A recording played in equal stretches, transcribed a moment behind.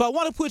But I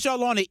want to put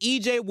y'all on the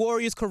EJ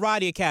Warriors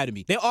Karate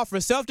Academy. They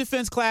offer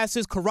self-defense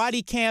classes,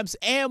 karate camps,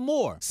 and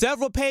more.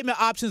 Several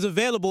payment options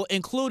available,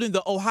 including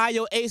the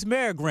Ohio Ace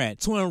Merit Grant.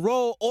 To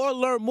enroll or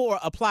learn more,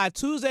 apply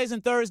Tuesdays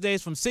and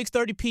Thursdays from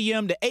 6:30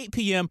 p.m. to 8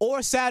 p.m.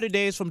 or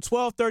Saturdays from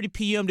 12:30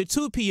 p.m. to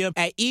 2 p.m.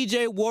 at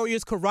EJ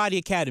Warriors Karate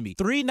Academy,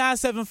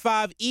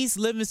 3975 East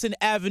Livingston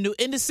Avenue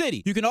in the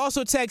city. You can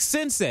also text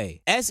Sensei,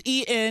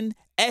 SENSEI-EJ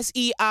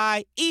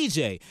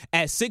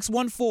at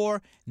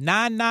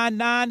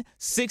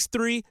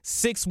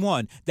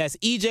 614-999-6361. That's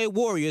EJ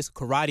Warriors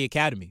Karate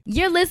Academy.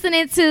 You're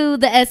listening to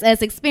the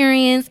SS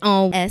Experience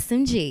on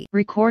SMG.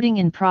 Recording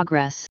in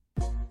progress.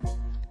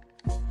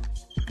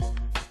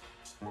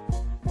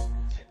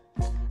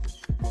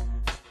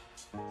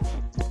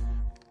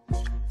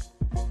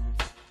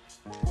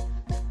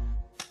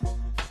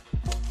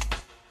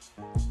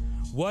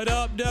 What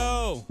up,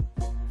 though?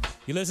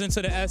 You listen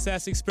to the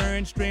SS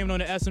Experience streaming on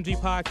the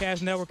SMG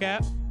Podcast Network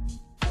app.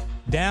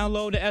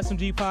 Download the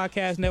SMG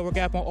Podcast Network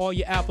app on all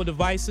your Apple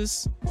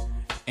devices.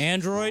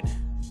 Android,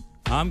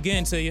 I'm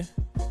getting to you.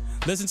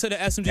 Listen to the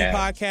SMG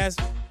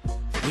Podcast.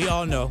 We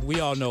all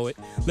know it.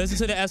 Listen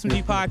to the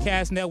SMG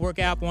Podcast Network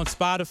app on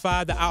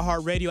Spotify, the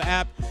iHeartRadio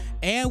app.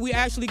 And we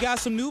actually got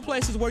some new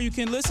places where you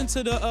can listen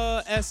to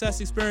the SS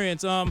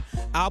Experience. I'll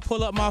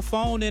pull up my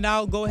phone and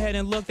I'll go ahead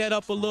and look that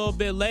up a little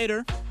bit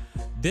later.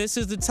 This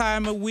is the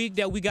time of week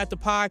that we got the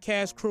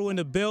podcast crew in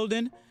the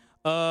building,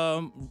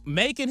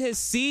 making his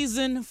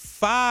season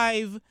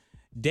 5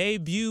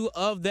 debut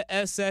of the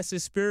SS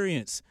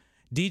Experience.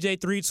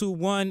 DJ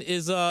 321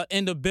 is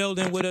in the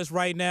building with us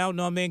right now.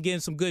 Know what I mean?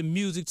 Getting some good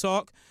music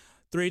talk.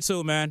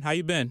 3-2, man. How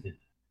you been?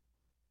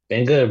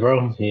 Been good,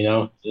 bro. You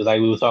know, just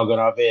like we were talking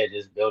off air,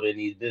 just building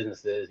these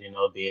businesses, you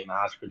know, being an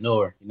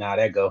entrepreneur. You know how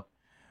that go.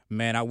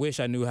 Man, I wish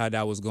I knew how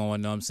that was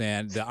going, know what I'm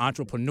saying? The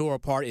entrepreneur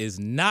part is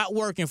not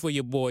working for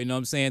your boy, you know what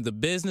I'm saying? The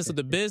business of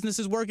the business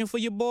is working for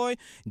your boy,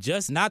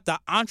 just not the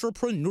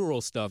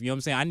entrepreneurial stuff, you know what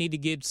I'm saying? I need to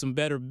get some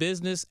better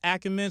business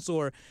acumen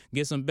or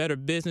get some better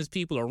business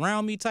people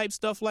around me type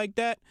stuff like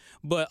that.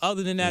 But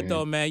other than that,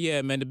 though, man,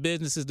 the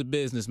business is the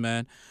business,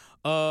 man.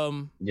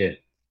 3-2,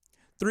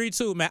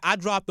 man, I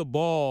dropped the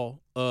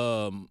ball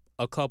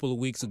a couple of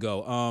weeks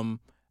ago.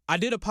 I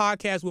did a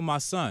podcast with my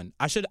son.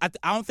 I should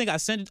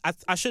have sent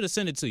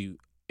it to you.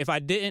 If I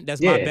didn't,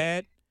 that's my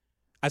bad.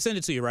 I sent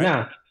it to you, right?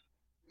 Nah.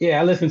 Yeah,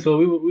 I listened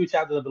to it. We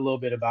chopped it up a little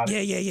bit about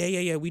it.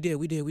 Yeah. We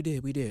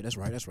did. That's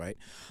right.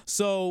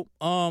 So,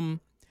 on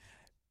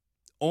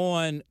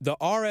the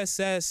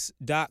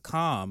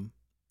RSS.com,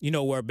 you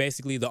know, where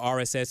basically the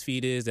RSS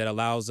feed is that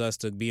allows us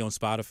to be on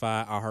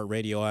Spotify,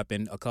 iHeartRadio app,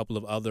 and a couple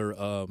of other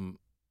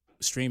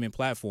streaming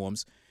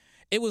platforms,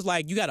 it was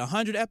like, you got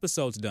 100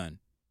 episodes done.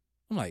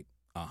 I'm like,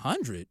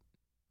 100?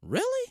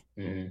 Really?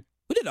 Mm-hmm.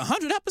 We did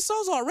 100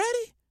 episodes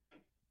already?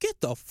 Get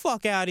the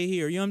fuck out of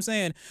here. You know what I'm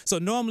saying? So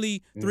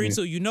normally,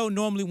 3-2, you know,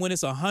 normally when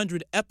it's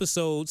 100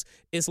 episodes,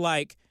 it's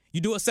like you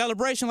do a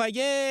celebration like,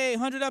 yay,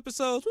 100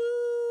 episodes, woo,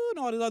 and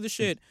all this other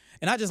shit.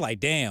 And I just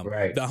like, damn,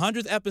 right. The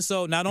 100th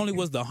episode, not only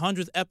was the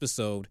 100th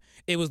episode,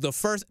 it was the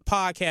first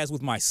podcast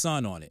with my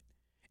son on it.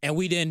 And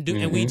we didn't do,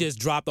 and we just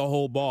dropped the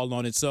whole ball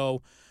on it.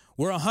 So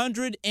we're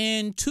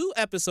 102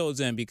 episodes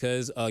in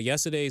because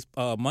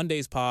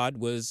Monday's pod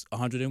was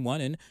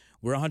 101 and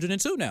we're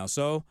 102 now.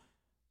 So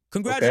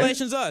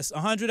congratulations us,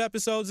 100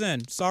 episodes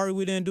in. Sorry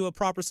we didn't do a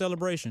proper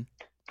celebration.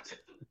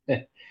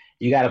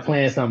 You got to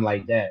plan something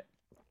like that.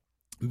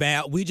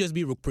 Man, we just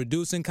be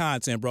producing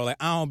content, bro. Like,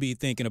 I don't be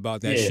thinking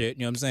about that shit.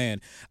 You know what I'm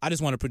saying? I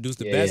just want to produce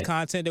the best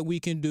content that we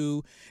can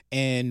do,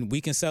 and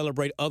we can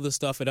celebrate other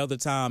stuff at other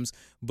times.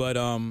 But,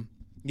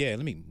 let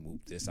me move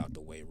this out the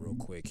way real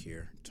quick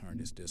here.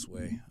 Turn this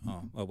way.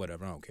 Oh,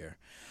 whatever. I don't care.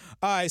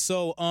 All right,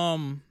 so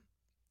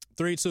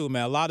 3-2,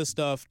 man. A lot of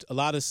stuff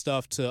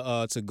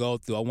to go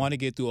through. I want to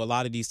get through a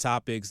lot of these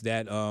topics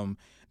that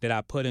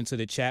I put into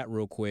the chat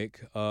real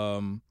quick.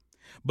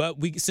 But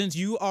since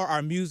you are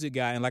our music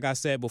guy, and like I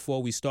said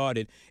before we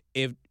started,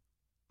 if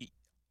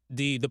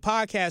the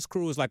podcast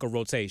crew is like a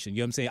rotation. You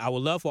know what I'm saying? I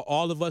would love for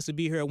all of us to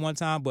be here at one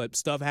time, but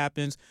stuff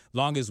happens.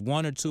 Long as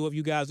one or two of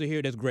you guys are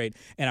here, that's great.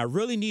 And I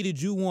really needed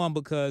you on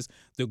because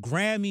the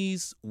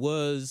Grammys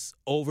was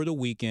over the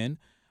weekend.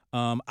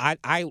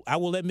 I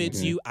will admit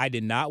to you, I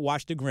did not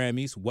watch the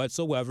Grammys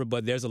whatsoever,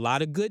 but there's a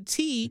lot of good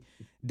tea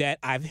that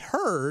I've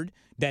heard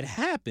that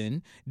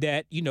happened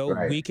that, you know,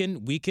 we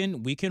can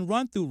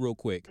run through real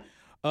quick.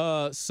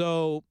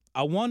 So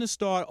I want to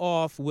start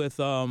off with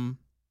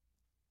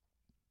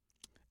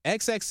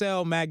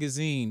XXL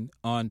Magazine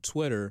on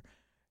Twitter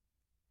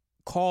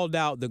called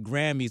out the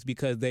Grammys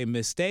because they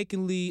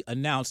mistakenly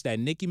announced that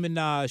Nicki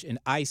Minaj and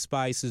Ice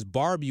Spice's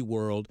Barbie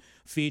World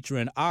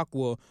featuring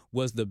Aqua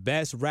was the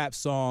best rap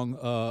song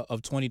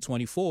of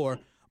 2024,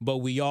 but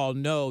we all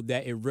know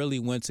that it really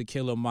went to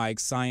Killer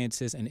Mike's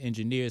Scientists and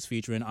Engineers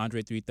featuring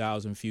Andre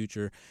 3000,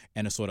 Future,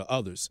 and a sort of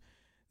others.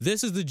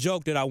 This is the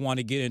joke that I want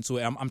to get into.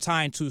 I'm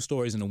tying two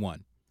stories into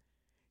one.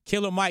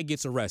 Killer Mike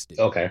gets arrested.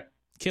 Okay.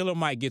 Killer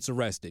Mike gets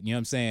arrested, you know what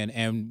I'm saying?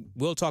 And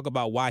we'll talk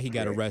about why he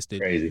got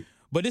arrested. Crazy.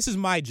 But this is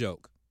my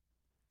joke.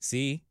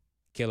 See,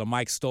 Killer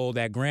Mike stole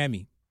that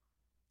Grammy,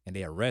 and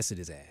they arrested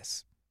his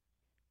ass.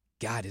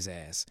 Got his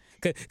ass.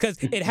 Because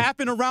it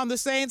happened around the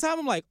same time.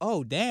 I'm like,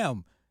 oh,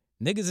 damn.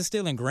 Niggas are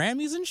stealing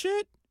Grammys and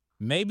shit?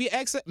 Maybe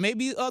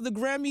the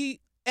Grammy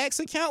X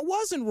account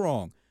wasn't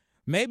wrong.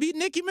 Maybe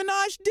Nicki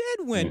Minaj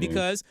did win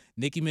because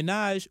Nicki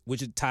Minaj,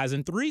 which ties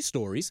in 3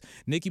 stories,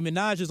 Nicki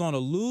Minaj is on a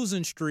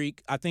losing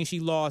streak. I think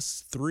she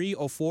lost 3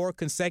 or 4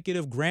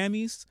 consecutive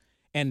Grammys,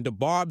 and the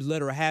Barbs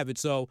let her have it.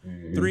 So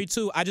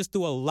 3-2. I just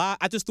threw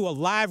a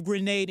live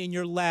grenade in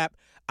your lap.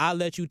 I'll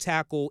let you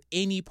tackle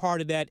any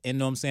part of that, and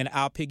know what I'm saying,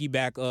 I'll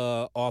piggyback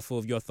off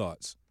of your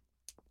thoughts.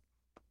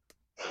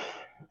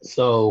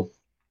 So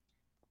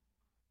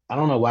I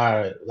don't know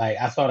why. Like,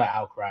 I saw the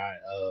outcry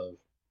of.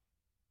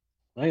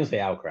 I ain't gonna say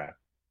outcry,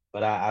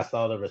 but I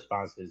saw the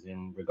responses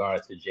in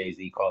regards to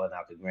Jay-Z calling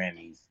out the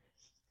Grammys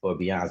for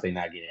Beyonce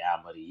not getting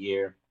Album of the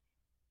Year.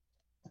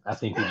 I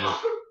seen people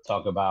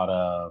talk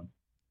about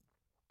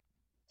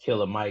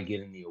Killer Mike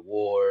getting the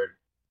award,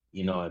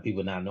 and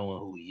people not knowing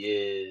who he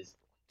is.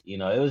 It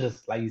was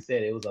just, like you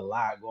said, it was a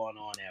lot going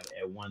on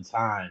at one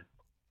time.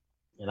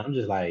 And I'm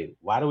just like,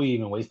 why do we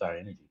even waste our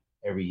energy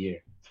every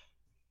year?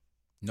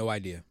 No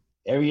idea.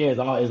 Every year is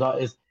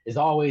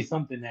always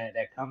something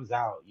that comes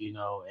out,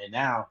 and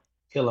now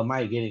Killer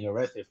Mike getting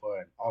arrested for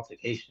an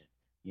altercation,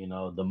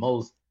 the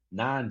most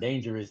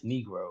non-dangerous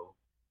Negro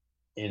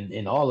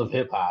in all of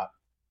hip hop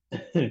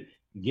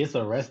gets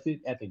arrested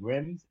at the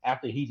Grammys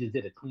after he just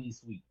did a clean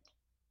sweep.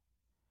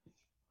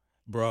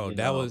 Bro,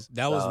 that was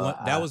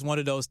one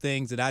of those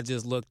things that I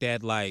just looked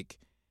at like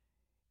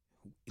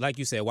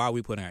you said, why are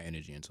we putting our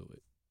energy into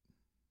it?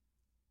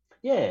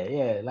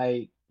 Yeah,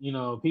 like,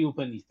 people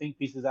putting these think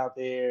pieces out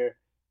there.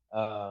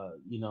 I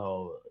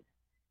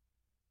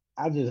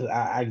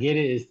get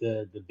it. It's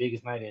the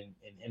biggest night in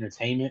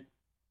entertainment,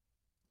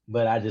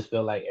 but I just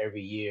feel like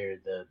every year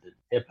the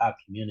hip hop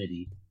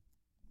community,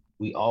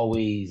 we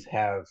always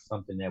have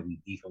something that we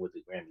beefing with the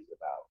Grammys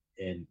about,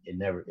 and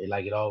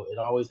it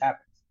always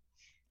happens.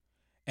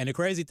 And the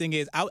crazy thing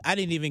is, I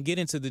didn't even get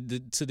into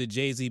the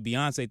Jay-Z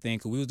Beyonce thing,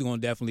 because we was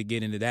going to definitely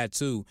get into that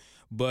too.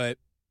 But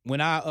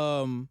when I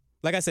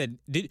like I said,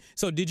 did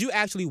you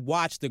actually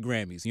watch the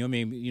Grammys? You know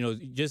what I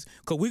mean? Just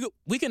because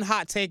we can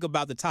hot take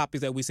about the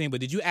topics that we've seen, but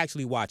did you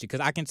actually watch it?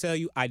 Because I can tell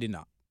you, I did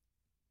not.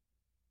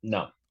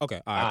 No.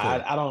 Okay. All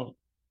right. Cool.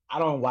 I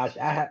don't watch.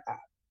 I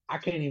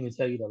can't even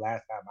tell you the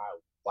last time I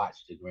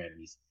watched the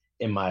Grammys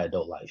in my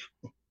adult life.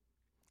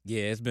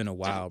 Yeah, it's been a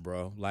while,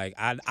 bro. Like,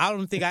 I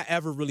don't think I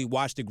ever really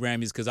watched the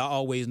Grammys, because I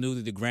always knew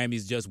that the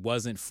Grammys just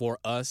wasn't for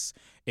us.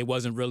 It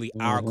wasn't really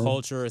our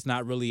culture. It's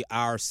not really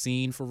our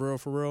scene for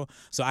real.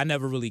 So I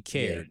never really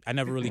cared. Yeah. I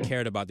never really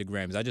cared about the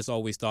Grammys. I just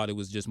always thought it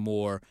was just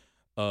more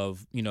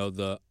of,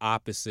 the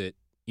opposite,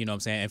 you know what I'm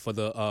saying? And for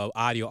the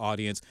audio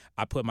audience,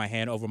 I put my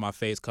hand over my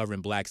face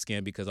covering black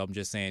skin, because I'm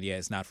just saying, yeah,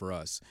 it's not for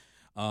us.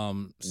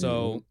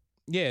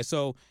 Yeah,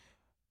 so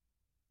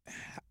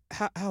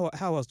how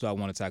else do I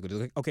want to tackle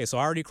this? Okay, so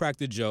I already cracked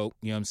the joke,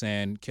 you know what I'm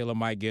saying? Killer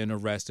Mike getting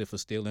arrested for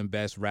stealing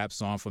best rap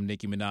song from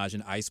Nicki Minaj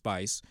and Ice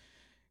Spice.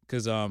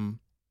 Because, and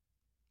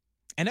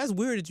that's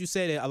weird that you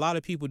say that a lot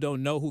of people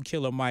don't know who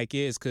Killer Mike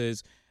is,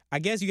 because I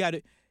guess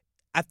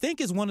I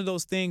think it's one of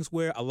those things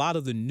where a lot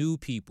of the new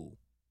people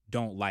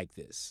don't like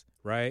this,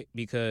 right?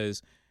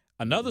 Because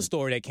another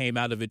story that came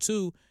out of it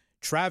too,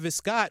 Travis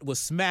Scott was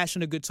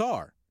smashing a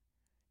guitar.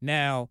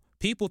 Now,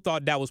 people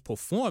thought that was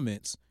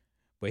performance,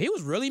 but he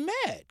was really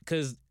mad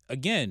because,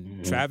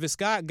 again, Travis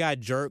Scott got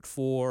jerked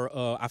for,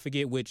 I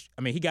forget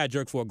he got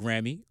jerked for a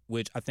Grammy,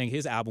 which I think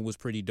his album was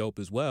pretty dope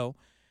as well.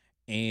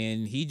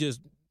 And he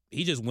just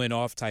went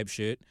off type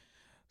shit.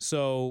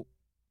 So,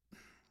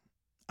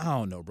 I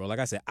don't know, bro. Like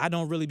I said, I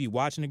don't really be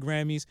watching the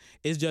Grammys.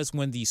 It's just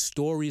when these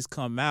stories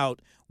come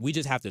out, we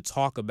just have to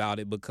talk about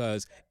it,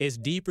 because it's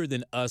deeper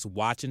than us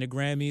watching the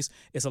Grammys.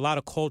 It's a lot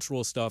of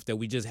cultural stuff that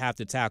we just have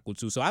to tackle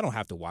too. So I don't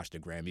have to watch the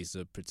Grammys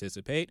to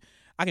participate.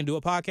 I can do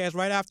a podcast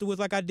right afterwards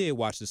like I did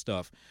watch the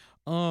stuff.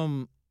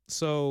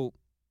 So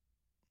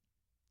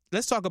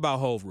let's talk about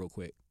Hove real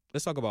quick.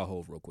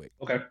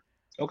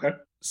 Okay.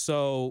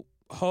 So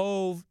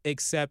Hove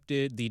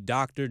accepted the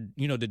Dr.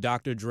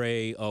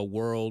 Dre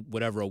World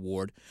whatever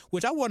award,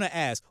 which I want to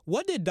ask,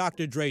 what did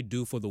Dr. Dre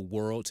do for the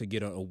world to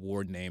get an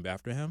award named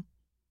after him?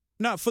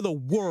 Not for the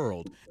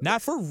world,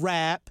 not for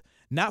rap,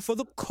 not for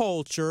the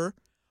culture,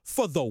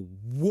 for the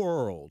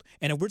world.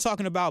 And if we're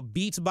talking about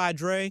Beats by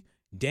Dre,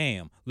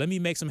 damn, let me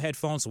make some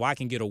headphones so I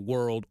can get a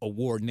world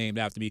award named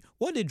after me.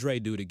 What did Dre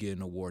do to get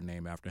an award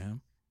named after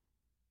him?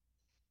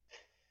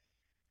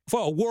 For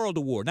a world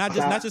award, not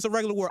just a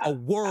regular award, a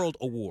world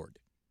award.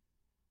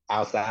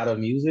 Outside of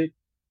music?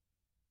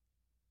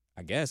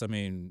 I guess. I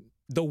mean,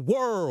 the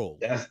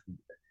world.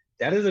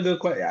 That is a good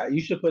question.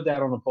 You should put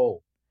that on a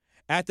poll.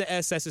 At the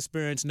SS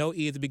Experience, no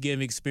E at the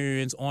beginning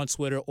experience on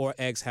Twitter or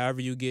X,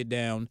 however you get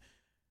down.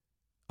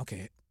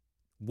 Okay.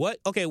 What?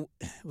 Okay,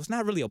 it's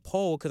not really a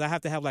poll because I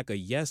have to have like a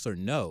yes or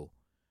no.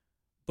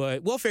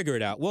 But we'll figure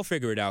it out.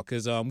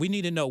 Because we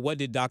need to know, what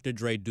did Dr.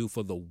 Dre do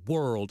for the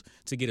world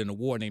to get an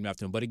award named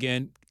after him? But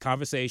again,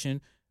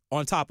 conversation,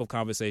 on top of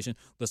conversation,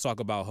 let's talk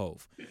about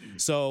Hove.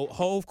 So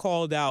Hove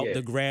called out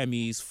the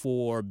Grammys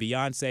for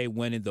Beyonce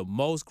winning the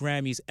most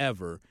Grammys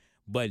ever,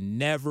 but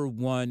never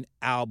won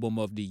Album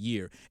of the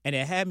Year. And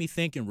it had me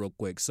thinking real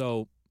quick.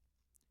 So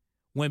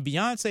when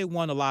Beyonce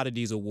won a lot of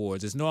these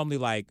awards, it's normally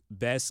like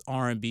Best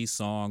R&B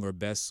Song or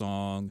Best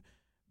Song,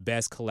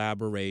 Best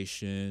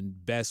Collaboration,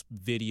 Best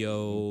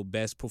Video,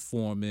 Best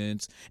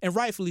Performance, and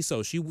rightfully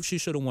so. She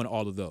should have won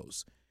all of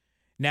those.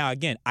 Now,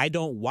 again, I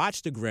don't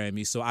watch the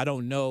Grammys, so I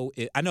don't know.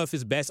 I know if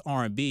it's Best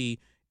R&B,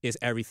 it's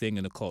everything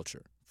in the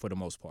culture for the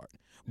most part.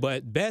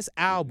 But Best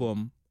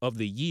Album of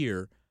the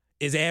Year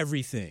is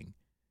everything.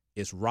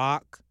 It's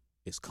rock,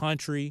 it's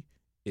country,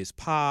 it's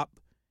pop,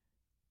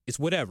 it's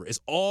whatever. It's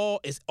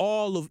all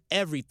of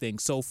everything.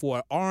 So for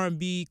an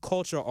R&B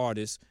culture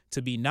artist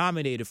to be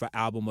nominated for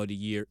Album of the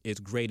Year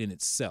is great in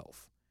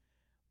itself.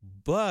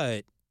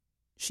 But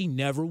she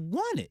never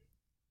won it,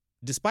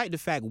 despite the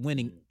fact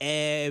winning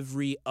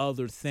every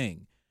other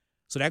thing.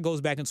 So that goes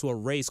back into a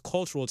race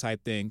cultural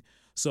type thing.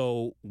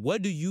 So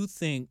what do you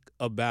think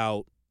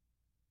about,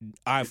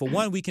 all right, for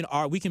one, we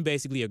can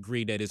basically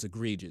agree that it's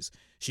egregious.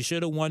 She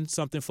should have won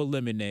something for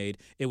Lemonade.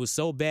 It was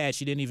so bad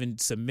she didn't even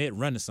submit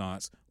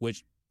Renaissance,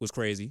 which was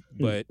crazy.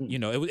 But,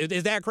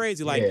 it's that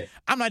crazy. Like,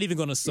 I'm not even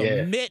going to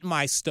submit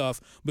my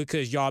stuff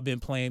because y'all been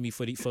playing me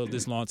for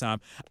this long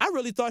time. I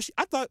really thought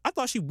I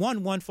thought she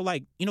won one for,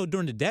 like,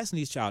 during the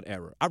Destiny's Child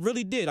era. I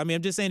really did. I mean,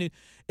 I'm just saying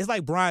it's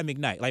like Brian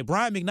McKnight. Like,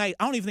 Brian McKnight,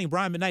 I don't even think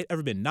Brian McKnight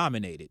ever been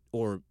nominated.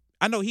 Or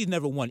I know he's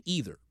never won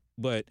either.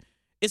 But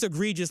it's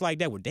egregious like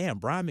that. Well, damn,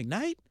 Brian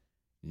McKnight?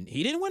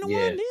 He didn't win a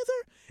one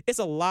either? It's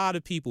a lot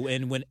of people.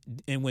 And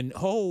when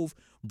Hove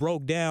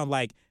broke down,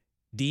 like,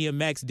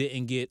 DMX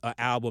didn't get an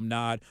album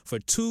nod for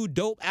two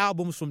dope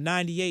albums from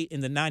 98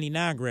 and the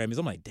 99 Grammys.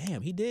 I'm like,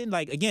 damn, he didn't.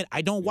 Like, again,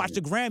 I don't watch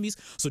the Grammys,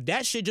 so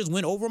that shit just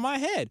went over my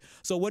head.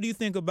 So what do you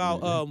think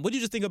about, what do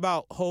you just think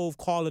about Hove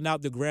calling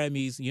out the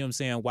Grammys, you know what I'm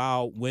saying,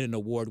 while winning an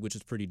award, which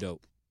is pretty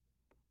dope?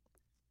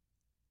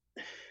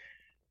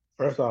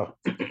 First off,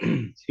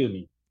 excuse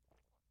me,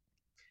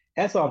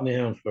 hats off to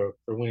him for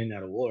winning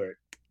that award.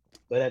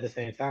 But at the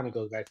same time, it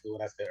goes back to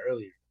what I said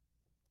earlier.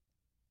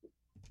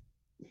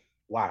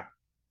 Why?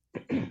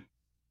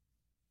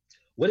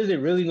 What is it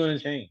really going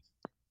to change?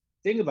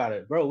 Think about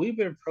it, bro. We've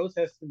been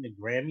protesting the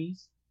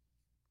Grammys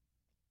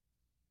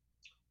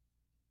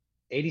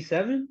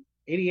 87,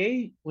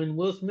 88, when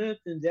Will Smith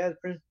and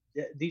DJ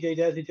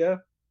Jazzy Jeff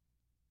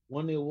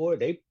won the award.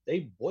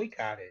 They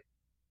boycotted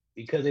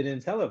because they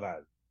didn't televise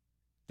it.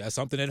 That's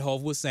something that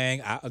Hove was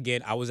saying.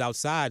 I was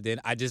outside then.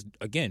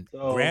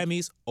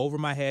 Grammys over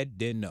my head,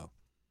 didn't know.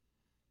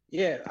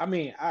 Yeah, I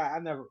mean, I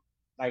never,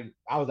 like,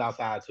 I was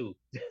outside too.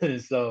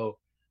 So,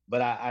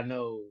 but I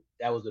know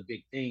that was a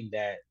big thing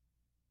that,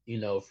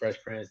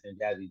 Fresh Prince and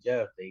Jazzy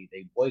Jeff, they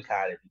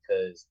boycotted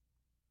because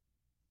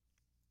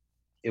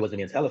it wasn't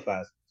being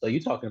televised. So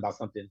you're talking about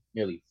something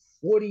nearly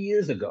 40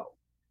 years ago.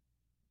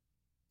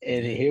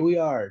 And here we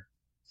are,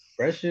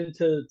 fresh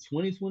into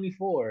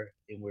 2024,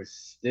 and we're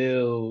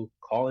still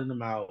calling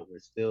them out. We're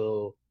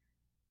still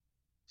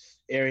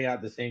airing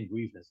out the same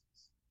grievances.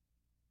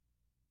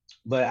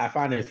 But I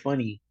find it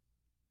funny,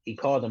 he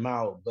called them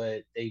out,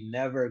 but they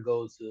never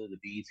go to the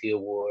BET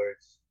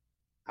Awards.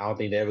 I don't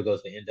think they ever go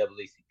to the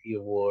NAACP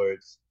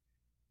Awards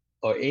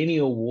or any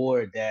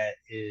award that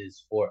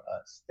is for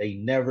us. They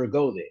never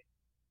go there.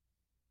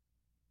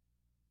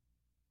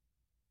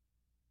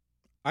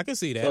 I can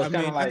see that. So I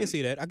can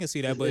see that. I can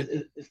see that, but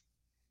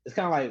it's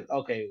kind of like,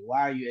 okay,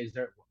 why are you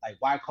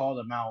why call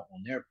them out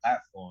on their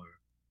platform?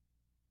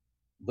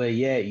 But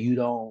yeah, you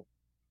don't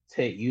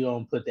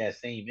put that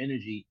same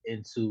energy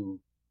into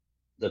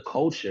the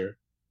culture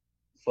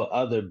for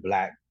other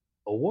Black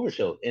award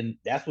shows. And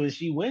that's when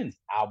she wins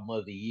Album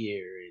of the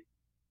Year.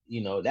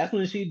 And, that's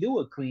when she do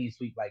a clean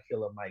sweep like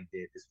Killer Mike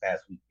did this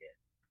past weekend.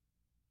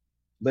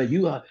 But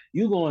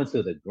you go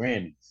into the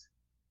Grammys,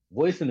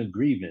 voicing a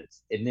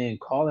grievance, and then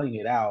calling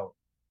it out.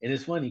 And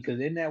it's funny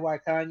because isn't that why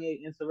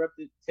Kanye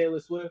interrupted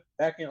Taylor Swift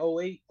back in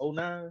 08,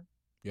 09?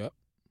 Yep.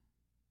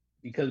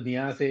 Because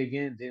Beyonce,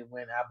 again, didn't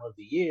win Album of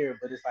the Year.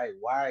 But it's like,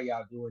 why are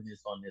y'all doing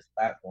this on this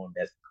platform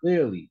that's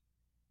clearly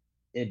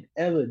and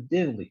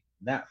evidently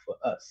not for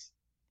us?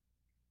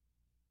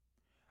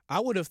 I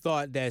would have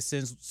thought that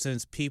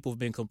since people have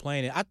been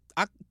complaining,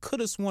 I could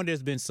have sworn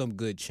there's been some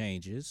good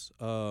changes.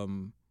 I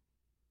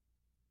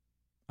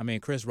mean,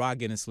 Chris Rock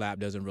getting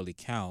slapped doesn't really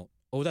count.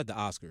 Oh, was that the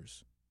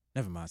Oscars?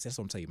 Never mind. That's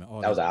what I'm telling you,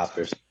 man. That was the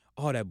Oscars.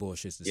 All that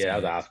bullshit's the same. Yeah,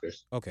 that was the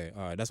Oscars. Okay,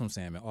 all right. That's what I'm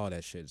saying, man. All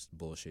that shit's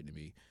bullshit to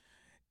me.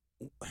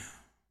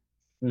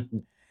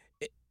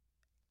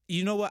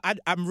 You know what?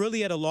 I'm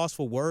really at a loss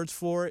for words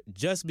for it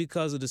just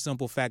because of the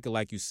simple fact that,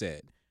 like you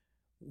said,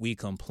 we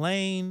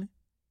complain,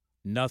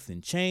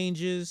 nothing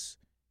changes.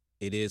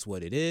 It is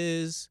what it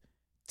is.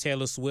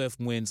 Taylor Swift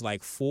wins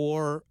like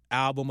 4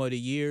 Album of the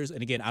Years.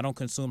 And again, I don't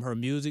consume her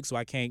music, so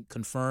I can't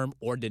confirm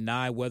or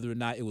deny whether or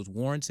not it was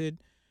warranted.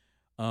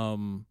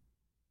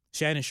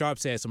 Shannon Sharp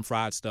said some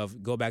fried stuff.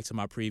 Go back to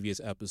my previous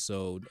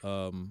episode.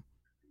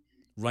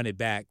 Run it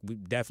back. We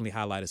definitely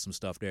highlighted some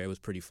stuff there. It was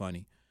pretty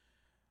funny.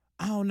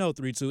 I don't know,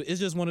 3-2. It's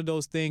just one of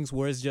those things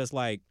where it's just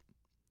like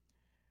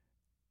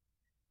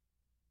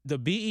the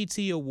BET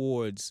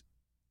Awards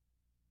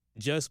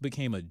just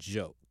became a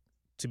joke,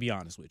 to be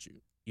honest with you.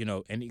 You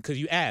know, and because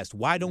you asked,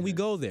 why don't we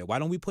go there? Why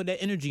don't we put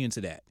that energy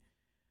into that?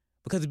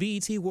 Because the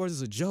BET Awards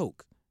is a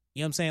joke.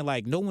 You know what I'm saying?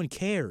 Like, no one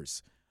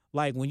cares.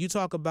 Like, when you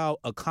talk about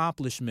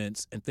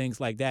accomplishments and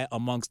things like that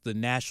amongst the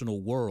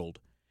national world,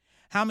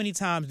 how many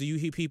times do you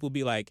hear people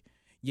be like,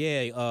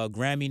 yeah,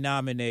 Grammy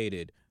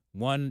nominated,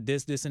 won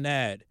this, and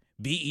that,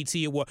 BET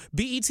Award.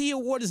 BET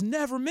Award is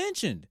never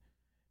mentioned.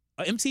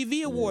 An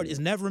MTV Award is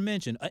never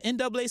mentioned. An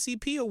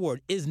NAACP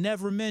Award is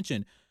never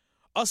mentioned.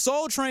 A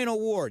Soul Train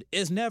Award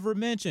is never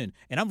mentioned.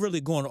 And I'm really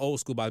going old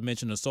school by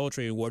mentioning the Soul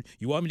Train Award.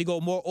 You want me to go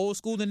more old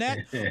school than that?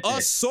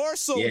 A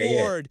Source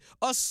Award.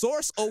 Yeah. A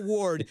Source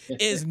Award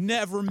is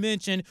never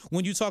mentioned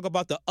when you talk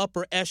about the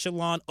upper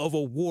echelon of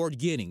award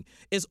getting.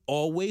 It's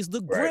always the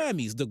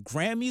Grammys. The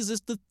Grammys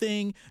is the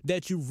thing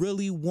that you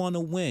really want to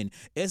win.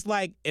 It's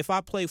like if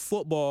I play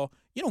football,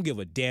 you don't give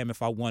a damn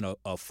if I won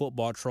a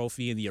football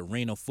trophy in the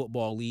Arena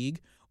Football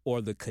League or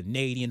the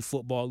Canadian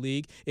Football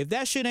League. If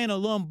that shit ain't a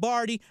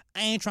Lombardi,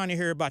 I ain't trying to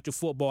hear about your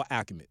football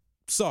acumen.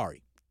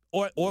 Sorry.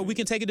 Or we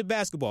can take it to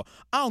basketball.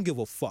 I don't give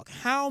a fuck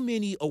how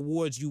many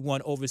awards you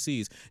won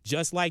overseas.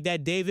 Just like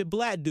that David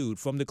Blatt dude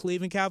from the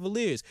Cleveland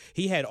Cavaliers.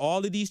 He had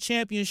all of these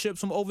championships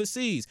from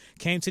overseas.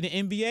 Came to the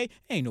NBA,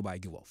 ain't nobody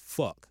give a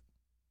fuck.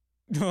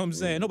 You know what I'm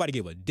saying? Nobody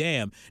give a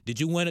damn. Did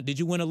you win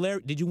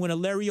a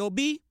Larry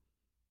O.B.?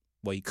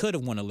 Well, he could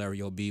have won a Larry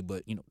O.B.,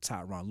 but, you know,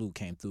 Tyronn Lue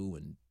came through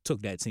and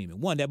took that team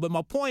and won that. But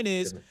my point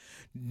is,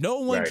 no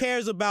one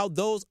cares about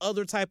those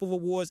other type of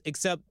awards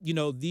except, you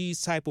know,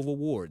 these type of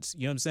awards.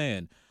 You know what I'm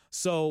saying?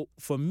 So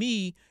for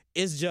me,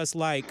 it's just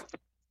like,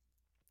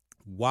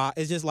 why?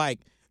 It's just like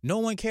no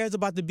one cares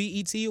about the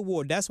BET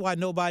Award. That's why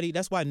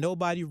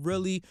nobody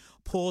really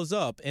pulls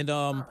up.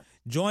 And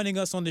joining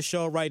us on the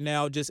show right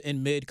now, just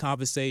in mid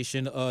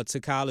conversation,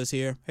 Takala's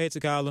here. Hey,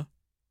 Takala.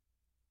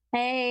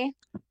 Hey.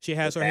 She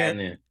has her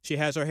hair. She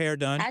has her hair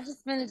done. I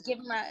just finished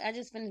giving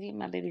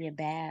my baby a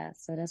bath,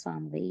 so that's why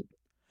I'm late.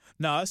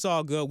 No, it's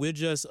all good. We're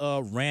just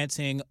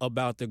ranting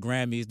about the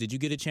Grammys. Did you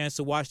get a chance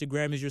to watch the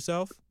Grammys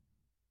yourself?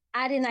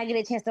 I did not get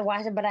a chance to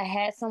watch it, but I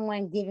had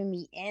someone giving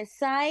me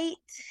insight.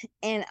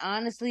 And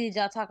honestly, did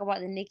y'all talk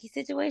about the Nicki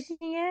situation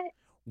yet?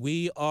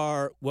 We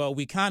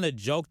kind of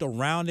joked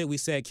around it. We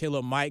said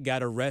Killer Mike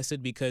got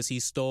arrested because he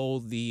stole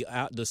the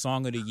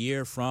song of the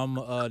year from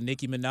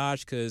Nicki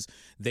Minaj because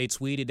they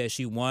tweeted that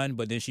she won,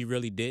 but then she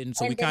really didn't.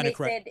 So we kind of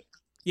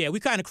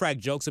cracked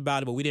jokes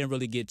about it, but we didn't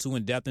really get too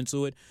in depth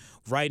into it.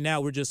 Right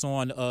now, we're just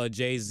on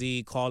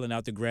Jay-Z calling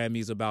out the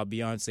Grammys about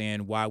Beyonce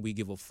and why we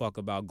give a fuck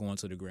about going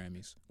to the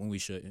Grammys when we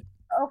shouldn't.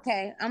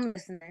 Okay, I'm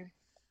listening.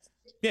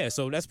 Yeah,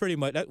 so that's pretty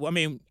much. I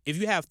mean, if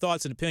you have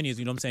thoughts and opinions,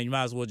 you know what I'm saying, you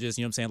might as well just,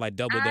 you know what I'm saying, like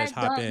double dash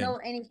hop in. I don't know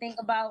anything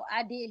about.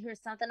 I did hear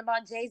something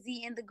about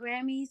Jay-Z and the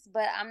Grammys,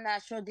 but I'm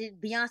not sure. Did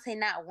Beyonce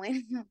not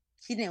win?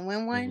 She didn't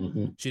win one.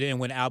 Mm-hmm. She didn't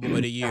win Album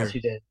of the Year. She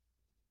did.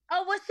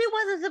 Oh, well, she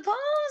wasn't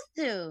supposed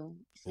to.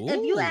 Ooh.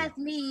 If you ask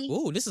me,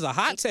 this is a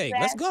hot take.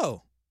 Let's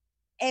go.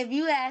 If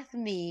you ask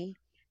me,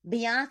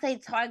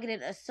 Beyonce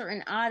targeted a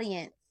certain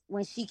audience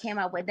when she came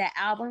out with that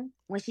album,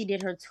 when she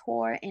did her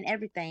tour and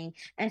everything,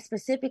 and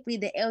specifically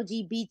the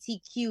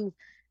LGBTQ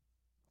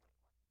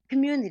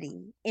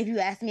community. If you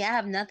ask me, I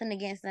have nothing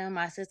against them.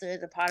 My sister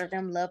is a part of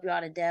them. Love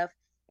y'all to death.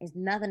 It's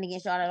nothing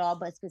against y'all at all.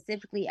 But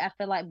specifically, I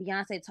feel like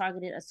Beyonce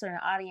targeted a certain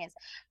audience.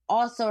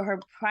 Also, her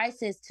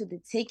prices to the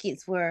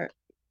tickets were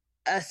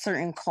a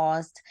certain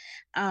cost.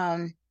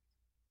 I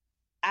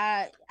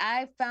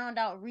found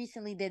out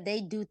recently that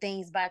they do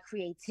things by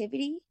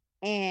creativity,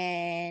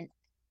 and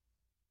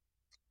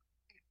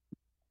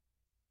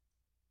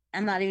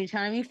I'm not even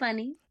trying to be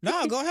funny.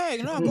 No, go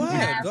ahead. Go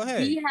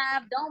ahead.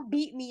 Don't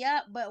beat me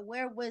up, but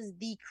where was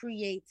the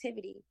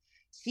creativity?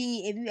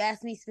 If you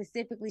ask me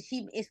specifically,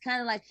 it's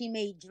kind of like she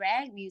made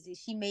drag music.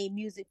 She made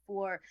music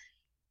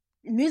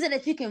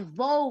that you can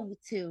vogue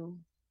to.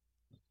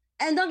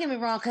 And don't get me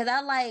wrong, because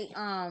I like,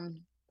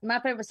 my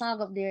favorite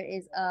song up there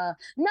is,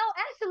 no,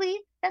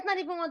 actually, that's not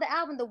even on the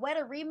album, the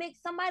Wetter remix.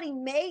 Somebody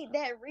made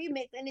that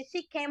remix, and then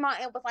she came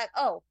out and was like,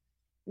 oh,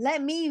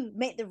 let me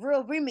make the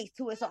real remix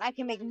to it so I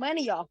can make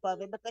money off of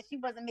it, because she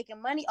wasn't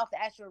making money off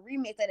the actual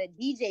remix that a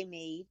DJ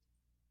made.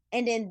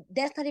 And then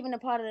that's not even a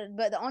part of it.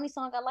 But the only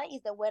song I like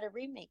is the Wetter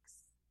remix.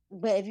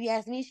 But if you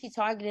ask me, she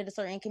targeted a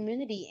certain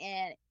community,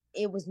 and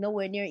it was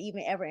nowhere near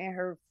even ever in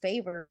her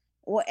favor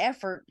or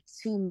effort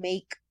to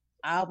make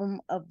Album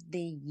of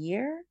the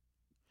Year.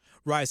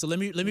 Right. So let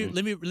me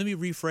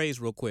rephrase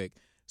real quick.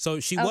 So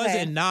she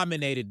wasn't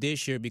nominated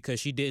this year because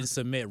she didn't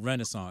submit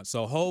Renaissance.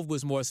 So Hove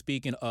was more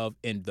speaking of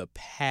in the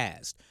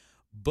past.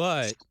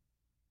 But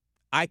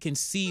I can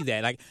see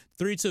that. Like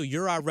 3-2,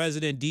 you're our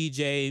resident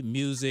DJ,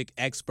 music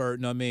expert.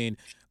 You know what I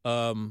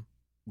mean?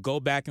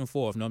 Go back and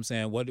forth. You know what I'm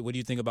saying? What do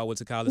you think about what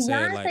Takala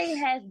said? Beyonce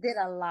has did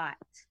a lot.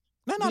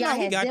 No, we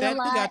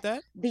got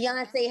that.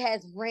 Beyonce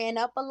has ran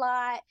up a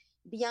lot.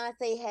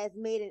 Beyonce has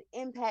made an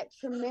impact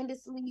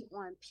tremendously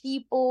on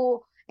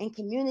people and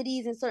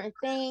communities and certain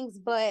things.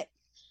 But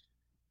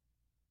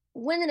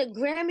winning a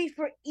Grammy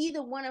for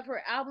either one of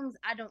her albums,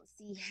 I don't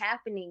see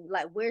happening.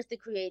 Like, where's the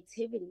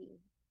creativity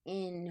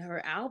in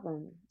her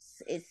albums,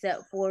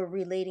 except for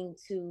relating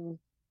to,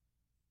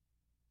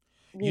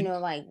 you know,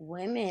 like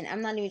women?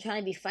 I'm not even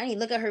trying to be funny.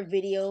 Look at her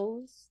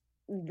videos.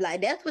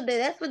 Like that's what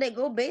they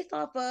go based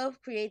off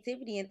of,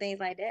 creativity and things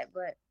like that.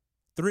 But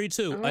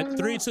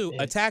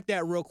 3-2. Attack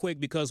that real quick,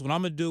 because what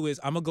I'm gonna do is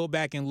I'm gonna go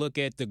back and look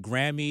at the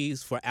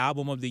Grammys for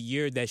album of the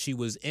year that she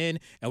was in,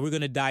 and we're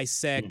gonna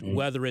dissect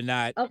whether or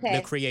not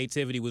the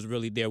creativity was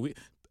really there.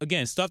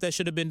 Again, stuff that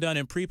should have been done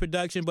in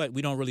pre-production, but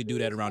we don't really do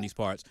that around these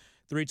parts.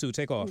 3-2,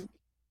 take off.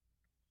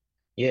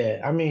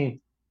 Yeah, I mean,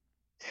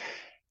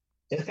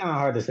 it's kind of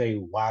hard to say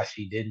why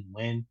she didn't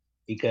win,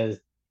 because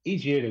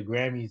each year the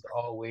Grammys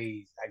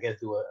always, I guess,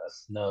 do a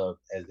snub,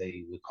 as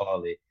they would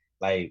call it.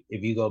 Like,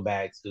 if you go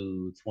back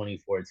to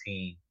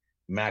 2014,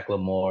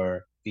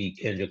 Macklemore beat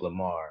Kendrick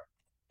Lamar,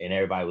 and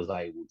everybody was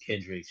like, well,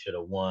 Kendrick should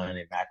have won,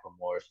 and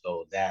Macklemore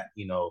stole that,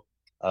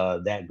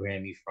 that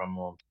Grammy from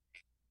him.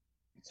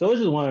 So it's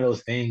just one of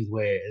those things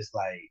where it's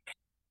like,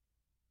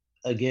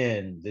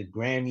 again, the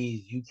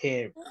Grammys,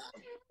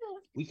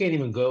 we can't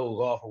even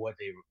go off of what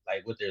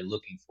they're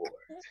looking for.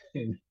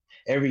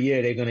 Every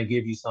year they're gonna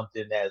give you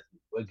something that,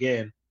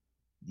 again,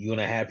 you're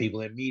gonna have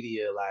people in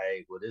media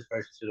like, well, this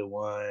person should have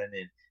won,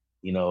 and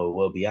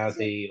well,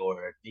 Beyonce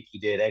or Nicki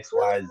did X,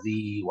 Y,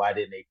 Z. Why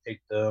didn't they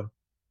pick them?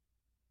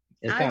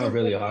 It's kind of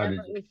really hard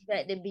to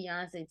expected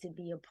Beyonce to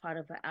be a part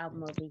of an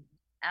album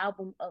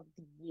of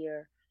the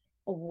year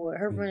award.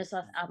 Her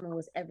Renaissance album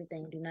was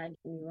everything. Do not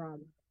get me wrong.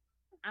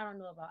 I don't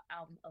know about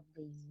album of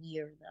the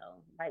year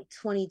though, like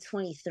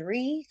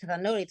 2023, because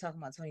I know they're talking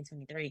about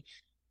 2023.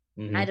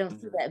 I don't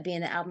see that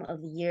being the album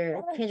of the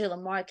year. Kendrick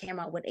Lamar came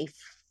out with a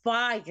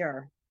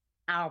fire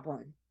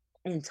album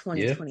in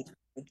 2023.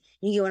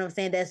 You get what I'm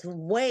saying? That's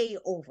way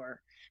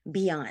over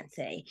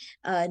Beyonce.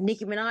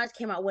 Nicki Minaj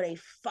came out with a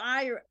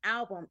fire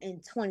album in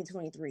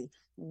 2023,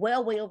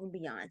 way over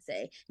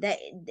Beyonce.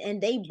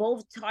 And they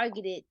both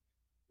targeted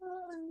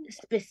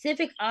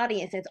specific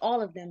audiences,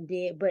 all of them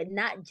did, but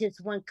not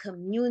just one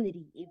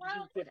community, if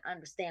you can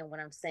understand what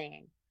I'm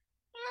saying.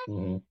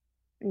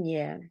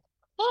 Yeah.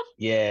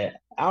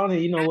 I don't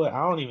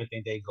even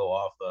think they go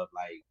off of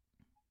like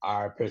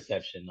our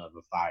perception of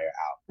a fire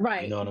album,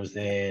 right? You know what I'm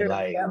saying?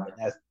 Like,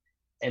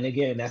 and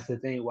again, that's the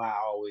thing why I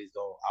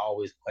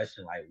always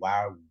question, like,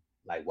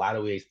 why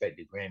do we expect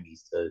the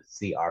Grammys to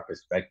see our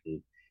perspective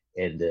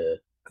and to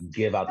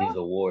give out these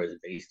awards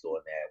based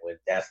on that, when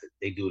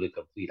they do the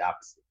complete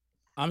opposite?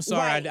 I'm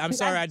sorry. Right.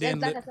 I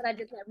didn't. Like I said, I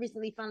just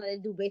recently found out they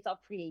do based off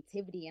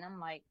creativity, and I'm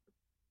like,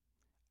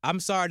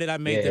 I'm sorry that I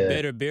made the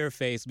bitter beer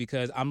face,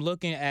 because I'm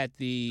looking at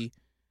the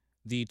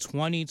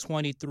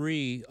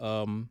 2023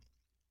 album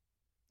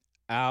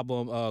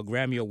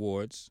Grammy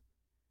Awards,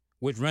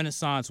 which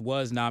Renaissance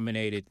was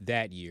nominated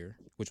that year,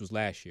 which was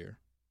last year,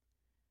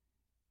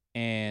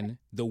 and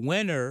the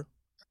winner.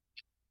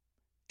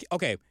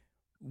 Okay.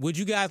 Would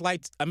you guys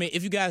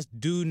if you guys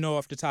do know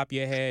off the top of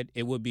your head,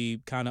 it would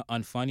be kind of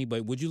unfunny,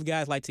 but would you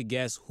guys like to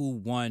guess who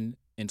won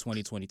in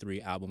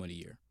 2023 Album of the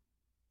Year?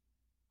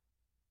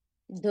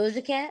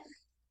 Doja Cat?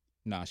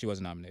 Nah, she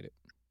wasn't nominated.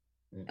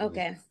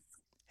 Okay.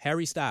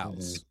 Harry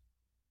Styles.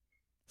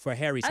 For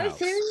Harry's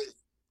House. Are you serious?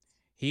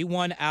 He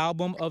won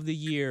Album of the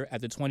Year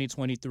at the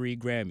 2023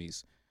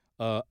 Grammys.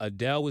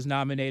 Adele was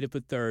nominated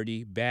for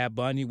 30. Bad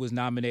Bunny was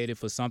nominated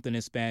for something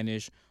in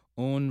Spanish.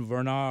 Un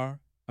Verano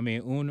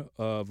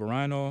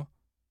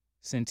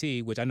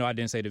Senti, which I know I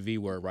didn't say the V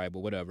word right,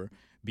 but whatever.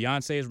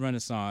 Beyonce's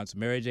Renaissance,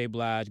 Mary J.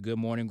 Blige, Good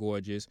Morning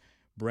Gorgeous,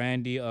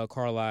 Brandy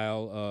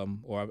Carlisle,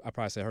 or I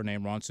probably said her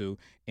name wrong too,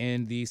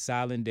 In These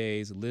Silent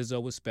Days,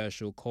 Lizzo was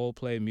Special,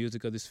 Coldplay,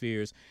 Music of the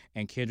Spheres,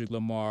 and Kendrick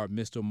Lamar,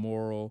 Mr.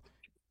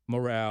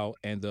 Morale,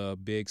 and the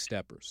Big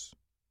Steppers.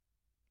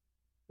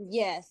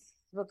 Yes,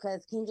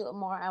 because Kendrick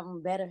Lamar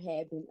album better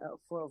have been up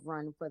for a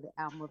run for the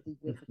album of the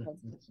year, because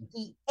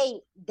he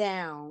ate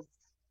down.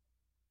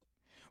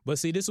 But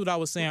see, this is what I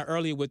was saying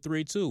earlier with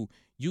 3-2.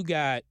 You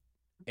got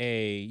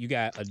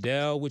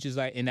Adele, which is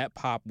like in that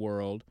pop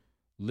world.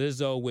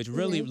 Lizzo, which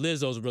really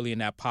Lizzo's really in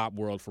that pop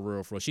world for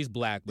real. She's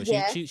black, but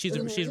she's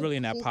really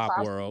in that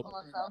pop world.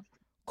 Also.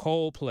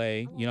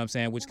 Coldplay, you know what I'm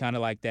saying, which kind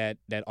of like that.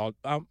 I like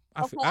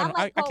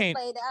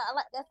Coldplay.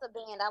 That's a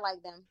band. I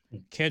like them.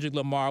 Kendrick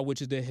Lamar,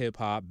 which is the hip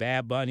hop.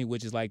 Bad Bunny,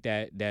 which is like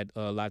that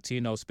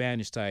Latino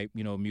Spanish type,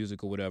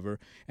 music or whatever.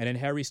 And then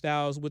Harry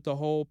Styles with the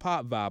whole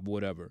pop vibe or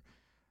whatever.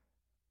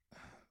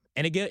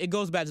 And again, it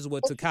goes back to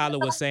what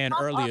Takala was saying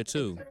earlier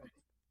too.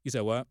 You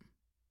said what?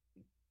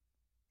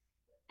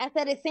 I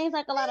said it seems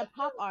like a lot of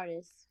pop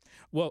artists.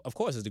 Well, of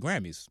course, it's the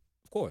Grammys.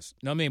 Of course.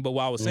 You know what I mean? But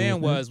what I was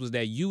saying was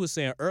that you were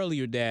saying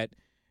earlier that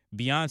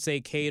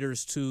Beyonce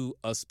caters to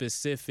a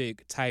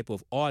specific type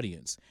of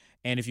audience.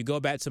 And if you go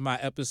back to my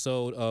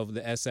episode of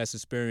the SS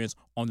Experience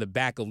on the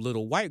back of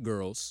Little White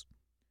Girls,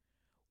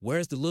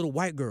 where's the little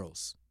white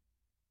girls?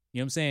 You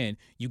know what I'm saying?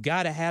 You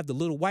got to have the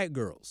little white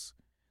girls.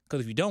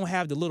 Because if you don't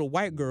have the little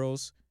white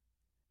girls,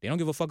 they don't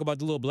give a fuck about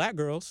the little black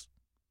girls.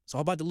 It's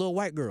all about the little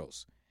white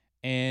girls.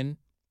 And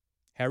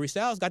Harry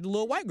Styles got the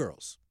little white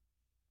girls.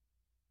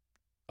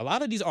 A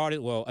lot of these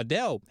artists, well,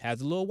 Adele has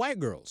the little white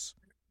girls.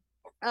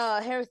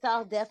 Harry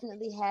Styles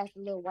definitely has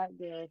the little white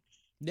girl.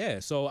 Yeah,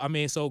 so I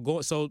mean, so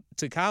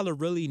Tykalah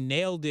really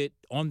nailed it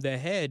on the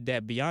head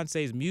that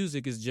Beyonce's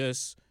music is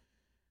just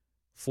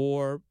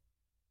for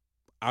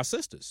our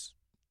sisters,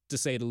 to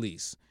say the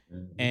least.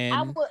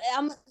 And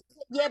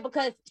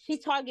because she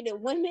targeted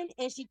women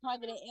and she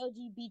targeted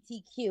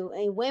LGBTQ,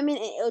 and women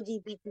and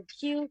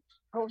LGBTQ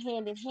go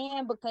hand in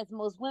hand because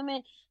most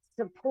women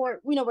support.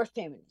 We're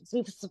feminists.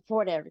 We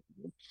support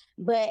everything,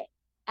 but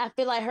I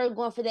feel like her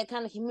going for that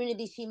kind of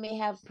community, she may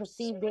have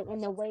perceived it in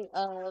the way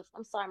of.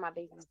 I'm sorry, my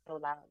baby is so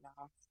loud,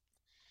 y'all.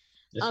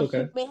 It's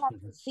okay. She may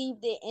have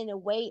perceived it in a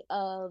way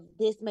of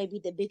this may be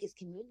the biggest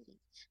community.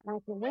 And I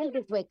can win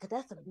this way because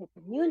that's a big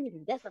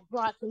community. That's a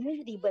broad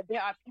community, but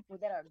there are people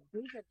that are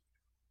bigger.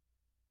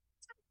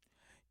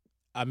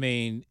 I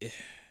mean,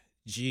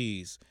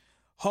 geez.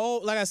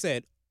 Like I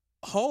said,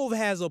 Hove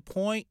has a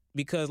point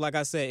because, like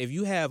I said, if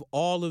you have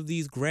all of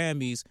these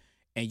Grammys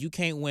and you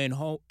can't win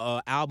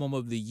Album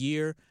of the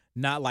Year,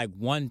 not like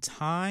one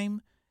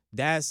time,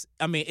 it's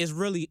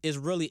really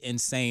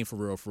insane for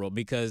real,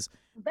 because.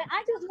 But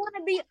I just want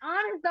to be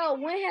honest though.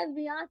 When has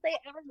Beyonce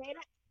ever made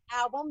an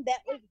album that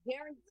was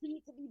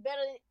guaranteed to be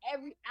better than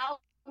every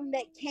album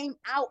that came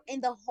out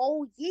in the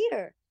whole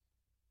year?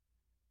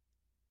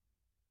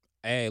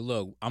 Hey,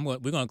 look,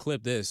 we're gonna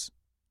clip this.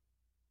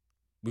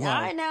 All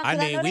right now, but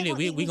I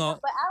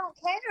don't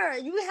care.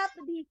 You have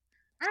to be.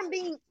 I'm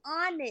being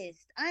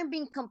honest. I'm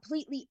being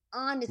completely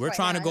honest. We're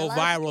trying to go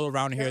viral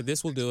around here.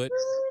 This will do it.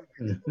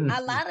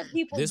 A lot of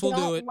people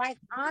don't like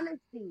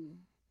honesty.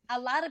 A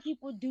lot of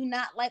people do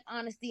not like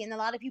honesty, and a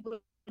lot of people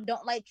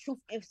don't like truth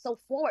and so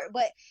forth.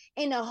 But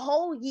in a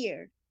whole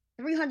year,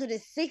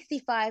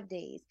 365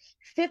 days,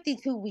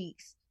 52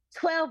 weeks,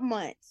 12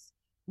 months,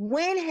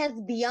 when has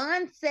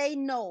Beyonce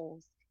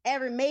Knowles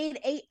ever made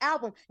an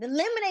album? The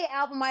Lemonade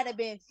album might have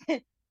been,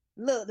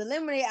 look, the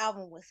Lemonade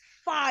album was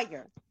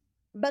fire.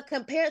 But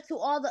compared to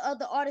all the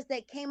other artists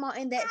that came out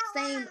in that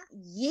same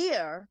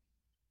year,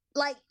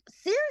 like,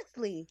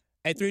 seriously.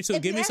 832,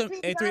 give me some.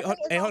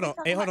 Hold on.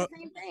 Hey, hold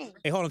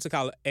on,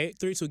 Tykalah.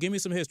 832, give me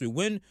some history.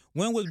 When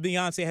would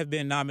Beyonce have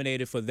been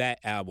nominated for that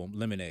album,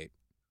 Lemonade?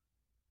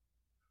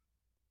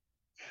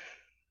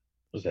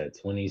 Was that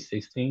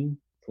 2016,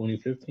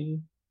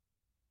 2015?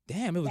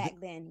 Damn, it was back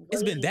then.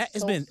 It's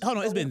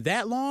been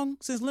that long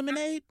since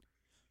Lemonade?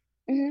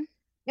 Mm-hmm.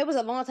 It was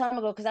a long time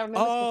ago because I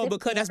remember. Oh,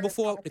 because that's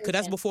before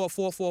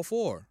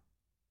 444.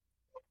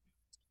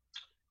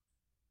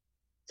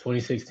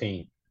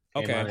 2016.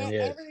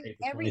 Okay.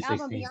 Every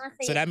album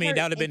Beyonce. So that means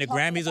that would have been the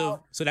Grammys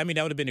of. So that means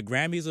that would have been the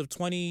Grammys of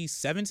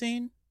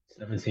 2017.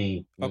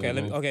 17. Okay.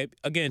 Mm-hmm. Okay.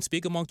 Again,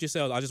 speak amongst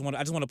yourselves. I just want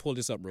to pull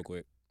this up real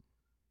quick.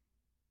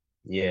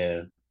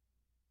 Yeah.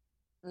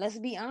 Let's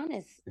be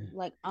honest.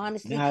 Like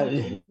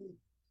honestly,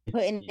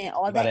 putting in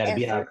all that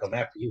effort. I'll come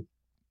after you.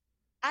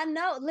 I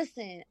know.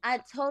 Listen, I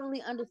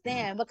totally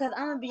understand because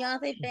I'm a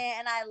Beyonce fan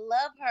and I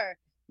love her.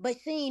 But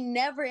she ain't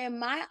never, in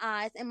my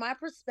eyes, in my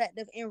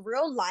perspective, in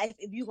real life,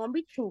 if you're gonna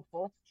be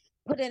truthful,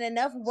 put in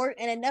enough work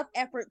and enough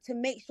effort to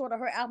make sure that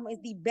her album is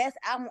the best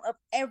album of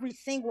every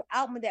single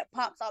album that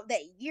pops out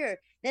that year.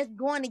 That's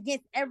going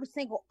against every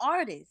single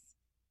artist.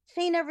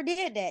 She never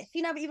did that.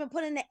 She never even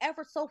put in the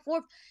effort, so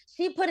forth.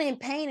 She put in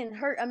pain and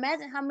hurt.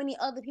 Imagine how many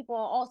other people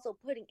are also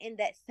putting in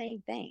that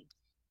same thing.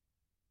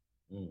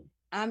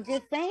 I'm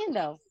just saying,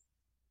 though.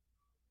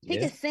 She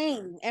could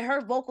sing, and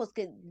her vocals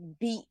could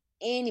beat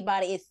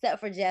anybody except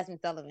for Jasmine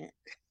Sullivan.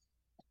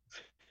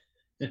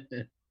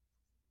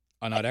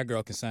 Oh no, that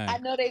girl can sing. I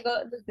know they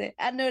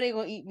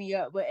gonna eat me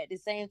up, but at the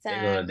same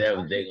time, they're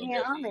gonna eat you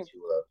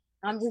up.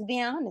 I'm just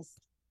being honest.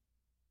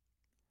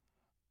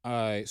 All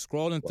right,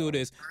 scrolling through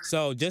this.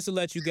 So just to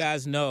let you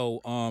guys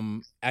know,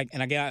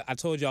 I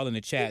told y'all in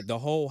the chat, the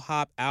whole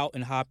hop out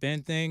and hop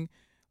in thing,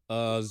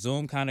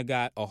 Zoom kind of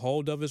got a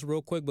hold of us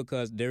real quick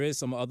because there is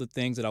some other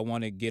things that I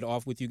want to get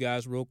off with you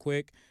guys real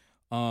quick.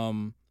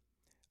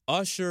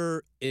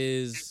 Usher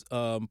is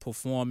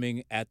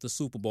performing at the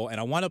Super Bowl, and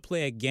I want to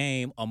play a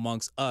game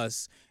amongst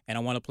us, and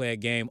I want to play a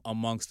game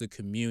amongst the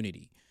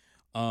community.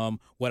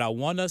 What I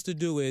want us to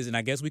do is, and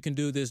I guess we can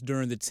do this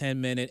during the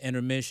 10-minute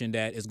intermission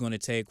that is going to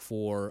take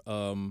for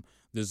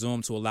the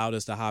Zoom to allow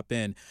us to hop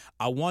in.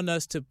 I want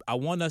us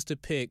to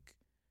pick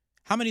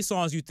how many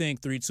songs you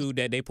think 3-2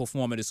 that they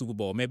perform at the Super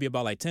Bowl. Maybe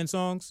about like 10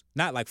 songs,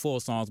 not like full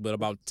songs, but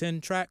about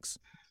 10 tracks,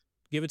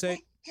 give or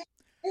take.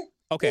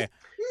 Okay,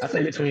 I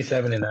say between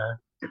 7 and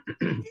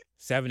 9.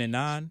 7 and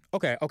 9.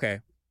 Okay.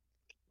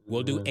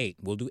 We'll do 8.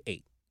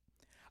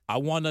 I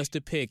want us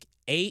to pick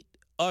 8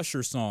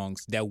 Usher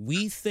songs that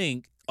we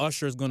think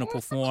Usher is going to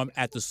perform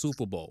at the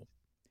Super Bowl.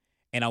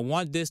 And I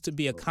want this to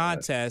be a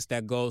contest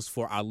that goes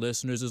for our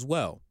listeners as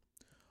well.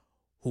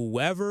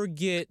 Whoever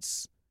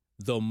gets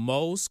the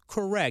most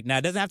correct, now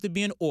it doesn't have to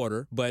be in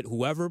order, but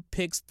whoever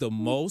picks the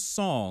most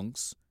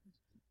songs,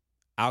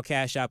 I'll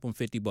cash out them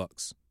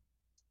 $50.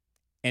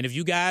 And if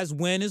you guys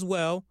win as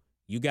well,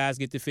 you guys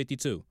get the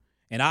 52.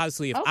 And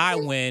obviously, if I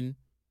win,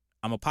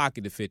 I'm a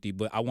pocket the 50,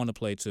 but I want to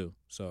play too.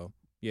 So,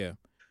 yeah.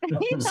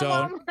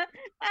 So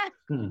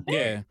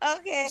Yeah.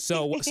 Okay.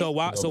 So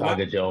why? So why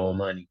get your own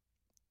money?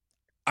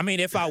 I mean,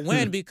 if I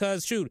win,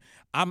 because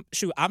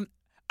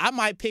I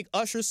might pick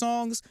Usher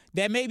songs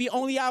that maybe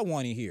only I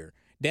want to hear.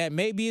 That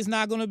maybe it's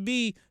not gonna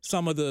be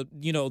some of the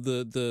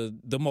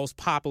the most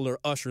popular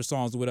Usher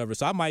songs or whatever.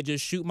 So I might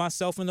just shoot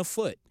myself in the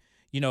foot,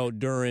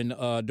 during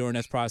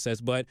this process.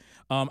 But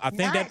I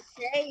think Not that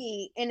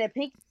shade in the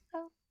pink.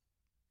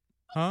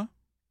 huh?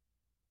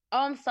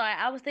 Oh, I'm sorry.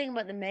 I was thinking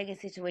about the Megan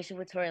situation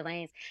with Tory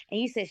Lanez,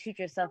 and you said shoot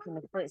yourself in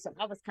the foot. So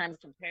I was kind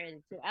of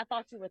comparing the two. I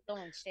thought you were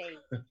throwing shade.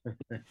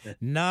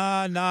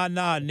 Nah.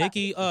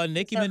 Nicki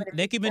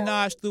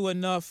Minaj threw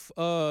enough.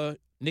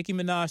 Nicki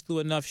Minaj threw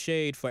enough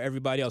shade for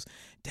everybody else.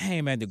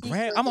 Dang, man,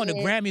 I'm on the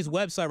Grammys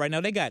website right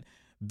now. They got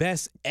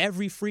best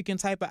every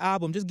freaking type of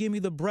album. Just give me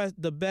the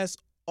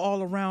best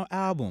all around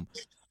album.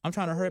 I'm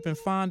trying to hurry up and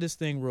find this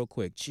thing real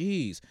quick.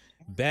 Jeez,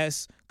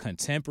 best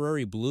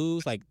contemporary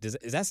blues. Like, is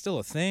that still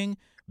a thing?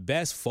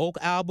 Best folk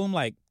album.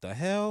 Like, the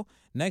hell.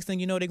 Next thing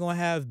you know, they're gonna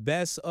have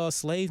best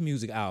slave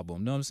music album.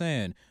 You know what I'm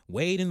saying?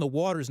 Wade in the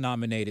Waters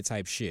nominated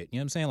type shit. You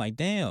know what I'm saying? Like,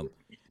 damn.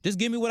 Just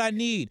give me what I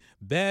need.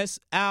 Best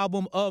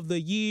album of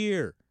the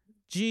year.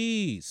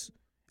 Jeez.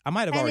 I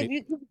might have already. And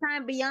if you keep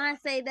saying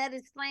Beyonce, that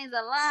explains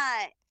a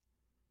lot.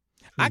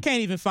 I can't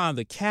even find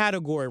the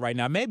category right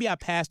now. Maybe I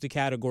passed the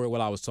category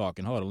while I was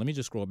talking. Hold on. Let me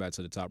just scroll back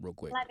to the top real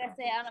quick. Like I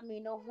said, I don't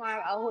mean no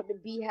harm. I hope the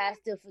Beehive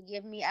still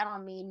forgive me. I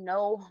don't mean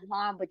no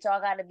harm, but y'all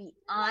got to be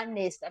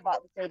honest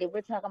about the say that we're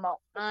talking about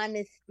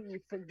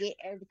honesty. Forget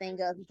everything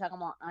else. We're talking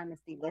about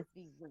honesty. Let's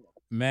be real.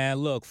 Man,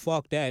 look,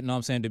 fuck that. You know what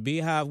I'm saying? The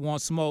Beehive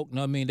wants smoke. You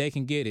know what I mean? They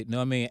can get it. You know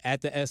what I mean?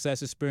 At the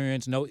SS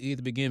Experience, no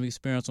Either Beginning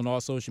Experience on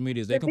all social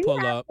medias. They can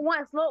pull up.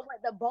 Want smoke,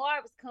 but the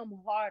barbs come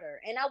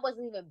harder. And I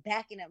wasn't even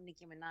backing up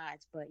Nicki Minaj,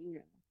 but you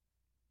know.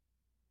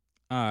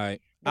 All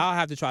right. I'll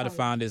have to try to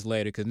find this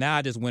later because now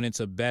I just went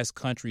into best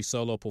country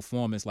solo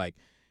performance. Like,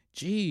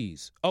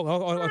 geez. Oh,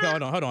 okay.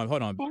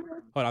 Hold on.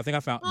 I think I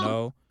found.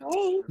 No,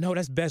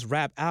 that's best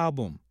rap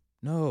album.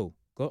 No.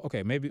 Go.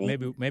 Okay. Maybe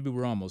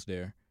we're almost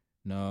there.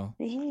 No.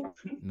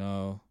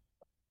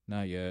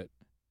 Not yet.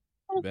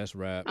 Best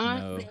rap.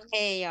 No.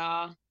 Hey,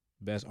 y'all.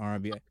 Best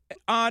R&B.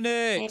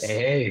 Onyx.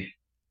 Hey.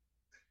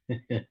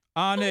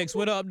 Onyx,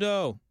 what up,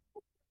 though?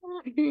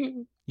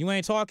 You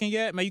ain't talking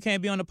yet, man. You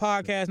can't be on the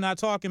podcast not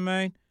talking,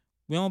 man.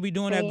 We don't be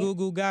doing that goo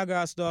goo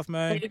gaga stuff,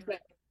 man.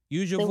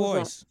 Use your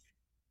voice.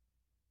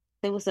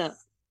 Say what's up.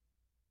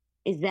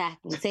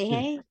 Exactly. Say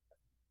hey.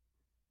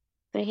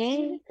 Say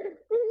hey.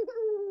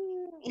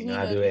 You know,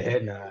 I do a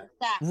head nod.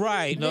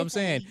 Right, know what I'm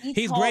saying?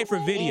 He's great for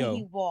video.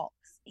 He walks.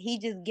 He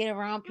just get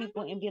around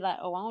people and be like,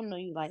 oh, I don't know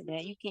you like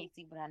that. You can't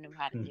see what I know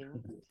how to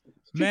do.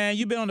 Man,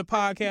 you been on the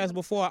podcast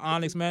before,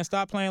 Onyx, man.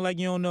 Stop playing like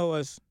you don't know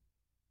us.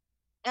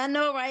 I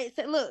know, right?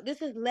 So, look,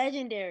 this is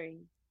legendary.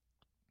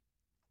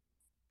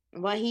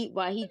 Why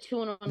he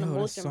chewing on the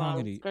motion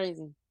bottle? It's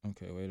crazy.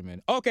 Okay, wait a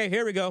minute. Okay,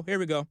 here we go.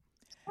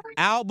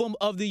 Album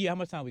of the year. How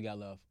much time we got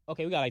left?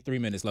 Okay, we got like 3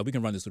 minutes left. We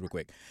can run this super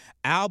quick.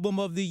 Album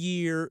of the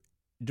year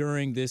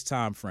during this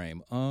time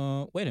frame.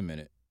 Wait a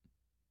minute.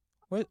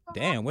 Where's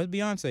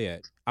Beyonce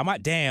at?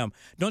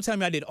 Don't tell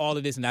me I did all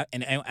of this and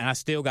I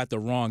still got the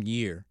wrong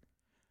year.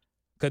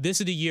 Because this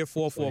is the year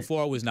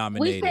 444 was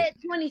nominated. We said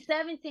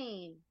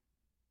 2017.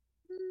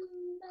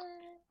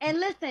 And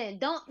listen,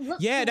 don't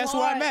look. Yeah, that's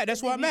where I'm at.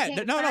 That's where I'm at.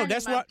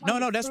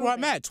 That's where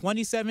I'm at.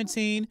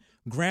 2017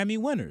 Grammy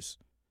winners.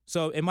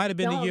 So it might have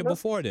been the year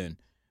before then,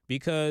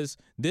 because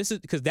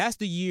that's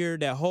the year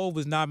that Hov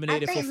was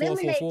nominated for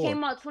 444. Lemonade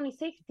came out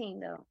 2016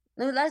 though.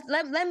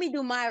 Let me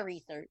do my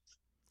research.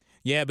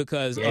 Yeah,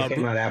 because it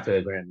came out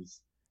after the Grammys.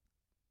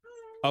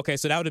 Okay,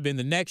 so that would have been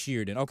the next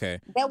year then. Okay,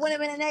 that would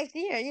have been the next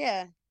year.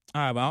 Yeah.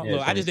 All right, well,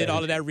 look, I just did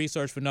all of that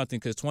research for nothing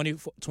because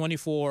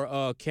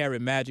 24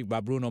 Karat Magic by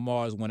Bruno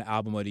Mars won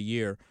Album of the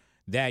Year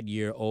that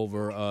year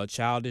over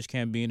Childish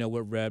Gambino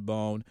with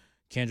Redbone,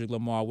 Kendrick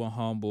Lamar with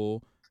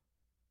Humble.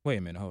 Wait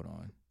a minute, hold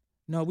on.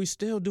 No, we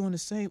still doing the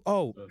same.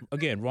 Oh,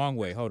 again, wrong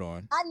way. Hold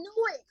on. I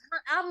knew it.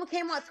 Her album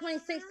came out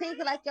 2016,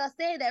 so like y'all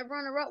said, that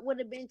runner-up would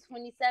have been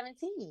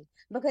 2017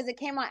 because it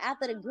came out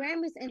after the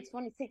Grammys in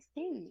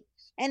 2016.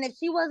 And if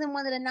she wasn't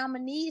one of the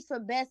nominees for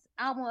Best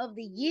Album of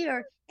the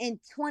Year in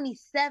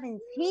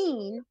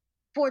 2017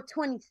 for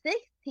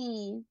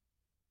 2016.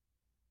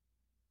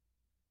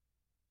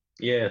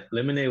 Yeah,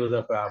 Lemonade was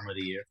up for Album of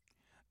the Year.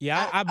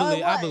 Yeah, I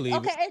believe.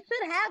 Okay, it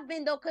should have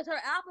been though, because her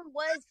album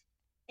was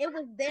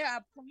there. I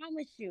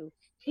promise you.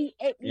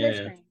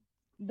 Listen,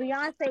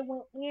 Beyonce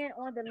went in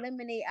on the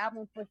Lemonade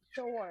album for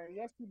sure.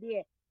 Yes, she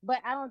did. But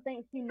I don't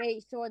think she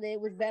made sure that it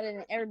was better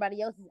than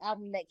everybody else's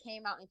album that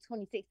came out in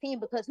 2016,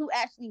 because who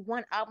actually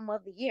won Album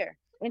of the Year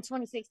in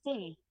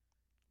 2016?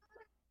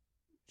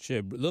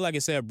 Shit, looked like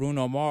it said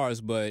Bruno Mars,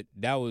 but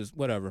that was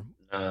whatever.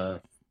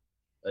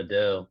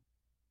 Adele.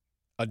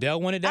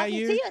 Adele won it that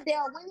year? I can see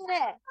Adele winning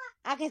that.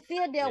 I can see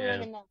Adele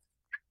winning that.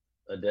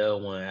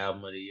 Adele won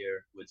Album of the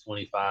Year with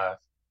 25.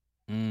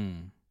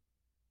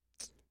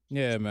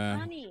 Yeah, man.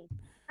 Funny.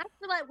 I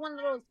feel like one of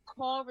those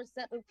call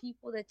receptive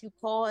people that you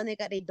call and they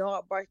got their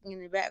dog barking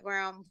in the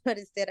background, but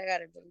instead I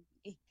got a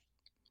baby.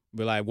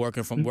 But like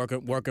working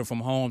from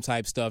home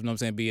type stuff, you know what I'm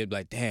saying? Be it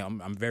like,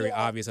 damn, I'm very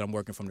obvious that I'm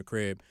working from the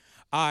crib.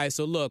 All right,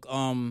 so look,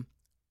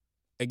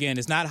 again,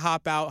 it's not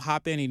hop out,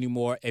 hop in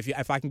anymore.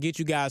 If I can get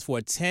you guys for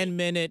a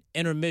 10-minute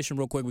intermission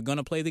real quick, we're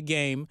gonna play the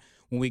game.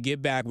 When we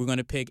get back, we're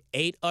gonna pick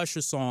 8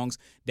 Usher songs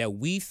that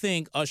we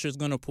think Usher's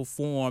gonna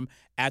perform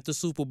at the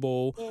Super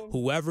Bowl.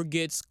 Whoever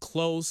gets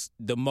close,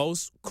 the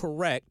most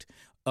correct,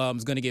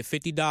 is going to get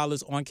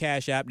 $50 on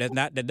Cash App.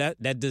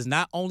 That does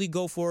not only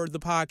go for the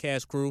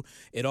podcast crew.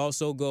 It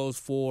also goes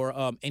for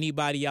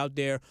anybody out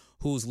there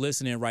who's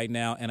listening right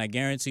now. And I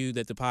guarantee you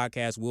that the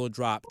podcast will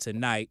drop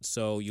tonight,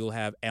 so you'll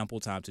have ample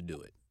time to do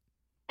it.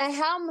 And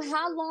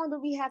how long do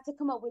we have to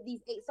come up with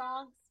these 8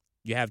 songs?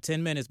 You have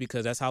 10 minutes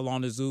because that's how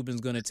long the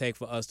Zubin's going to take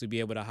for us to be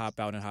able to hop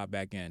out and hop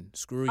back in.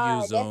 Screw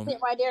you, Zoom. That's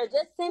it right there.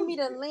 Just send me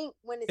the link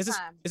when it's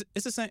time.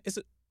 It's the same.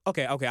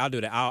 Okay, I'll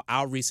do that.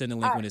 I'll resend the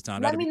link when it's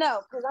time. Let me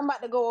know, because I'm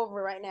about to go over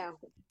it right now.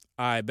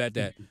 All right, bet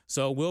that.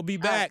 So we'll be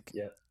back.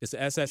 Yeah. It's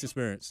the SS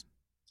Experience.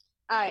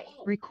 All right.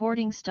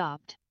 Recording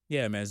stopped.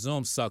 Yeah, man,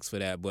 Zoom sucks for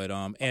that, but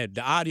and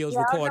the audio's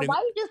recording. Why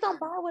you just don't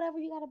buy whatever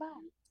you gotta buy?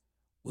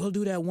 We'll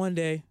do that one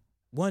day.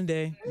 One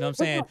day. You know what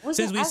I'm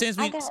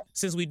saying?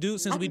 Since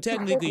we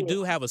technically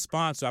do have a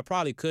sponsor, I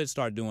probably could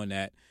start doing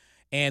that.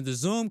 And the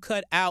Zoom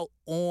cut out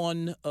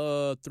on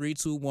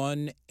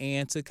 321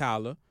 and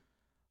Takala.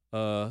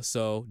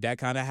 So that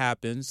kind of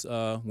happens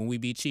when we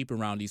be cheap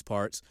around these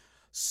parts.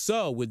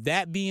 So with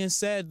that being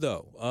said,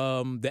 though,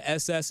 the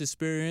SS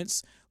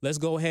Experience, let's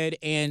go ahead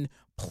and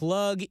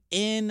plug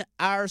in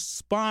our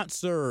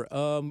sponsor.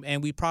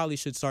 And we probably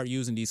should start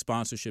using these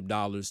sponsorship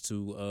dollars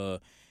to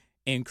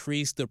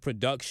increase the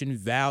production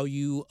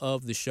value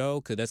of the show,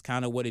 because that's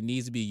kind of what it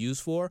needs to be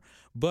used for.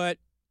 But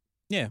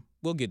yeah,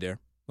 we'll get there.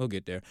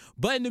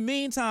 But in the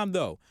meantime,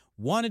 though,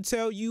 want to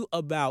tell you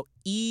about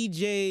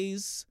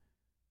EJ's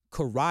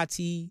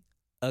Karate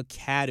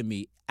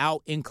Academy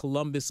out in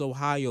Columbus,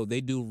 Ohio. They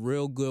do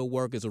real good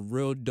work. It's a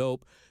real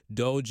dope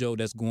dojo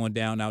that's going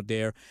down out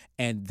there.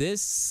 And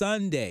this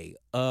Sunday,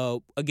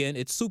 again,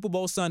 it's Super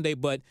Bowl Sunday,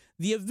 but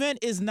the event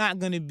is not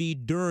going to be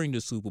during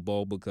the Super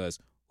Bowl, because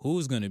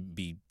who's going to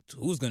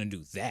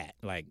do that?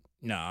 Like,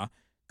 nah.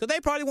 Because they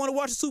probably want to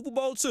watch the Super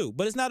Bowl too.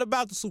 But it's not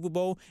about the Super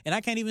Bowl. And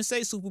I can't even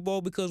say Super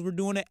Bowl because we're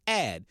doing an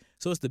ad.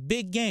 So it's the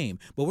big game.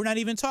 But we're not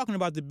even talking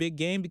about the big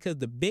game because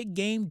the big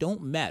game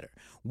don't matter.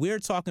 We're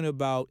talking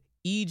about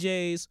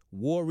EJ's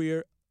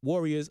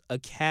Warriors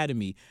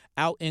Academy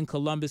out in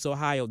Columbus,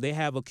 Ohio. They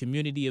have a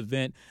community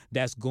event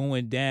that's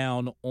going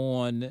down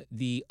on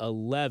the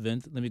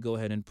 11th. Let me go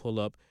ahead and pull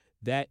up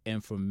that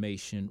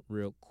information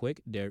real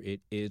quick. There it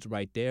is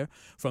right there.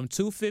 From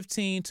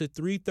 2:15 to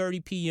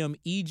 3:30 p.m.,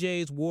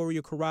 EJ's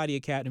Warrior Karate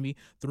Academy,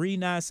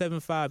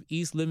 3975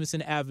 East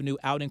Livingston Avenue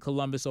out in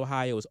Columbus,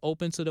 Ohio. It's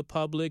open to the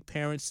public,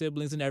 parents,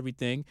 siblings, and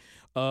everything.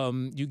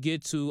 You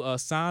get to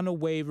sign a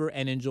waiver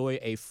and enjoy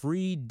a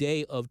free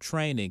day of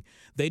training.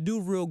 They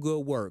do real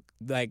good work.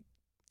 Like,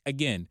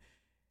 again,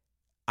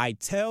 I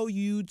tell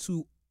you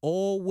to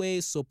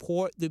always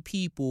support the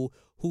people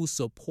who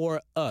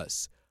support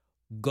us.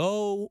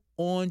 Go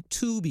on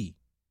Tubi.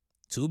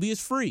 Tubi is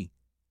free.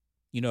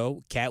 You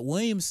know, Cat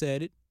Williams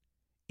said it.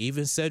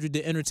 Even Cedric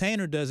the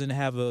Entertainer doesn't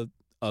have a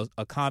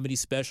comedy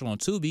special on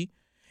Tubi.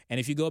 And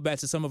if you go back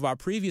to some of our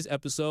previous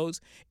episodes,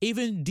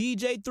 even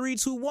DJ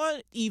 321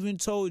 even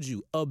told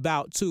you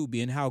about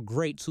Tubi and how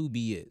great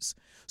Tubi is.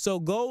 So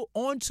go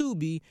on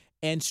Tubi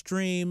and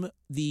stream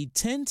the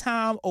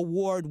 10-time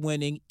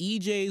award-winning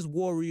EJ's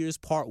Warriors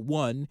Part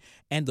 1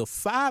 and the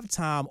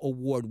 5-time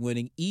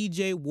award-winning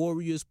EJ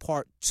Warriors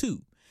Part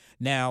 2.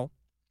 Now,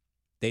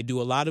 they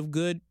do a lot of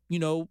good,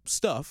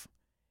 stuff,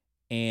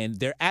 and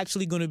they're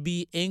actually going to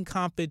be in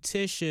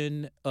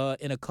competition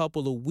in a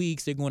couple of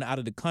weeks. They're going out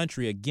of the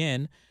country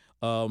again.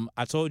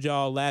 I told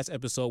y'all last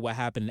episode what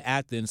happened in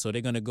Athens, so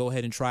they're going to go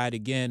ahead and try it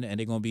again, and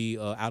they're going to be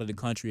out of the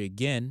country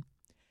again.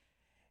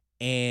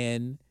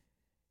 And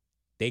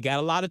they got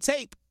a lot of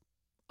tape.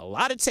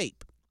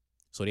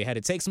 So they had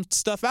to take some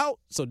stuff out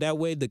so that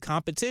way the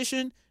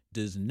competition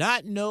does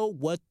not know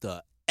what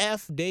the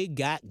F they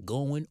got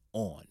going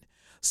on.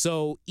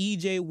 So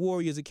EJ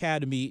Warriors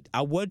Academy,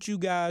 I want you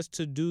guys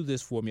to do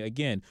this for me.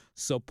 Again,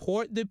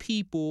 support the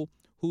people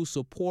who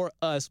support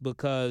us,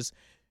 because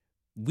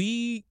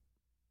we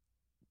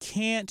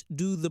can't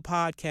do the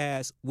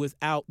podcast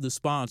without the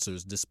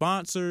sponsors. The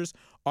sponsors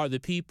are the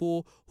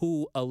people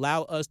who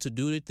allow us to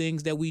do the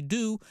things that we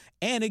do.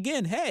 And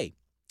again, hey,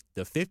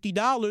 the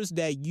 $50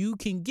 that you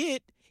can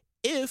get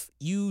if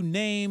you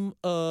name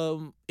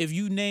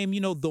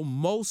the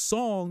most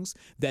songs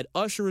that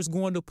Usher is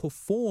going to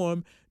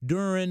perform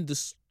during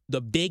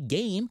the big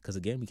game, because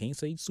again, we can't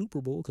say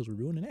Super Bowl because we're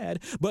doing an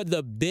ad, but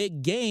the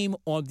big game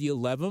on the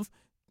 11th,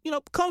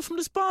 comes from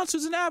the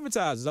sponsors and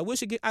advertisers. I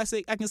wish I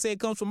can say it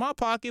comes from my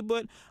pocket,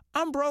 but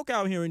I'm broke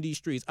out here in these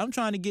streets. I'm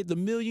trying to get the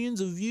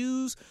millions of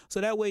views so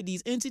that way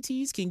these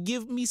entities can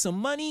give me some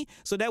money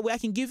so that way I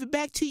can give it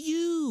back to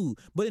you.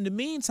 But in the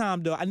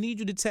meantime, though, I need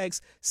you to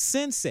text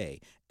Sensei,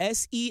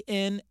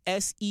 SENSEIEJ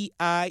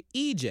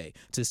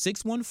to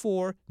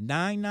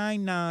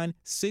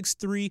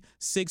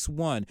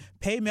 614-999-6361.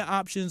 Payment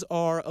options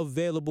are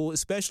available,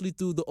 especially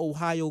through the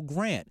Ohio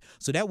Grant.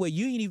 So that way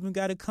you ain't even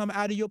got to come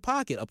out of your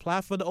pocket. Apply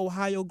for the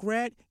Ohio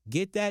Grant,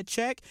 get that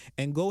check,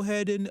 and go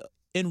ahead and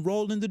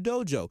enroll in the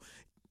dojo.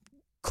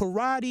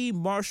 Karate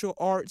martial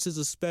arts is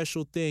a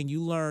special thing.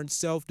 You learn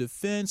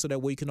self-defense so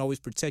that way you can always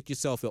protect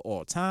yourself at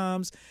all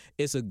times.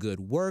 It's a good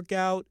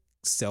workout.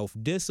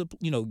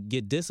 Self-discipline,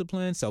 get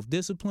discipline,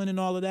 self-discipline and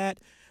all of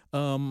that.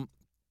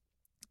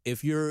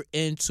 If you're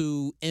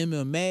into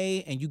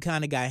MMA and you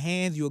kind of got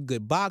hands, you're a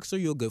good boxer,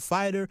 you're a good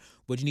fighter,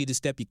 but you need to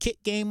step your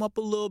kick game up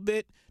a little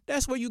bit,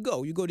 that's where you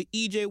go. You go to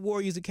EJ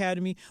Warriors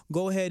Academy,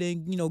 go ahead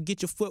and,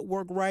 get your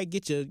footwork right,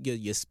 get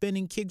your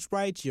spinning kicks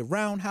right, your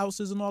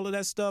roundhouses and all of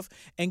that stuff,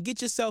 and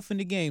get yourself in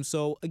the game.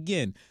 So,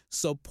 again,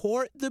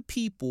 support the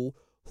people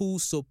who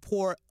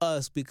support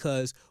us,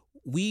 because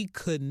we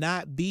could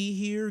not be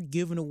here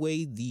giving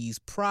away these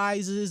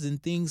prizes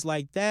and things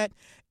like that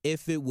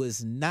if it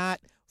was not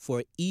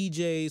for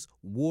EJ's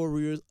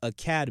Warriors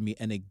Academy.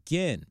 And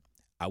again,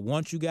 I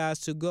want you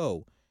guys to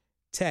go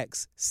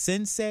text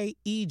Sensei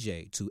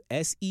EJ to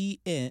I'm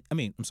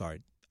going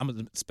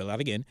to spell it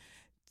out again.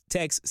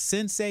 Text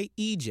Sensei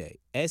EJ,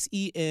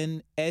 SENSEIEJ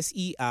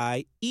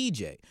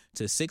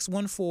to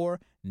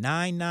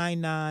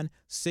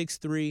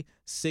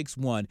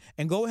 614-999-6361.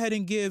 And go ahead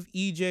and give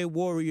EJ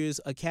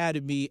Warriors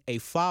Academy a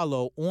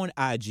follow on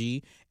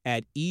IG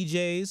at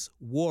EJ's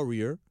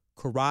Warrior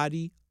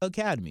Karate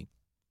Academy.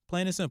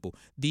 Plain and simple.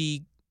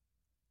 The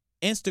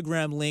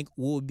Instagram link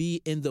will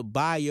be in the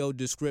bio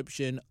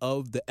description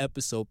of the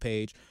episode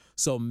page.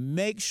 So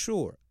make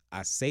sure,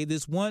 I say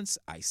this once,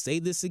 I say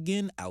this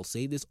again, I'll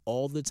say this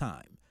all the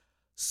time.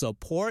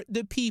 Support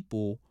the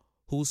people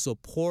who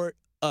support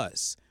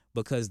us,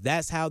 because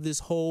that's how this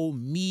whole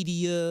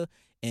media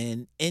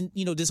and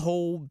this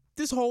whole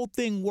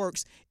thing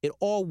works. It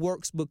all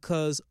works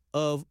because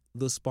of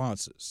the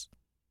sponsors.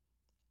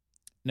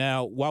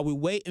 Now, while we're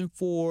waiting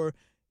for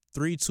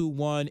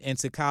 321 and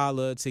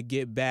Takala to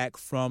get back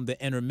from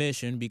the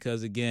intermission,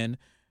 because again,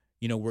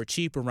 we're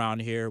cheap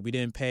around here. We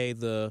didn't pay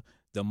the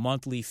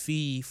monthly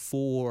fee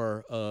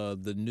for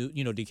the new,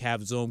 to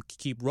have Zoom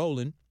keep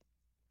rolling.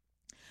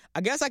 I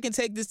guess I can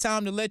take this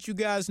time to let you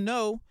guys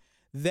know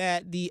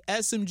that the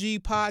SMG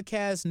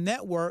Podcast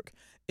Network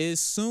is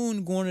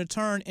soon going to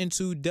turn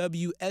into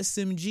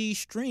WSMG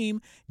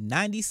Stream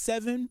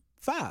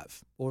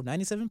 97.5 or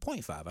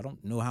 97.5. I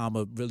don't know how I'm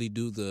gonna really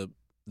do the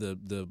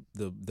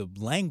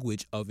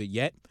language of it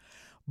yet,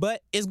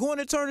 but it's going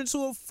to turn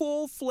into a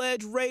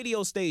full-fledged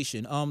radio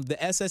station. The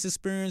SS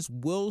Experience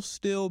will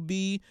still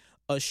be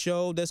a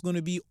show that's going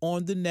to be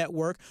on the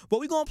network, but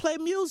we're going to play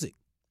music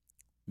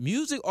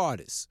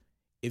artists.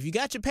 If you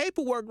got your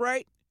paperwork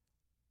right,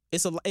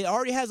 it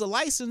already has a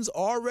license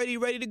already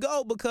ready to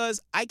go,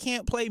 because I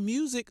can't play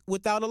music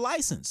without a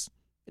license.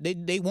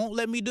 They won't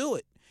let me do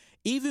it.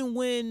 Even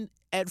when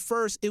at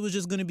first it was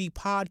just going to be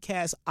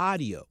podcast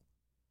audio.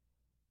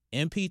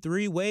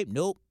 MP3, wait,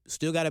 nope,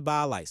 still got to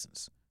buy a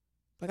license.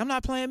 Like, I'm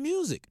not playing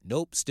music.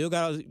 Nope, still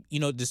got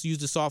to, just use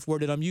the software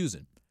that I'm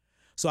using.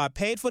 So I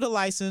paid for the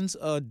license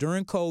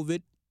during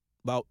COVID,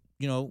 about,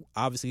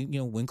 obviously,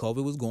 when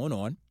COVID was going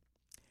on.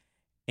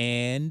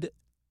 And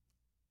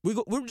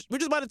we're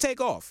just about to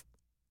take off.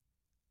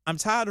 I'm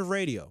tired of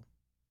radio.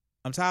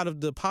 I'm tired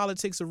of the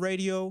politics of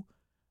radio.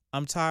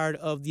 I'm tired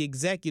of the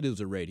executives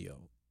of radio.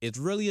 It's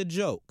really a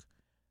joke.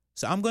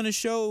 So I'm going to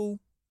show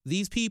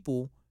these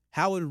people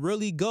how it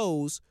really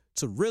goes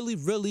to really,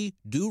 really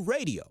do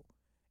radio.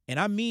 And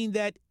I mean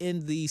that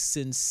in the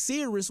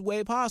sincerest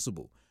way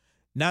possible.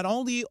 Not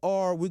only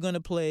are we going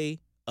to play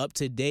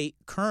up-to-date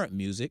current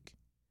music,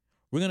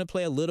 we're going to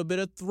play a little bit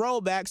of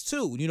throwbacks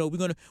too.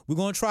 We're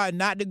going to try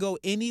not to go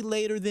any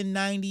later than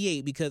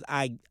 98, because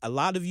a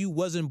lot of you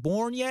wasn't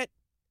born yet.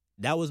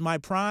 That was my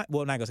prime.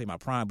 Well, I'm not going to say my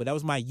prime, but that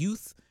was my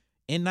youth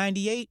in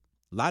 98.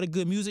 A lot of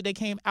good music that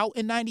came out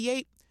in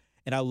 98.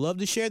 And I love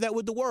to share that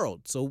with the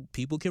world so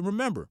people can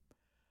remember.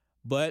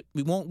 But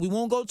we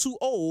won't go too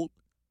old.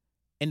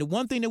 And the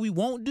one thing that we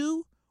won't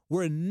do,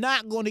 we're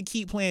not going to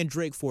keep playing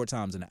Drake 4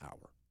 times an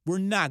hour. We're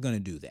not going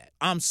to do that.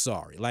 I'm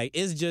sorry. Like,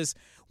 it's just,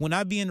 when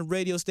I be in the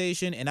radio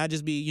station and I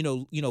just be,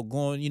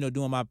 going,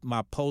 doing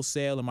my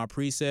post-sale and my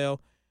pre-sale,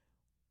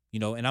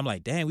 and I'm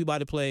like, dang, we about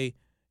to play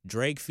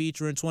Drake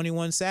featuring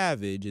 21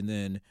 Savage, and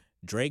then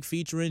Drake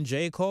featuring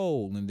J.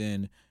 Cole, and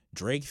then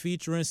Drake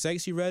featuring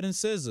Sexy Red and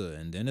SZA,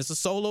 and then it's a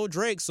solo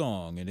Drake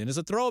song, and then it's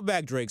a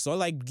throwback Drake song.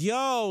 Like,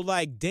 yo,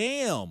 like,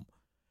 damn.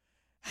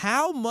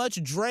 How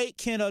much Drake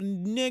can a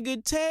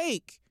nigga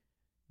take?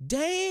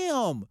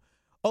 Damn.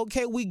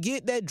 Okay, we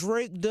get that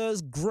Drake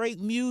does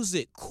great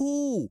music.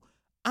 Cool.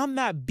 I'm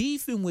not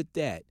beefing with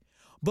that.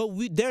 But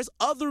there's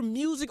other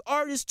music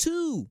artists,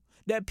 too,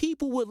 that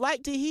people would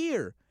like to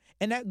hear.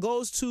 And that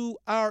goes to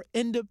our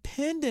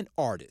independent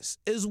artists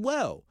as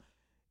well.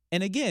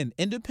 And again,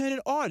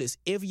 independent artists,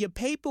 if your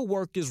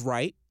paperwork is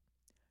right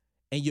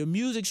and your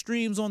music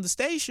streams on the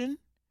station,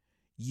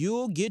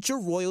 you'll get your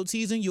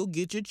royalties and you'll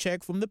get your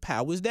check from the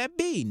powers that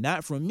be,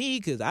 not from me,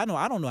 because I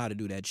don't know how to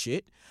do that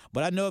shit.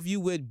 But I know if you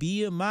would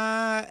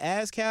BMI,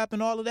 ASCAP,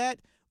 and all of that,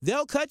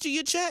 they'll cut you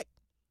your check,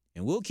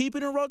 and we'll keep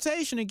it in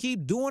rotation and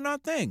keep doing our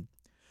thing.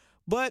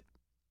 But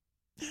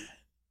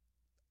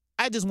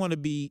I just want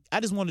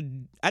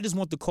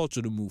the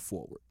culture to move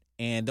forward.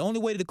 And the only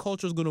way the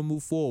culture is going to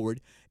move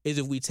forward is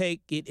if we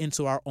take it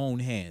into our own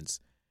hands.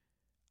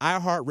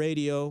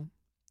 iHeartRadio,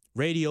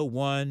 Radio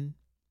One,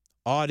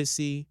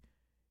 Odyssey,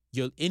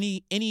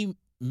 any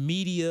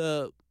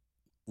media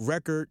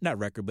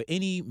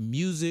any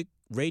music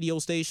radio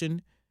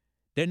station,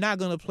 they're not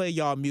going to play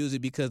y'all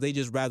music because they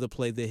just rather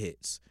play the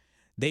hits.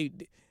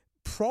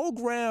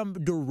 Program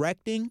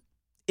directing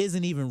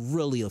isn't even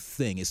really a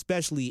thing,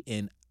 especially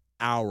in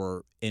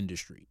our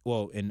industry.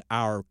 Well, in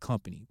our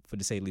company, for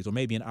the say the least, or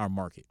maybe in our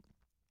market.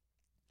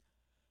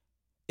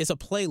 It's a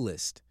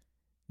playlist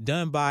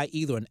done by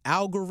either an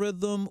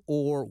algorithm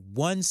or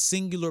one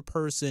singular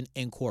person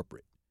in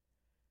corporate.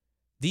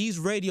 These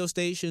radio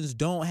stations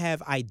don't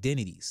have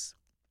identities.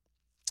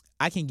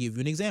 I can give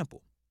you an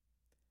example.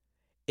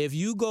 If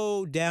you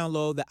go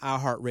download the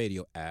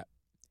iHeartRadio app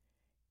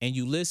and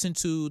you listen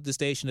to the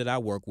station that I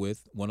work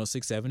with,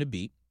 106.7 The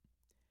Beat,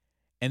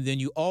 and then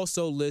you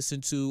also listen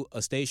to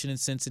a station in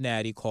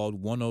Cincinnati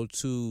called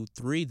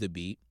 102.3 The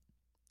Beat,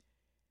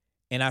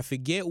 and I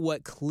forget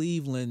what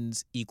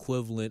Cleveland's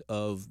equivalent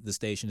of the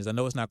station is. I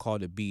know it's not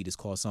called The Beat. It's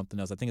called something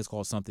else. I think it's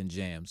called something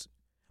Jams.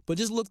 But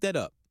just look that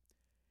up.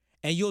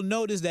 And you'll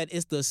notice that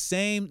it's the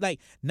same,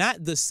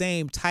 not the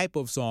same type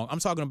of song. I'm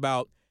talking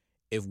about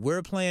if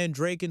we're playing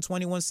Drake and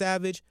 21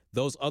 Savage,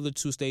 those other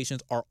two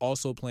stations are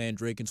also playing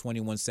Drake and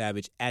 21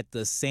 Savage at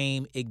the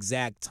same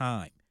exact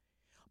time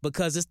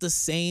because it's the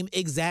same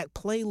exact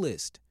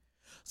playlist.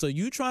 So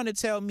you trying to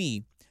tell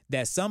me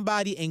that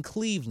somebody in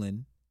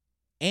Cleveland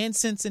and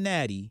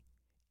Cincinnati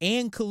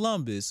and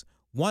Columbus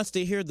wants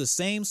to hear the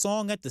same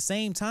song at the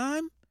same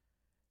time?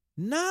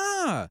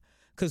 Nah.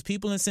 Because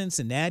people in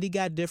Cincinnati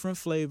got different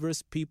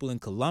flavors, people in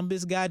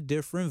Columbus got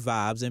different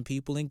vibes, and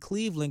people in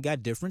Cleveland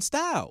got different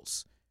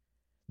styles.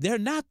 They're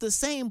not the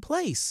same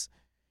place.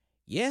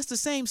 Yeah, it's the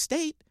same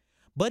state,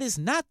 but it's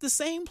not the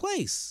same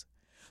place.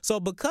 So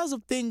because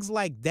of things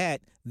like that,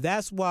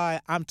 that's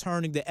why I'm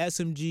turning the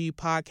SMG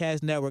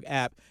Podcast Network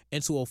app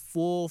into a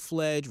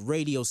full-fledged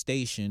radio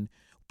station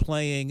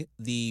playing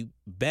the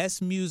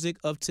best music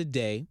of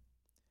today,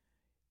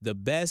 the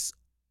best.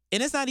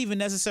 And it's not even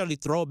necessarily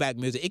throwback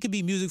music. It could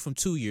be music from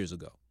 2 years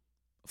ago,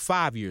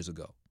 5 years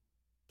ago,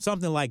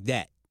 something like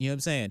that. You know what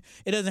I'm saying?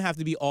 It doesn't have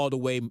to be all the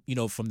way,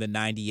 from the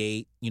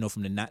 98,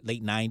 from the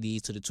late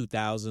 90s to the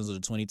 2000s or the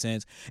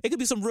 2010s. It could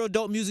be some real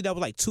dope music that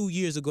was like 2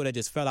 years ago that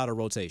just fell out of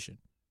rotation.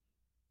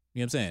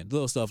 You know what I'm saying?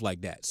 Little stuff like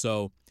that.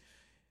 So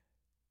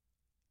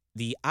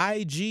the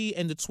IG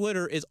and the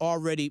Twitter is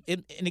already,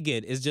 and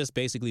again, it's just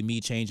basically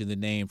me changing the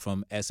name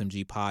from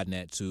SMG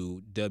Podnet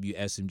to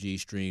WSMG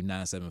Stream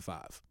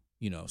 975.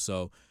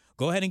 So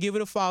go ahead and give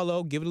it a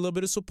follow, give it a little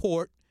bit of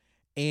support.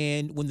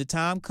 And when the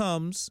time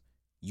comes,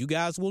 you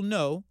guys will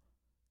know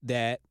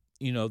that,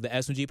 the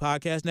SMG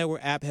Podcast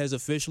Network app has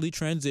officially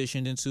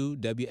transitioned into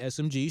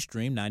WSMG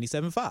Stream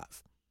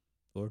 97.5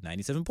 or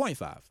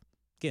 97.5.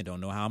 Again,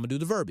 don't know how I'm going to do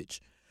the verbiage.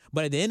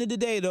 But at the end of the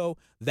day, though,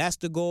 that's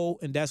the goal,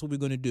 and that's what we're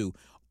going to do.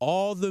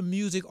 All the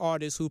music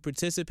artists who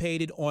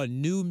participated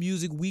on New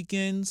Music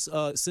Weekends,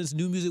 since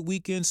New Music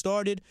Weekend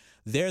started,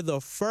 they're the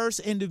first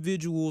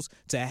individuals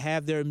to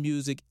have their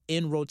music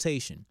in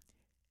rotation.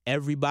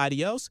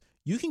 Everybody else,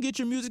 you can get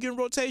your music in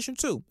rotation,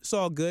 too. It's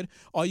all good.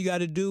 All you got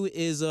to do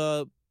is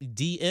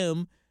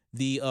DM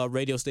the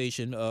radio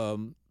station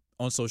on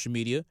social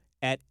media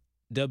at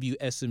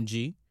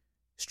WSMG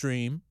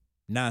Stream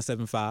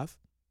 975.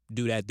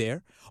 Do that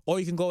there.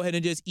 Or you can go ahead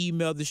and just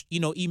email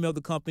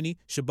the company,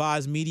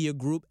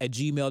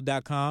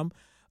 shabazmediagroup@gmail.com.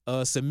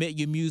 Submit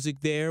your music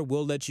there.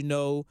 We'll let you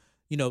know,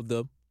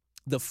 the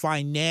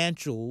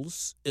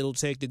financials it'll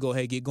take to go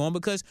ahead and get going,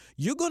 because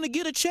you're going to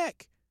get a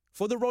check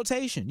for the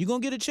rotation. You're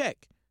going to get a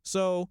check.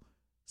 So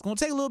it's going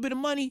to take a little bit of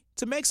money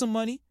to make some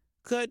money.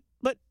 But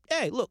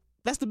hey, look,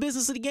 that's the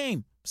business of the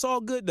game. It's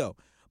all good, though,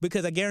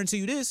 because I guarantee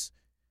you this.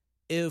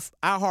 If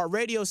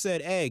iHeartRadio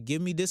said, hey,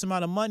 give me this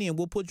amount of money and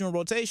we'll put you in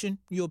rotation,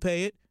 you'll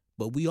pay it.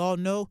 But we all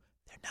know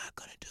they're not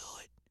going to do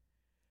it.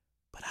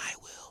 But I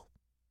will.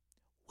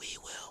 We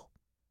will.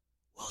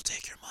 We'll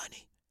take your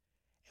money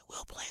and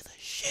we'll play the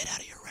shit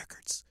out of your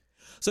records.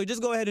 So just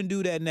go ahead and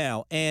do that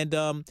now. And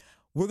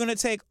we're going to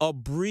take a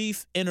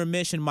brief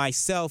intermission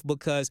myself,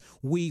 because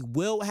we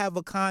will have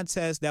a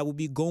contest that will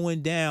be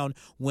going down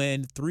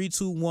when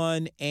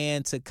 321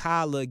 and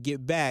Takala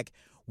get back.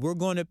 We're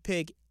going to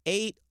pick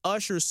 8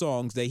 Usher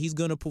songs that he's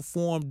going to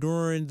perform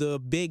during the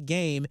big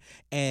game,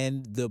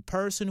 and the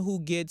person who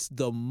gets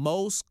the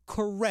most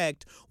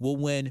correct will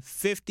win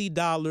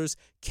 $50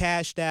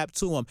 cashed out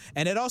to him.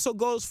 And it also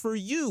goes for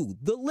you,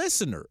 the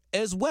listener,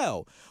 as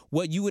well.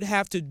 What you would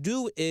have to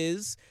do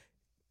is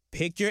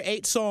pick your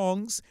 8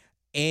 songs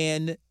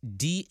and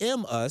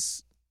DM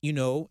us,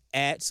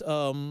 at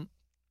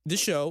the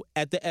show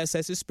at the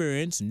SS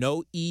Experience.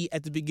 No E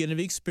at the beginning of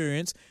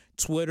Experience.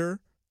 Twitter,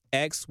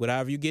 X,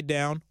 whatever you get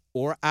down,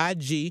 or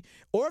IG.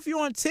 Or if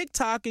you're on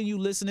TikTok and you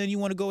listen and you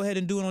want to go ahead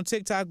and do it on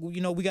TikTok, we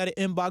got an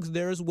inbox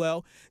there as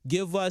well.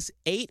 Give us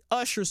 8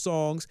 Usher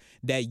songs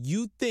that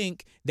you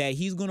think that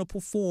he's going to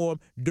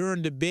perform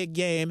during the big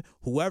game.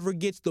 Whoever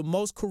gets the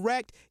most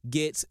correct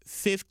gets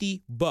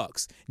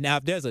 $50. Now,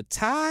 if there's a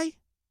tie,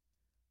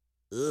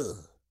 I'm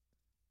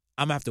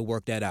going to have to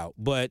work that out.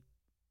 But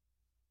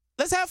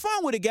let's have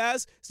fun with it,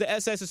 guys. It's the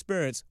SS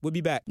Experience. We'll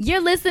be back.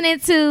 You're listening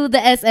to the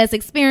SS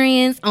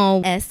Experience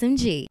on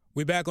SMG.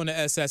 We're back on the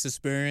SS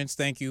Experience.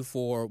 Thank you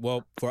for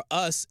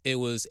us, it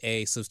was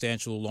a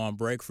substantial long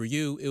break. For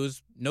you, it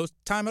was no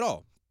time at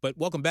all. But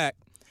welcome back.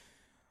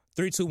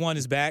 3-2-1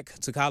 is back.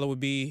 Takala will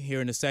be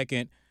here in a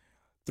second.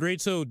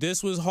 3-2.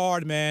 This was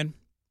hard, man.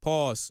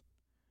 Pause.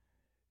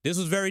 This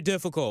was very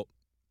difficult.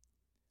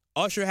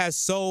 Usher has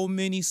so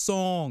many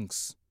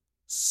songs.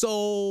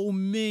 So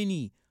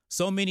many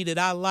that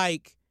I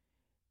like,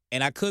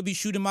 and I could be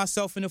shooting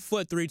myself in the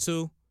foot,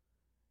 3-2,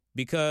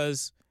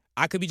 because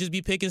I could just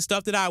be picking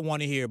stuff that I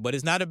want to hear. But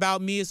it's not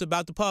about me; it's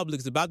about the public.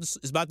 It's about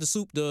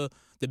the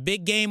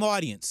big game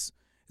audience.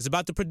 It's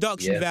about the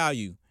production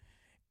value,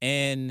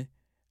 and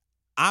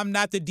I'm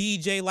not the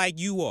DJ like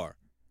you are.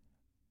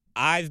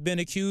 I've been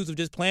accused of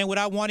just playing what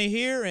I want to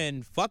hear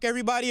and fuck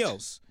everybody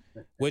else,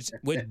 which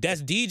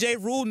that's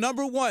DJ rule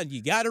number 1.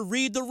 You got to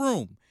read the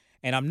room,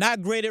 and I'm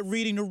not great at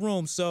reading the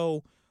room,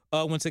 so.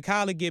 When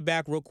Takala get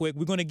back real quick,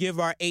 we're going to give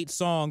our 8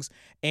 songs.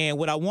 And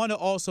what I want to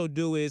also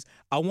do is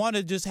I want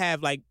to just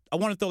have I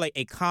want to throw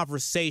a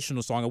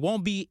conversational song. It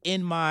won't be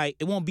in my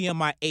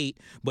 8,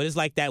 but it's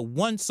like that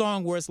one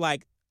song where it's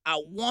like,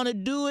 I want to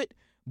do it,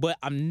 but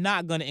I'm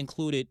not going to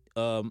include it.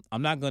 I'm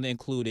not going to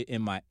include it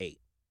in my 8.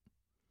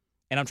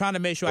 And I'm trying to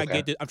make sure I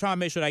get this. I'm trying to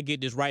make sure I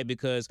get this right,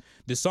 because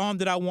the song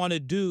that I want to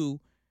do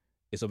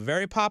is a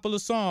very popular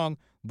song,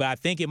 but I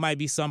think it might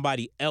be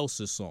somebody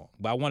else's song.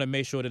 But I want to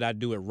make sure that I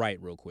do it right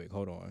real quick.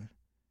 Hold on.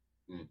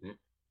 Mm-hmm.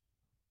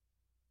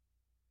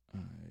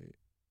 All right.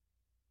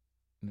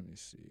 Let me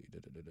see.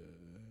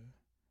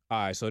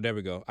 All right, so there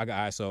we go. I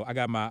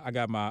got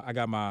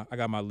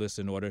my list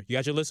in order. You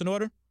got your list in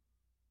order?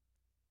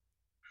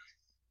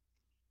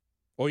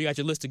 Or you got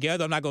your list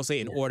together? I'm not gonna say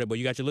in order, but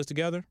you got your list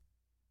together?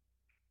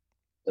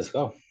 Let's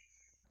go.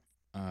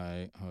 All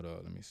right, hold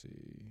on. Let me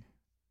see.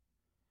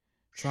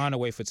 Trying to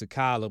wait for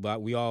Takala,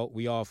 but we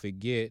all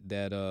forget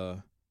that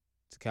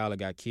Takala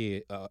got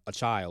a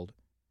child.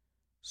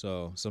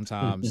 So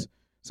sometimes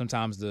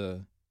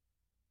the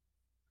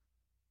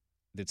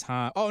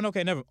time. Oh,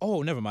 okay,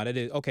 never mind. It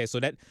is okay. So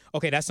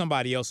that's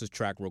somebody else's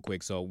track, real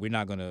quick. So we're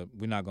not gonna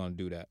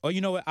do that. Oh, you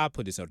know what? I'll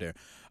put this up there.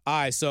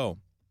 All right. So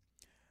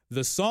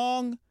the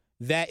song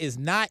that is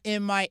not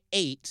in my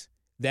 8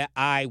 that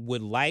I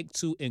would like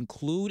to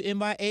include in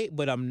my 8,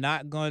 but I'm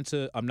not going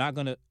to.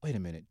 Wait a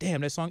minute. Damn,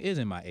 that song is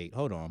in my 8.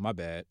 Hold on, my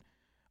bad.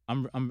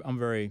 I'm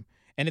very.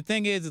 And the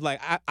thing is like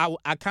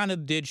I kind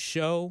of did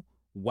show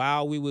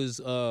while we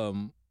was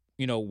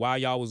while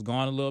y'all was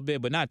gone a little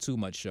bit, but not too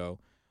much show.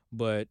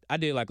 But I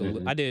did I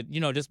did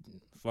just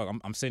fuck.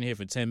 I'm sitting here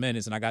for 10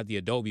 minutes and I got the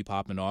Adobe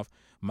popping off.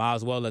 Might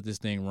as well let this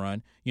thing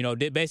run.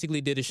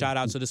 Basically did a shout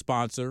out to the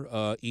sponsor,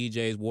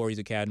 EJ's Warriors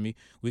Academy.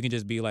 We can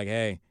just be like,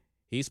 hey.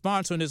 He's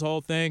sponsoring this whole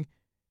thing.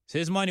 It's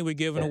his money we're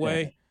giving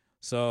away.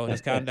 So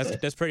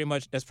that's pretty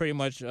much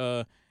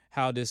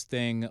how this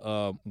thing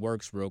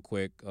works real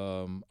quick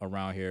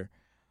around here.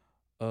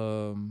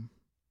 You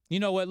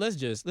know what? Let's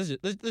just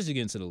get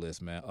into the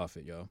list, man. Off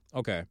it, yo.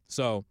 Okay.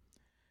 So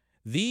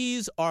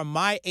these are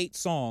my 8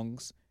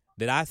 songs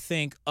that I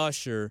think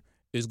Usher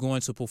is going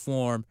to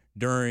perform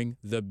during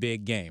the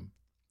big game.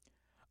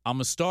 I'm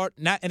going to start,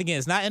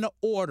 it's not in an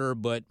order,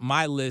 but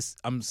my list,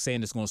 I'm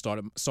saying it's going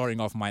to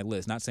starting off my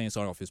list, not saying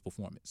start off his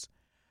performance.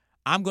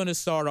 I'm going to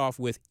start off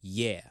with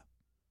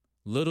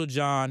Lil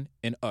Jon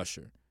and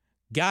Usher.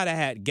 Gotta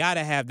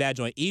have that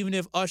joint. Even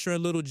if Usher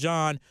and Lil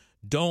Jon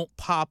don't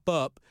pop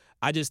up,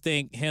 I just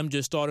think him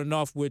just starting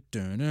off with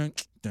I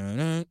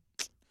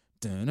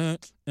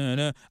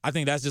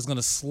think that's just going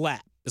to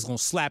slap. It's going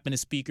to slap in the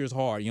speakers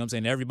hard. You know what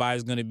I'm saying?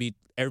 Everybody's going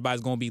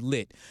to be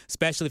lit,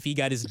 especially if he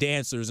got his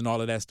dancers and all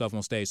of that stuff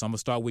on stage. So I'm going to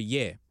start with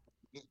Then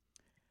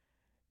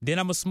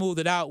I'm going to smooth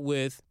it out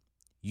with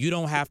You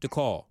Don't Have to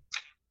Call.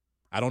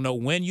 I don't know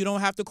when You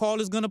Don't Have to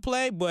Call is going to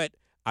play, but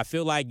I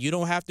feel like You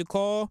Don't Have to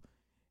Call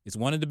is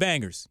one of the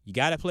bangers. You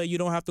got to play You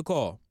Don't Have to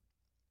Call.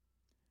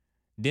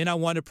 Then I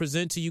want to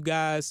present to you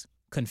guys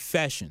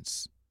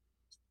Confessions.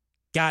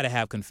 Got to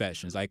have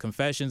Confessions. Like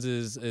Confessions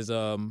is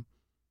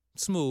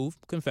smooth.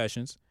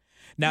 Confessions.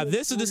 Now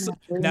this is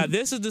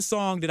the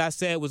song that I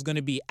said was going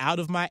to be out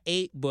of my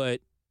 8, but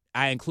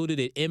I included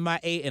it in my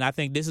 8, and I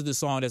think this is the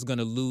song that's going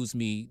to lose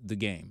me the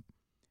game.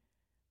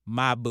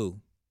 My Boo.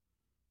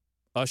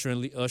 Usher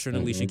and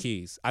Alicia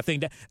Keys. I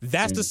think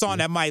that's the song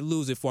that might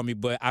lose it for me,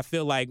 but I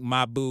feel like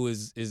My Boo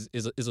is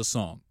a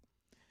song.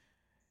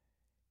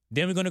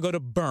 Then we're going to go to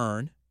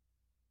Burn.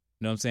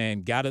 You know what I'm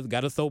saying?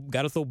 Gotta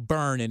throw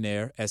Burn in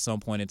there at some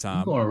point in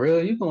time. You going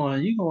real? You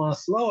going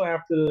slow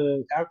after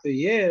with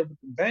the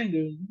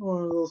bangers. You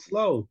going a little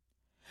slow.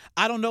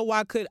 I don't know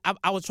why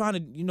I was trying to,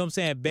 you know what I'm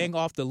saying, bang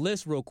off the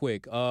list real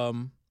quick. But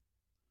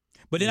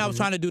then I was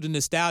trying to do the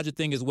nostalgia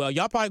thing as well.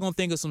 Y'all probably gonna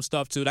think of some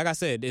stuff too. Like I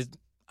said,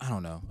 I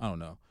don't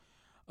know.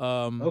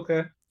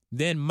 Okay.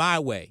 Then My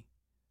Way.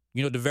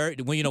 You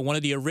know, one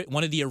of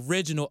the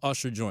original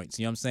Usher joints,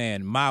 you know what I'm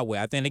saying? My Way.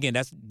 I think again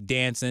that's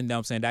dancing, you know what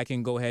I'm saying? That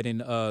can go ahead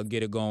and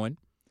get it going.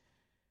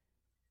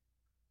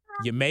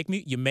 You make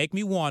me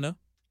wanna.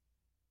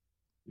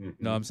 You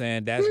know what I'm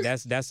saying?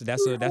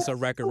 That's a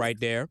record right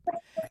there.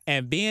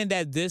 And being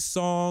that this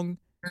song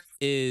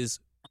is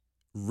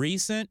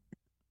recent,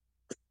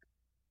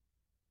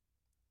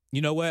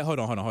 you know what? Hold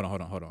on.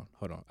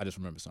 I just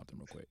remembered something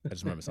real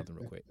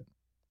quick.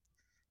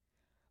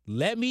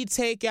 Let me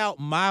take out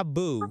My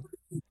Boo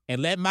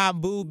and let My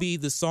Boo be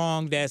the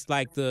song that's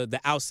like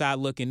the outside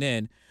looking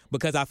in,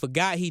 because I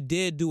forgot he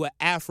did do an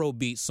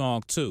Afrobeat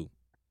song too.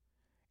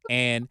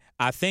 And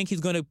I think he's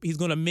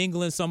gonna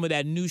mingle in some of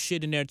that new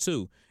shit in there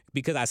too.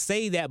 Because I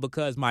say that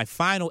because my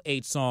final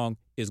 8 song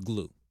is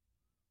Glue.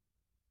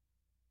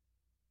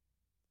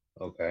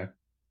 Okay.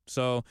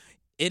 So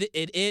it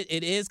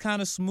is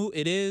kind of smooth.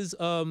 It is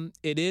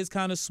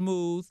kind of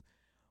smooth,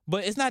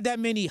 but it's not that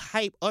many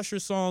hype Usher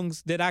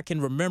songs that I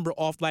can remember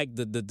off like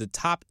the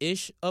top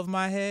ish of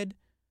my head.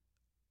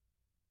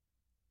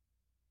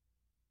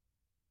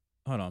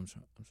 Hold on, I'm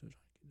still trying to get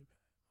it back.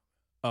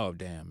 Oh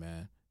damn,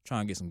 man.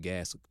 Trying to get some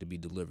gas to be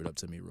delivered up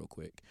to me real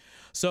quick.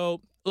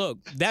 So look,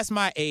 that's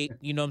my 8.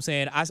 You know what I'm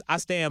saying? I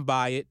stand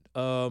by it.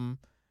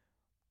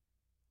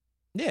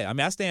 Yeah, I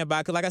mean, I stand by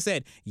it because, like I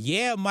said,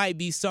 it might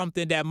be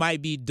something that might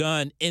be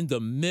done in the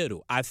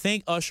middle. I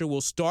think Usher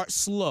will start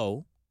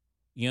slow,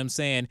 you know what I'm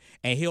saying,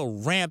 and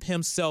he'll ramp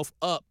himself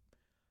up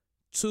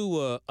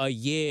to a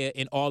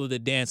in all of the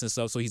dance and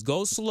stuff. So he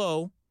goes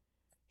slow,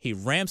 he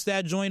ramps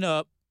that joint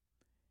up,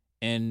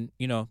 and,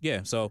 you know,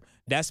 so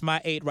that's my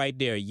 8 right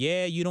there.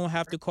 Yeah, you don't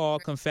have to call.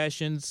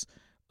 Confessions,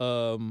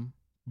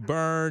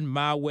 Burn,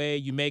 My Way,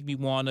 You Make Me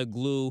Wanna,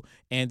 Glue,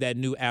 and that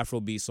new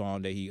Afrobeat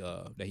song that he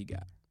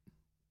got.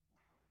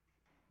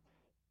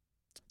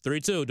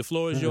 3-2. The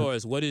floor is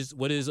yours. What is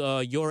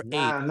your 8?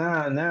 Nah,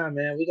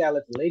 man. We gotta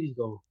let the ladies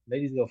go.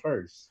 Ladies go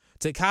first.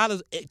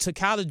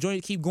 Takala's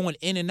joint keep going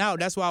in and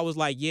out. That's why I was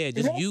like, you go.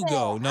 You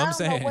know what I'm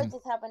saying? I don't know what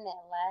just happened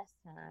that last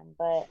time,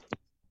 but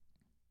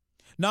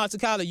no,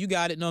 Takala, you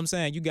got it. Know what I'm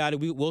saying? You got it.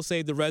 We'll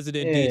save the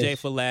resident DJ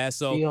for last.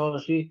 So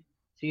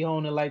she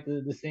holding it like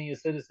the senior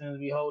citizens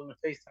be holding the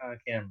FaceTime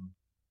camera.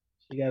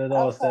 She got it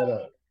all set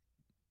up.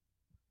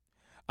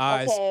 All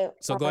right,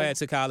 so go ahead,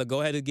 Takala. Go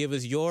ahead and give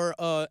us your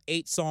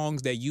 8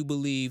 songs that you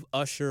believe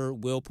Usher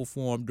will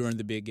perform during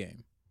the big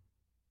game.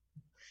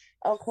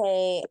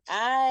 Okay,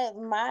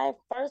 my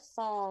first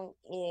song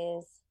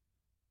is,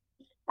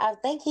 I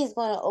think he's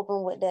going to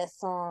open with that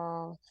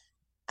song.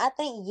 I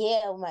think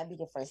might be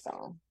the first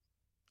song.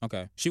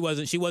 Okay, she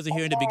wasn't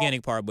here in the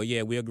beginning part, but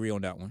we agree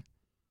on that one.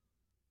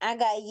 I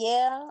got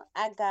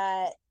I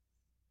got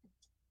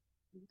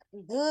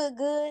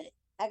Good.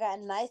 I got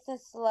Nice and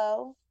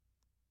Slow.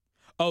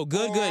 Oh,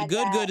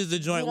 Good is the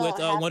joint with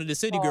one of the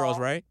City Girls,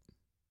 right?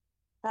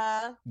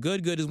 Huh?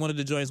 Good is one of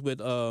the joints with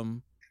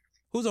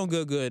who's on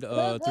Good?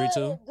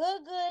 3-2.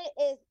 Good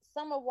is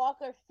Summer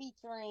Walker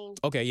featuring.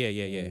 Okay, yeah.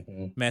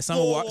 Mm-hmm. Man,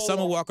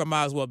 Summer Walker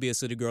might as well be a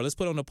City Girl. Let's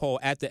put on the poll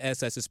at the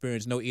SS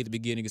Experience. No Either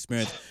Beginning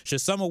Experience.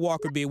 Should Summer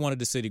Walker be one of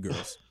the City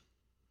Girls?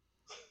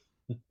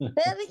 Say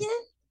it again.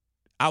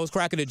 I was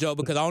cracking a joke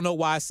because I don't know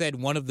why I said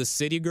one of the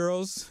City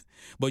Girls.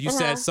 But you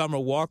said Summer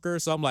Walker,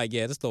 so I'm like,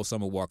 let's throw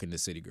Summer Walker in the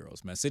City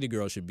Girls, man. City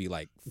Girls should be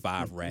like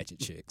 5 ratchet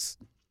chicks.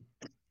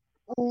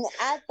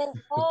 I think,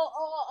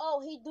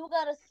 he do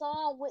got a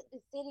song with the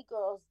City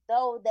Girls,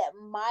 though, that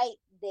might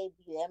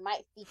debut, that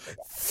might feature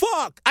that.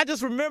 Fuck! I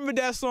just remembered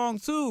that song,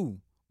 too.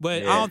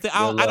 But I don't think,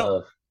 I don't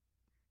know.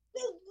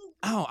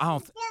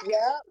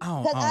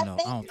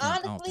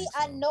 Honestly,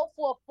 I know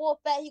for a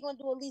full fact he's going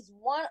to do at least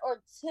 1 or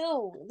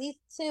 2. At least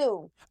 2.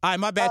 All right,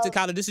 my bad,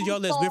 Takala. This is your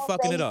list. We're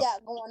fucking it up.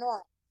 Got going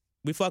on.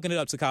 We fucking it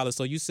up, Takala.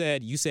 So you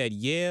said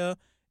the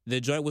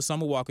joint with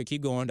Summer Walker.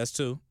 Keep going. That's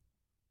 2.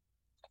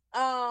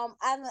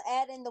 I'm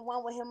adding the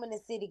one with him and the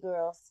City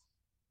Girls.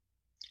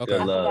 Okay.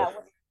 Good Love.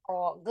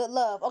 Good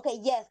Love. Okay,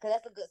 yes, because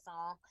that's a good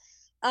song.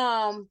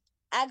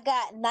 I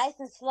got Nice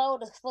and Slow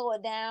to slow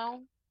it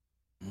down.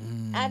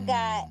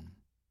 I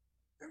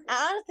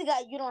honestly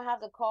got You Don't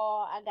Have to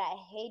Call. I got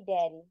Hey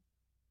Daddy.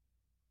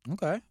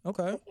 Okay.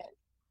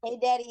 Hey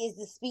Daddy is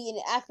the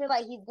speed. I feel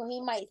like he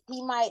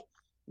might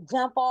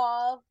jump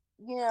off,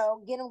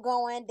 get him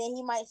going. Then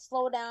he might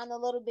slow down a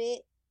little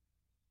bit,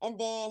 and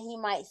then he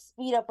might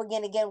speed up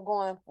again to get him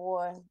going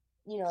for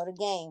the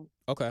game.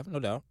 Okay, no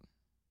doubt.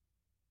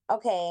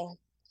 Okay,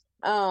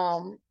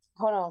 hold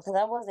on, because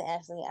I wasn't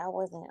thinking.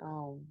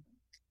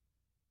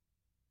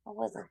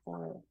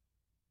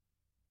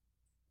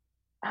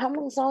 How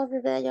many songs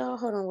is that, y'all?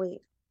 Hold on,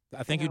 wait.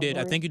 I think you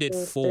did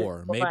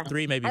 4, maybe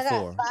 3, maybe 4. I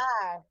got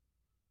 5.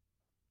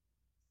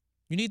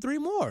 You need 3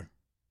 more.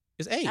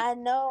 It's 8. I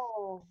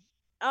know.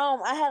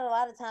 I had a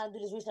lot of time to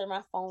do this research.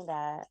 My phone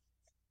died.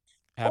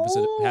 Happens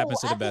to the I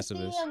best can of us. see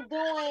him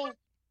doing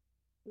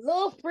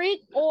Lil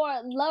Freak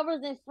or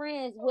Lovers and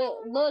Friends with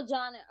Lil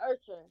Jon and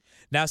Usher.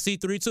 Now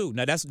C3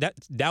 Now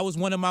that was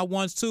one of my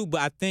ones too,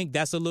 but I think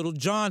that's a Little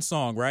John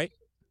song, right?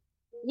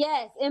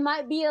 Yes, it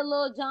might be a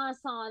Lil Jon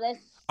song. That's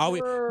Are we?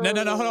 No.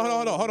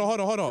 Hold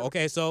on. true.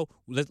 Okay, so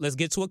let's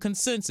get to a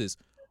consensus.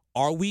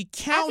 Are we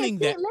counting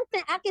that?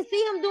 Listen, I can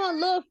see him doing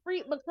Lil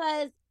Freak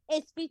because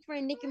it's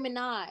featuring Nicki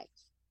Minaj.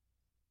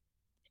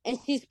 And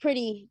she's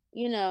pretty,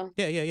 you know.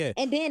 Yeah.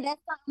 And then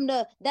that's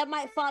something that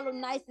might follow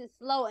nice and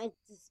slow and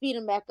to speed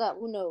them back up.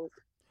 Who knows?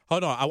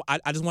 Hold on.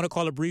 I just want to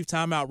call a brief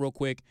timeout real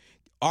quick.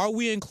 Are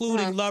we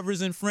including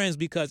Lovers and Friends?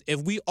 Because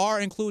if we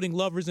are including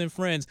Lovers and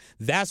Friends,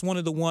 that's one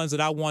of the ones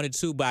that I wanted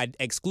to, but I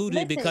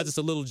excluded it because it's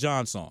a Little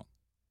John song.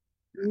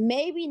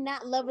 Maybe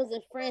not Lovers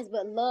and Friends,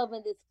 but Love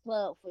in This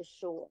Club for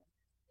sure.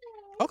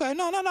 Okay,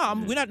 no.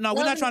 We're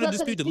not trying to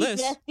dispute the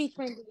list. That's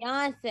featuring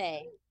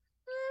Beyonce.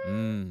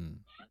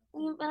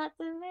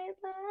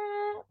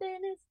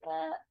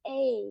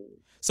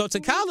 So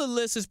Tekala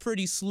list is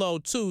pretty slow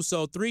too.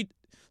 So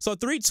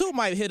 3-2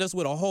 might hit us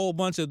with a whole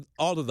bunch of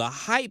all of the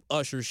hype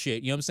Usher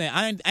shit. You know what I'm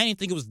saying? I didn't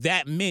think it was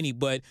that many,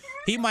 but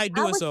he might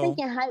do it. So I was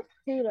thinking hype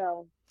too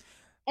though.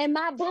 And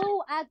My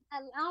Boo, I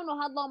don't know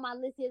how long my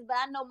list is, but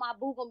I know My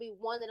Boo gonna be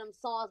one of them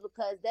songs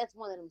because that's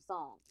one of them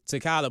songs.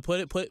 Tekala,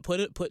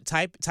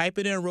 type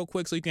it in real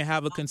quick so you can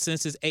have a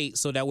consensus 8,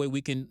 so that way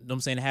we can, you know what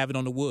I'm saying, have it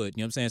on the wood.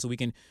 You know what I'm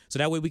saying? So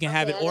that way we can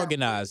have it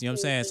organized. You know what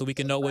I'm saying? So we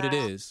can know what it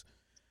is.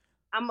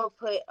 I'm gonna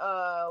put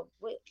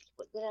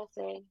what did I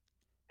say?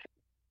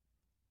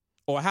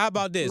 Or how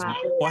about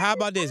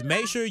this?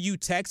 Make sure you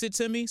text it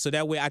to me so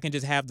that way I can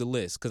just have the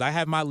list, because I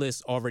have my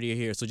list already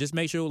here. So just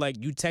make sure like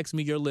you text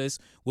me your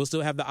list. We'll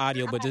still have the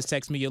audio, but just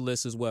text me your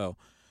list as well.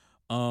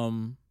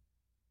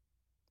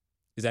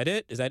 Is that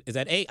it? Is that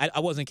 8? I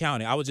wasn't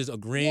counting. I was just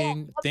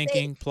agreeing,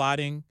 thinking, 8.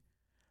 Plotting.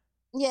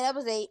 Yeah, that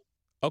was 8.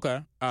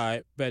 Okay. All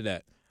right. Bet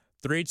that.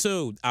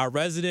 3-2. Our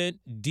resident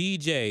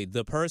DJ,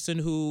 the person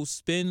who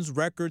spins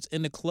records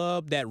in the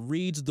club, that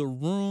reads the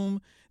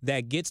room,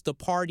 that gets the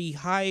party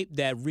hype,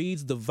 that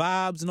reads the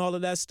vibes and all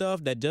of that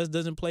stuff, that just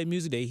doesn't play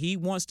music that he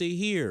wants to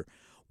hear.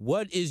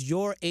 What is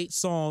your 8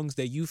 songs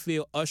that you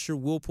feel Usher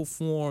will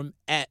perform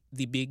at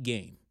the big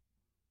game?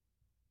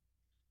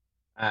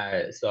 All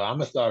right, so I'm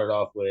gonna start it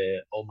off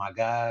with "Oh My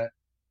God,"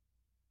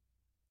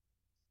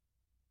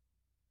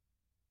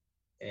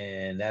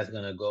 and that's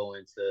gonna go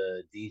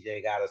into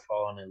DJ Got Us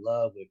Falling in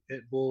Love with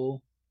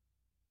Pitbull.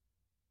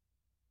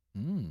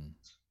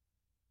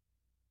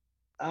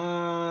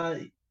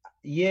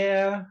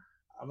 Yeah,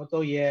 I'm gonna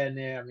throw "Yeah" in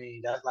there. I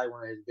mean, that's like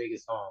one of his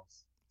biggest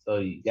songs, so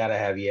you gotta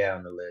have "Yeah"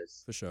 on the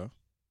list for sure.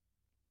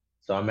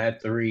 So I'm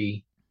at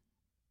 3,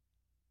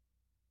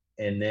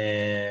 and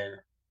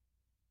then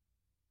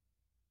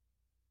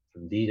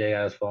from DJ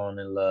Got Us Falling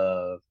in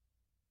Love,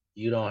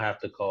 You Don't Have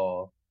to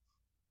Call,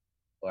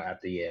 or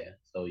after "Yeah,"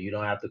 so You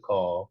Don't Have to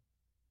Call.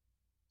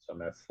 So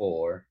I'm at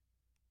 4.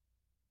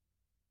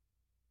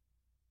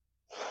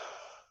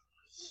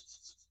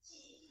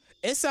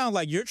 It sounds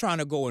like you're trying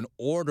to go in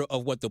order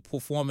of what the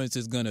performance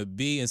is going to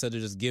be instead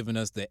of just giving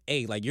us the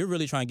 8. Like, you're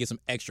really trying to get some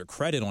extra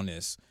credit on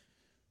this.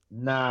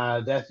 Nah,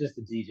 that's just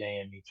the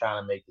DJ and me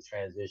trying to make the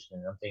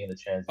transition. I'm thinking the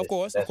transition. Of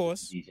course.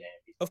 DJ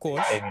of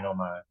course. Pay me no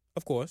mind.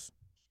 Of course.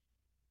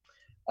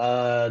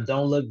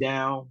 Don't Look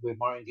Down with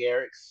Martin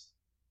Garrix.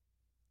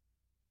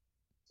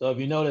 So if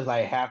you notice,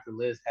 like half the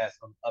list has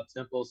some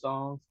up-tempo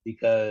songs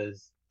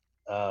because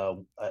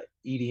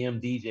EDM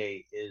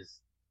DJ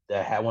is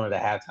one of the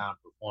halftime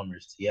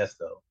performers,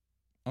 Tiesto.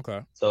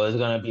 Okay. So it's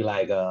gonna be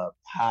like a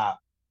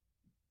pop,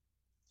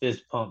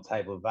 fist pump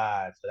type of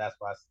vibe. So that's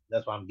why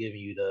I'm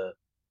giving you the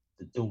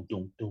doom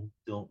doom doom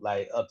doom,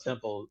 like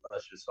up-tempo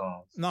Usher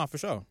songs. No, for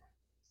sure.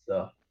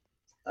 So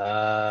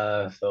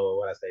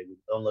what I say?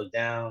 Don't Look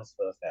Down.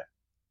 So what's that?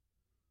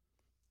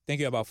 Think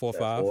you're about 4 or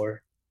 5.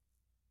 4.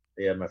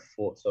 Yeah, my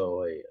 4.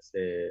 So wait, I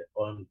said,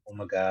 oh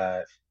my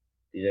God,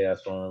 DJ Got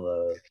Us Falling in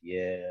Love.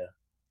 Yeah,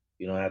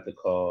 You Don't Have to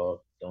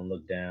Call. Don't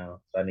Look Down.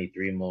 So I need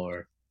 3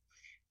 more.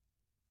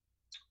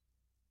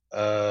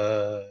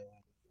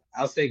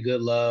 I'll say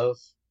Good Love.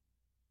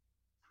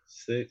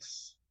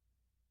 6.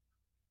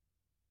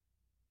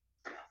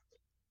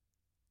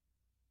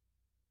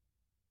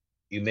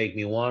 You Make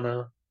Me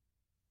Wanna.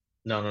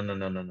 No. I'm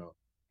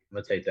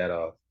gonna take that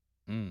off.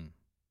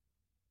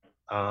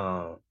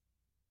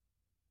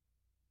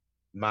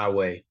 My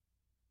Way.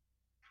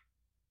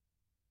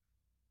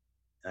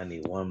 I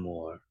need one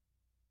more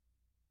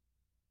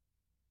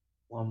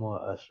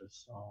Usher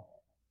song.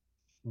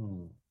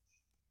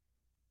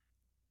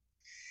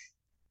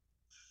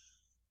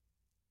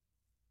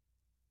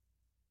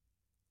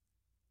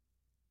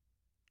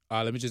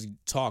 Let me just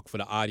talk for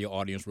the audio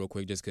audience real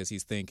quick, just because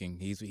he's thinking.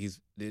 He's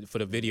for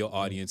the video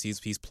audience.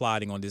 He's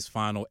plotting on this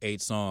final 8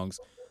 songs.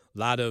 A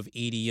lot of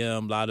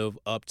EDM, a lot of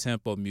up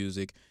tempo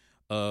music.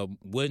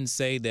 Wouldn't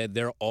say that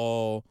they're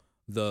all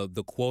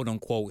the quote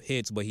unquote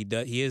hits, but he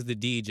is the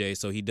DJ,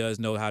 so he does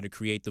know how to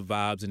create the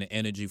vibes and the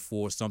energy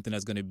for something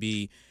that's going to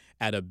be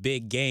at a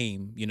big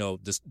game. You know,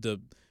 the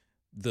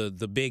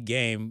big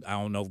game. I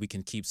don't know if we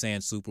can keep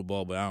saying Super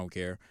Bowl, but I don't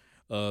care.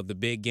 The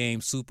big game,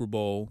 Super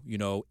Bowl, you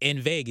know,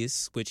 in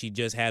Vegas, which he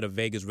just had a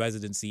Vegas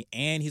residency,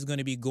 and he's going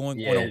to be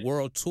going on a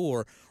world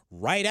tour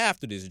right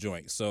after this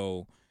joint.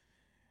 So,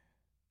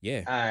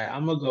 yeah. All right,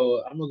 I'm gonna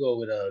go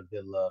with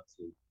Good Love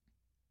too.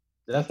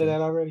 Did I say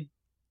that already?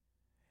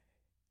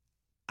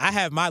 I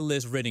have my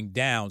list written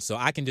down, so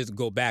I can just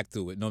go back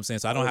through it. You know what I'm saying?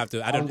 So I don't have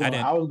to. I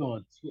was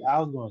going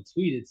to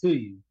tweet it to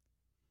you.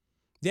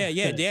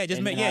 Yeah.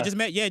 Just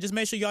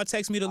make sure y'all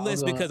text me the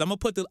list because I'm gonna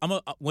put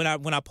when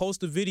I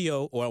post the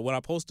video or when I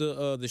post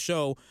the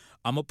show,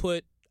 I'm gonna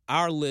put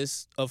our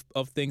list of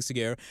things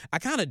together. I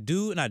kind of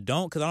do and I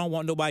don't because I don't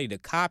want nobody to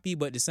copy,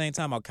 but at the same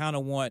time I kind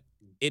of want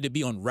it to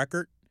be on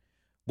record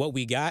what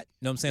we got.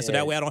 You know what I'm saying? Yeah.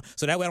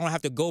 So that way I don't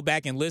have to go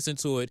back and listen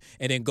to it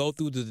and then go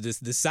through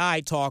the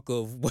side talk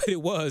of what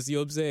it was. You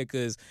know what I'm saying?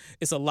 Because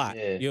it's a lot.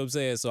 Yeah. You know what I'm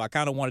saying? So I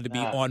kind of wanted to be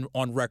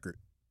on record.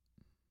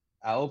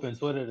 I opened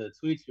Twitter to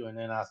tweet you, and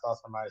then I saw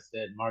somebody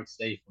said Mark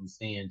safe from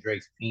seeing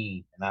Drake's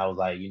peen, and I was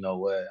like, you know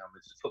what? I'm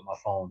gonna just put my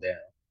phone down.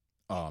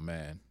 Oh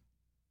man.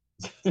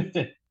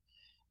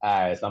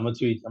 All right, so I'm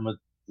gonna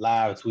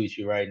live tweet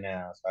you right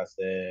now. So I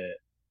said,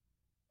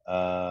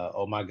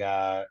 oh my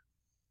God,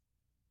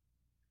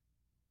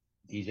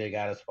 DJ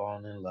got us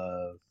falling in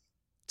love.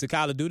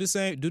 Takala, do the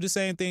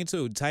same thing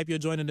too. Type your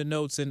joint in the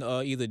notes and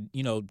either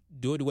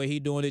do it the way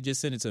he doing it.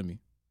 Just send it to me.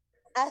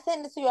 I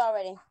sent it to you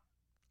already.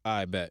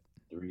 I bet.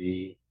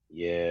 3,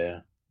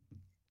 yeah.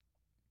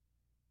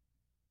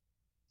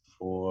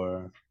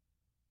 4,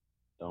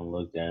 don't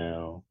look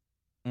down.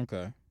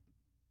 Okay.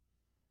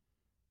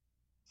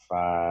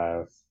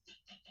 5,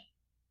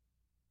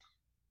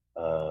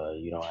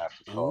 you don't have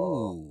to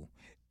call. Ooh.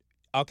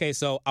 Okay,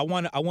 so I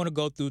want to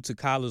go through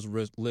Takala's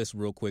list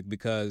real quick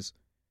because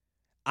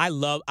I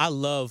love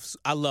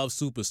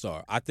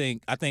Superstar. I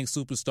think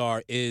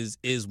Superstar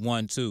is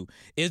one too.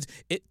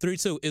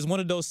 3-2 is one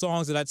of those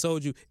songs that I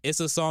told you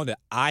it's a song that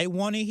I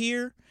want to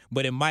hear,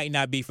 but it might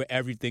not be for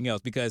everything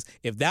else. Because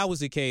if that was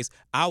the case,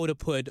 I would have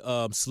put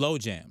Slow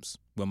Jams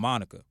with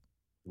Monica.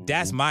 Mm-hmm.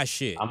 That's my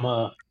shit. I'm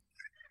gonna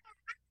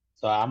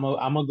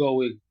go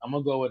with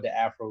the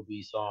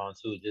Afrobeat song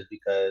too, just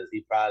because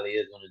he probably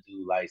is gonna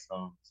do like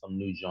some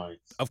new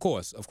joints. Of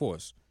course.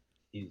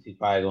 He's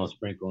probably gonna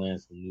sprinkle in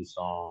some new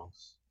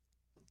songs.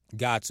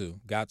 Got to.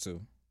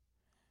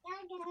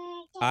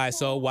 All right,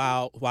 so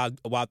while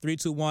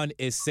 3-2-1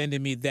 is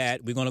sending me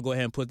that, we're gonna go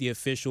ahead and put the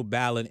official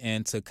ballot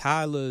in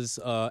Kyla's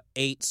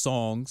 8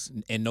 songs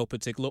in no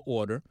particular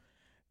order: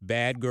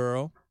 Bad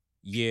Girl,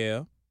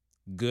 Yeah,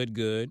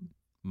 Good,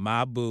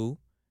 My Boo,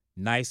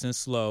 Nice and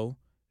Slow,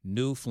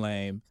 New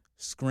Flame,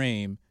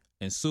 Scream,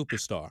 and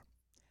Superstar.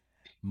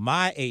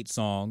 My 8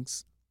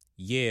 songs: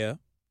 Yeah,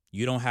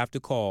 You Don't Have to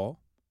Call,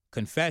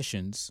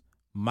 Confessions,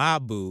 My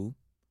Boo,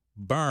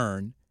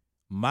 Burn,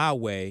 My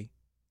Way,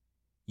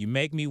 You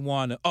Make Me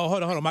Wanna. Oh,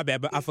 hold on, my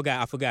bad. But I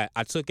forgot.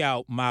 I took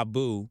out My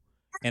Boo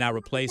and I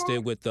replaced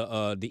it with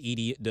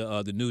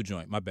the new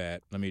joint. My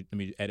bad. Let me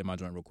edit my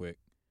joint real quick.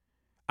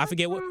 I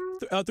forget what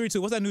 3-2.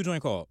 What's that new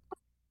joint called?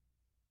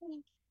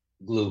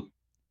 Glue.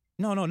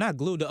 No, not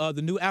Glue.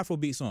 The new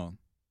Afrobeat song.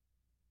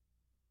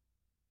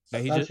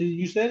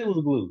 You said it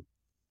was Glue.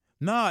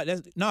 No,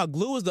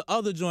 Glue is the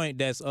other joint.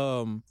 That's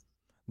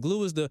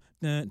Glue is the.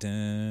 Dun,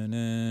 dun,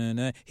 dun,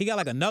 dun. He got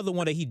like another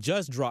one that he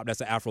just dropped.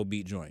 That's an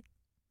Afrobeat joint.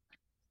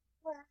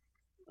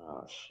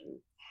 Oh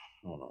shit!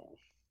 Hold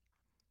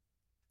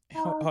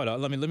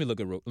on. Let me look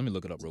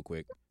it up real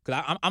quick.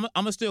 Cause I'm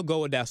gonna still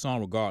go with that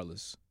song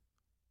regardless.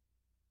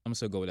 I'm gonna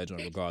still go with that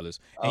joint regardless.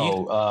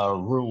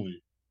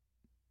 Ruin.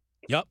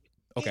 Yup.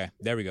 Okay.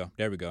 There we go.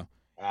 All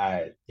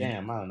right.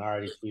 Damn, I done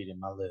already tweeted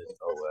my list.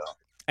 Oh well.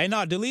 Hey,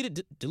 no, delete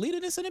it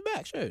and send it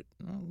back. Shit.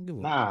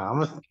 Nah,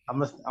 I'm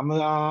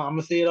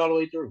gonna see it all the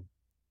way through.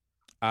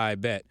 I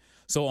bet.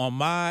 So on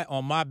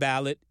my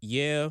ballot,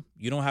 Yeah,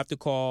 You Don't Have to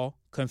Call,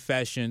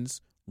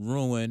 Confessions,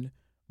 Ruin,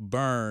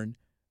 Burn,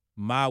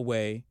 My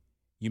Way,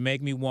 You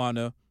Make Me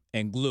Wanna,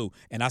 and Glue.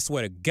 And I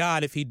swear to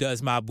God, if he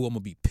does My Boo, I'm gonna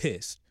be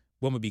pissed.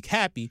 Well, I'm gonna be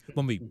happy, but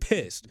I'm gonna be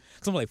pissed.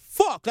 Cause I'm like,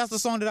 fuck, that's the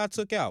song that I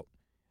took out.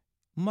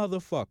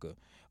 Motherfucker.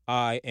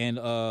 All right, and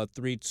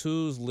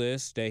 3-2's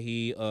list that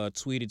he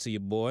tweeted to your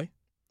boy.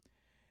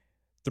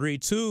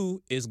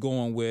 3-2 is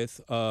going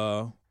with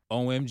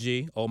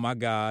OMG, Oh My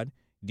God,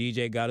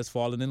 DJ Got Us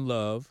Falling in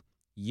Love,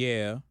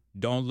 Yeah,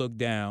 Don't Look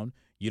Down,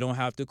 You Don't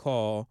Have to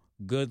Call,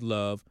 Good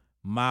Love,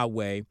 My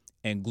Way,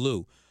 and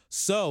Glue.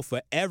 So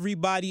for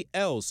everybody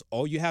else,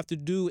 all you have to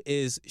do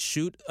is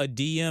shoot a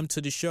DM to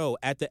the show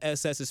at the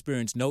SS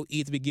Experience, no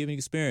Ether Be Giving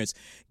Experience.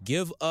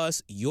 Give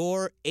us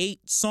your 8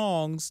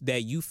 songs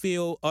that you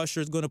feel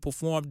Usher is going to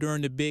perform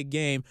during the big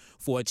game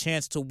for a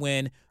chance to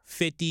win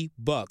 $50.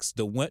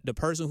 The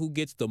person who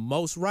gets the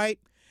most right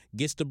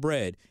gets the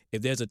bread.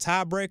 If there's a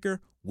tiebreaker,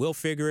 we'll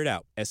figure it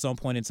out at some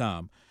point in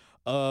time.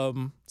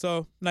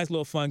 So nice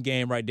little fun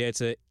game right there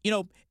to,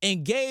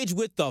 engage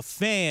with the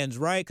fans,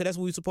 right? Because that's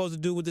what we're supposed to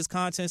do with this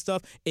content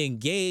stuff.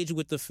 Engage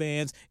with the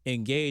fans,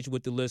 engage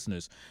with the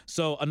listeners.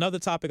 So another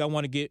topic I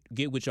want to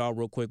get with y'all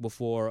real quick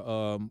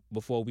before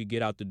we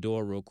get out the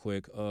door real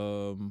quick.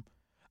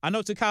 I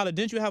know, Takala,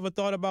 didn't you have a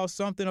thought about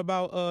something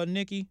about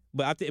Nicki?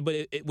 But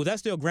was that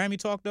still Grammy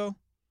talk though?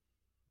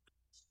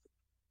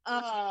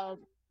 I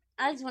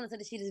just want to say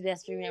that she's the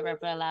best female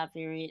rapper alive.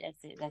 Period.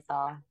 That's it. That's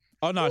all.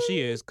 Oh no, she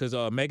is, because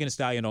Megan Thee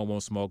Stallion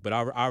won't smoke. But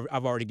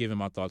I've already given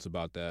my thoughts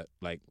about that.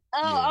 Like,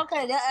 yeah.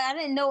 Okay. I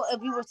didn't know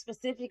if you were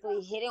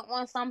specifically hitting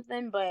on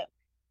something, but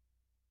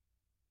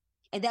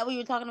is that what you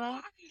were talking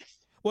about?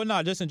 Well,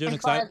 no, just in general.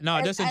 Because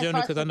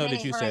I know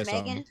that you said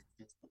something.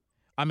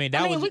 I mean, we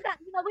don't have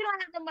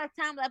that much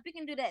time left. We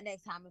can do that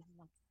next time if you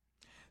want.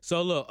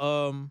 So look,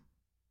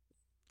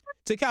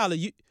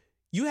 Takala,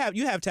 you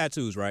have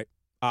tattoos, right?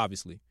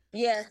 Obviously.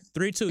 Yes.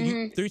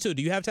 3-2. 3-2.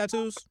 Do you have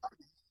tattoos?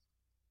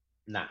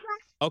 Nah.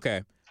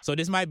 Okay. So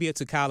this might be a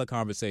Takala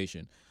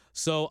conversation.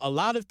 So a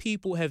lot of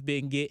people have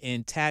been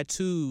getting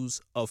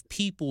tattoos of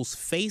people's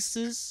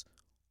faces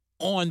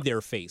on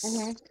their face.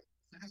 Mm-hmm.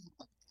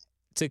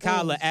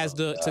 Takala as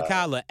the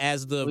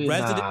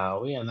resident. Nah,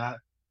 we are not.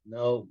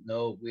 No,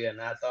 we are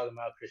not talking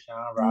about Krishan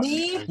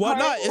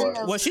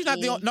Robinson.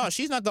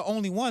 She's not the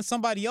only one.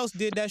 Somebody else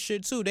did that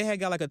shit too. They had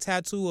got like a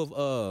tattoo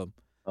of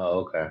Oh,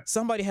 okay.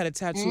 Somebody had a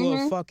tattoo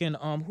of fucking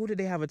who did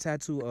they have a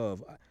tattoo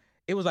of?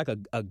 It was like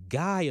a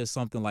guy or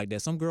something like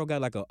that. Some girl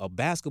got like a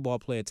basketball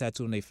player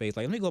tattoo on their face.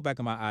 Like, let me go back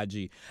on my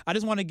IG. I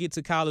just want to get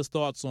to Kyla's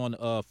thoughts on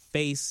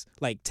face,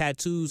 like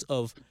tattoos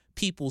of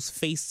people's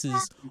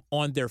faces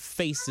on their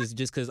faces,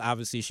 just because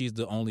obviously she's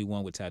the only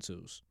one with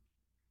tattoos.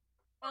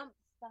 Stop.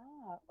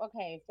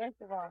 Okay, first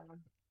of all,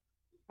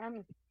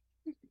 I'm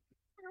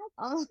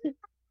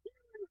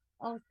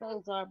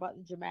so sorry about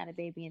the dramatic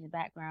baby in the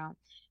background,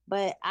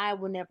 but I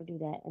will never do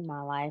that in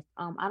my life.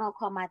 I don't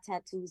call my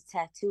tattoos.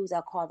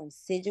 I call them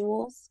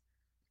sigils.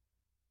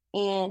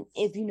 And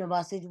if you know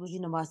about sigils, you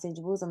know about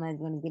sigils. I'm not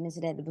going to get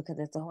into that because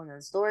that's a whole nother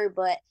story,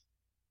 but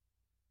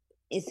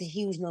it's a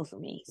huge no for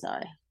me.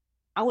 Sorry.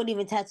 I wouldn't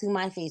even tattoo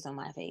my face on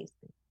my face.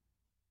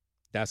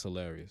 That's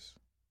hilarious.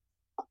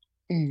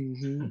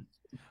 Mm-hmm.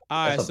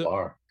 All right, that's a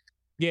bar.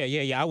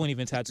 Yeah. I wouldn't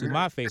even tattoo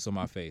my face on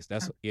my face.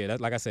 That's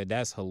like I said,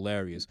 that's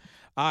hilarious.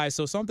 All right,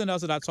 so something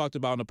else that I talked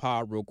about in the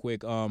pod real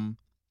quick.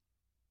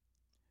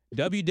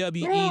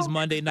 WWE's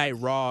Monday Night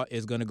Raw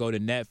is going to go to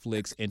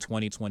Netflix in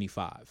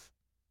 2025.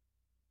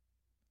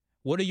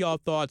 What are y'all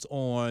thoughts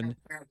on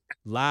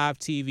live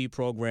TV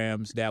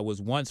programs that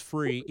was once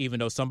free, even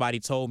though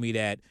somebody told me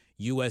that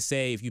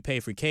USA, if you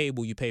pay for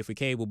cable, you pay for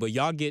cable, but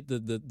y'all get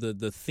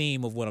the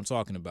theme of what I'm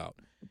talking about.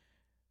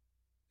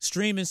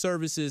 Streaming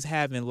services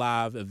having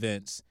live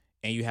events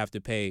and you have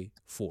to pay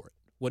for it.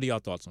 What are y'all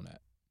thoughts on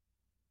that?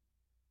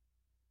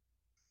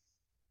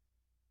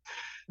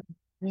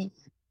 You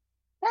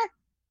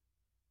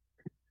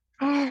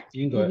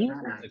can go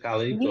ahead.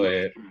 Khalid, go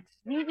ahead.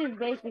 You just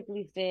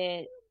basically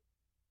said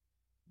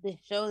the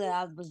show that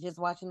I was just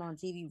watching on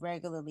TV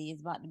regularly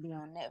is about to be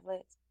on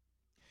Netflix.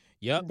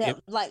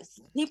 Yep. Like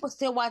people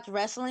still watch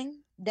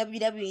wrestling,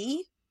 WWE.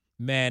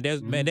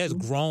 There's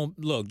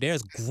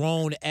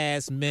grown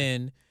ass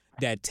men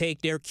that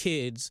take their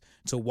kids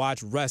to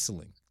watch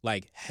wrestling.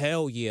 Like,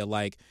 hell yeah.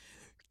 Like,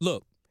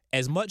 look,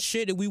 as much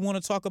shit that we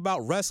want to talk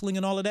about wrestling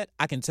and all of that,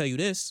 I can tell you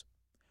this.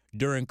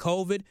 During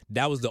COVID,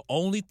 that was the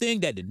only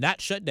thing that did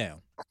not shut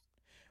down.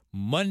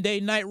 Monday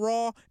Night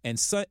Raw and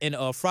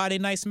Friday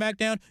Night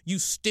SmackDown, you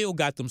still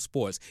got them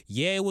sports.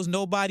 Yeah, it was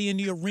nobody in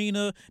the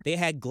arena. They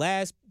had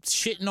glass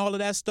shit and all of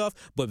that stuff.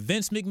 But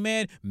Vince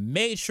McMahon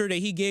made sure that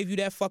he gave you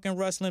that fucking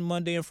wrestling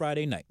Monday and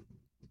Friday night.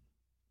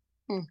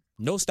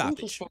 No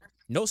stoppage.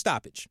 No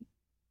stoppage.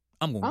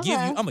 I'm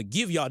gonna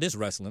give y'all this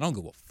wrestling. I don't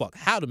give a fuck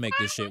how to make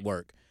this shit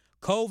work.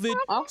 COVID,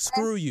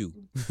 screw you.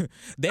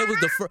 They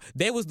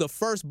was the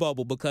first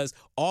bubble because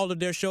all of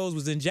their shows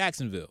was in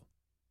Jacksonville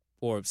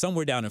or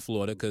somewhere down in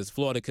Florida, because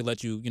Florida could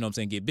let you,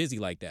 get busy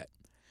like that.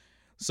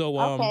 So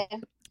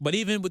but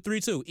even with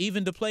 3-2,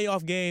 even the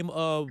playoff game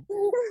of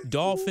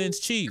Dolphins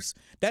Chiefs,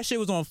 that shit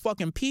was on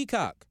fucking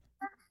Peacock.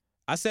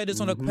 I said this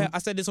on a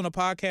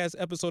podcast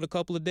episode a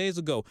couple of days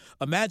ago.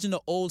 Imagine an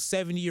old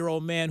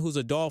 70-year-old man who's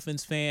a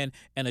Dolphins fan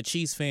and a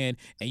Chiefs fan,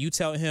 and you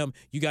tell him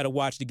you got to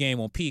watch the game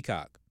on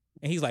Peacock.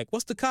 And he's like,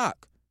 what's the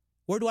cock?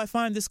 Where do I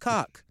find this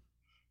cock?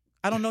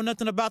 I don't know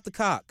nothing about the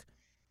cock.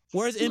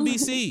 Where's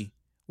NBC?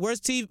 Where's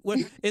TV?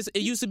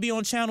 It used to be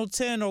on Channel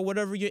 10 or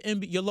whatever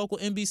your local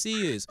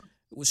NBC is.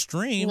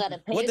 Stream. You got to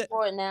pay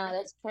for it now.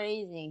 That's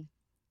crazy.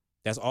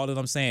 That's all that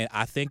I'm saying.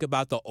 I think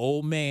about the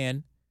old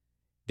man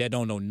that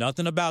don't know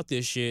nothing about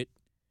this shit,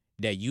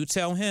 that you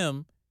tell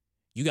him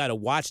you got to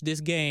watch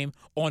this game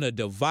on a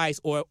device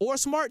or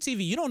smart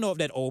TV. You don't know if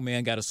that old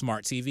man got a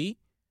smart TV.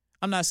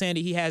 I'm not saying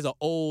that he has an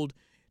old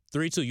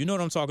 3-2. You know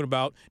what I'm talking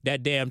about?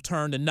 That damn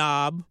turn the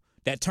knob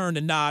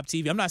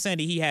TV. I'm not saying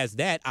that he has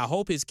that. I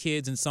hope his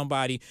kids and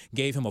somebody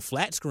gave him a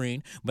flat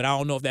screen, but I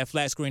don't know if that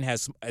flat screen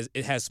has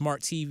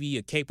smart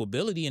TV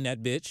capability in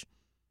that bitch.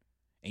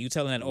 and you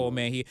telling that old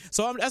man that's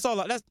all.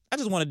 I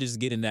just wanted to just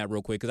get in that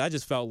real quick because I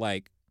just felt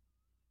like,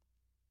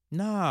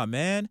 nah,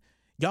 man,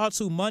 y'all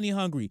too money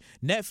hungry.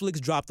 Netflix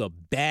dropped a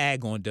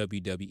bag on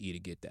WWE to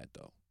get that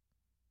though.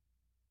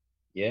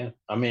 Yeah,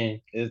 I mean,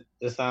 it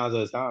sounds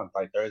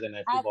like Thursday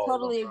Night Football. I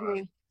totally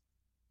agree.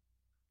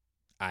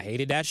 I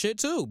hated that shit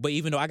too. But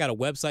even though I got a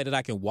website that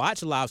I can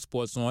watch live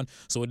sports on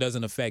so it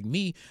doesn't affect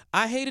me,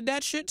 I hated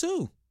that shit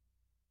too.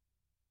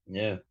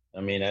 Yeah.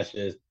 I mean, that's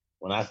just,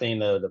 when I seen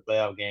the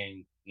playoff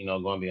game,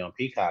 going to be on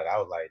Peacock, I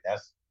was like,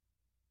 that's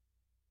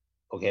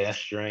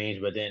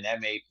strange. But then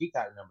that made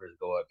Peacock numbers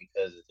go up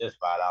because it's just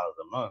 $5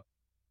 a month.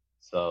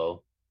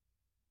 So.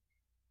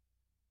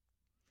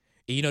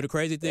 You know, the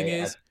crazy thing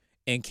is,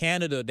 in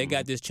Canada, they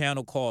got this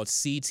channel called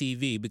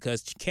CTV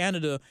because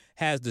Canada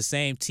has the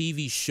same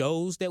TV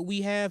shows that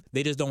we have.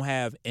 They just don't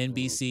have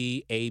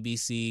NBC,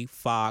 ABC,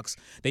 Fox.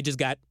 They just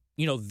got,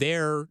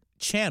 their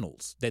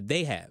channels that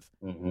they have.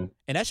 Mm-hmm.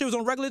 And that shit was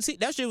on regular TV.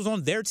 That shit was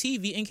on their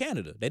TV in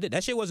Canada.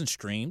 That shit wasn't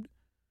streamed.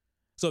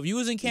 So if you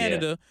was in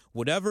Canada,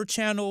 whatever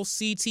channel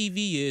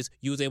CTV is,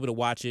 you was able to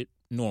watch it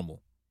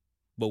normal.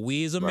 But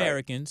we as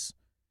Americans,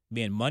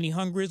 being money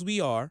hungry as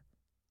we are,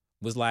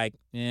 was like,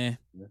 let's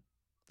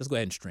go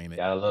ahead and stream it.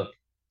 Gotta love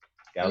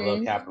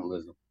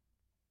capitalism.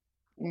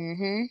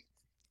 Mm-hmm.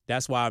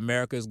 That's why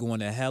America is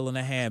going to hell in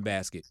a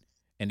handbasket,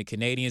 and the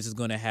Canadians is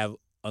going to have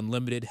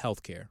unlimited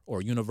health care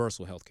or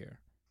universal health care.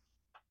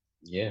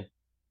 Yeah.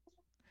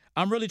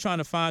 I'm really trying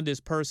to find this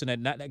person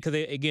because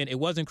again, it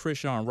wasn't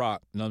Christian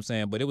Rock, you know what I'm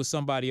saying? But it was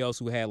somebody else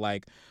who had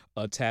like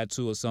a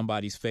tattoo of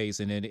somebody's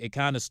face, and it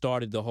kind of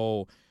started the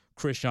whole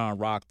Christian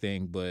Rock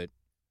thing. But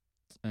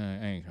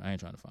I ain't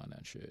trying to find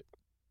that shit.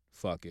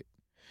 Fuck it.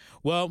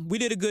 Well, we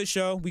did a good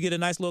show. We get a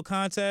nice little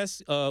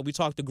contest. We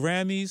talked to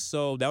Grammys,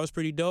 so that was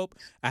pretty dope.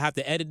 I have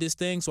to edit this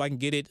thing so I can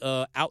get it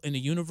out in the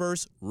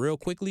universe real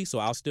quickly, so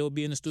I'll still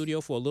be in the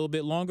studio for a little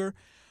bit longer.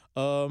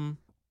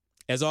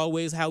 As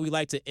always, how we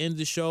like to end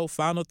the show.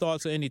 Final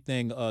thoughts or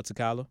anything,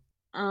 Takala?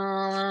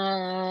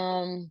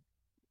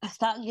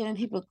 Stop giving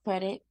people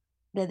credit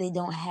that they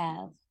don't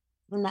have.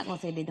 I'm not going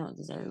to say they don't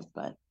deserve,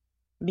 but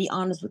be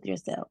honest with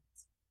yourself.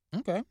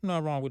 Okay,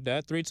 nothing wrong with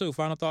that. 3, 2,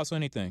 final thoughts or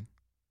anything?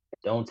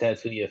 Don't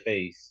tattoo your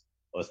face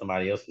or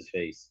somebody else's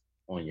face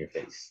on your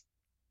face.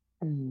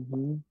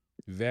 Mm-hmm.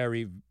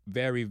 Very,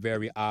 very,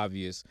 very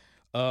obvious.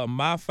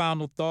 My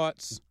final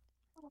thoughts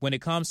when it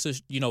comes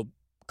to,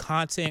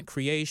 content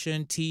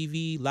creation,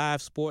 TV,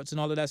 live sports,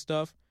 and all of that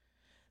stuff.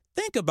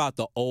 Think about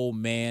the old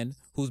man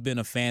who's been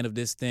a fan of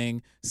this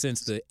thing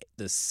since the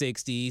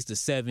 60s, the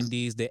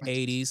 70s, the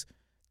 80s.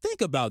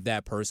 Think about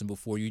that person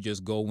before you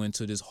just go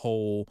into this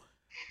whole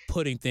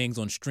putting things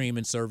on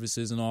streaming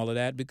services and all of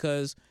that,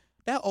 because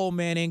that old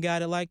man ain't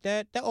got it like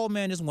that. That old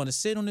man just want to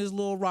sit on his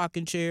little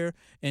rocking chair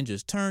and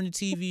just turn the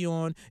TV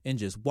on and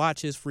just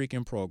watch his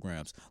freaking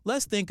programs.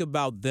 Let's think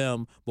about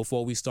them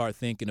before we start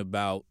thinking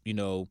about,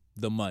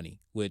 the money,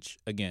 which,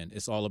 again,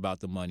 it's all about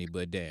the money,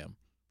 but damn.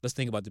 Let's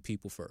think about the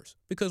people first,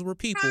 because we're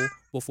people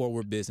before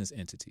we're business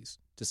entities,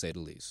 to say the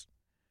least.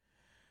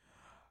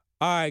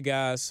 All right,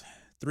 guys.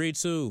 3,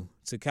 2,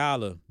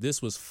 Takala.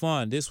 This was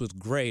fun. This was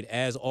great,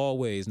 as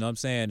always. Know what I'm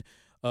saying?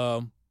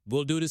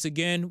 We'll do this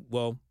again.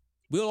 Well,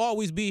 we'll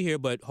always be here,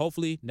 but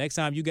hopefully next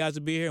time you guys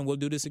will be here and we'll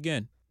do this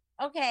again.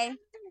 Okay.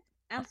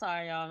 I'm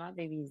sorry, y'all. My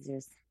baby is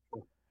just...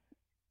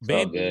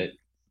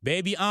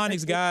 Baby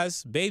Onyx,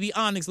 guys. Baby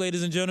Onyx,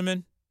 ladies and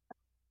gentlemen.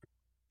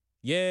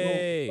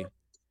 Yay.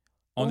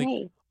 On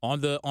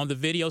the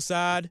video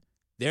side,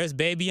 there's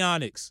Baby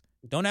Onyx.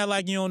 Don't act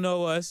like you don't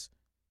know us.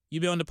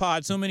 You've been on the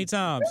pod too many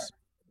times.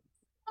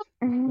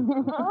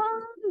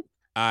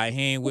 I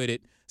ain't with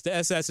it. It's the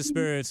SS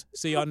Experience.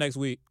 See y'all next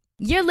week.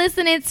 You're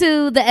listening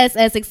to the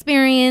SS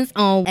Experience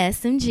on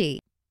SMG.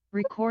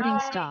 Recording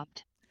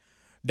stopped.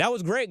 That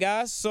was great,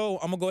 guys. So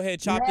I'm gonna go ahead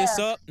and chop this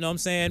up. You know what I'm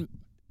saying?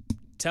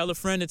 Tell a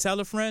friend to tell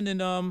a friend, and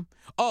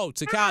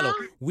Takala,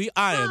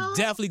 I am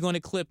definitely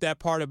gonna clip that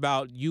part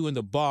about you and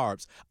the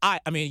Barbs.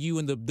 You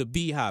and the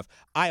Beehive.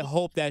 I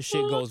hope that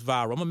shit goes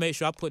viral. I'm gonna make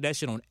sure I put that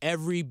shit on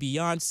every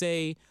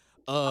Beyonce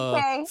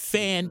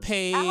fan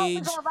page. I hope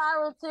it go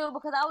viral too,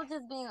 because I was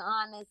just being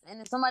honest, and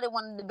if somebody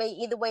wanted to debate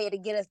either way to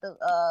get us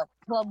the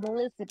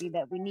publicity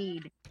that we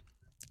need.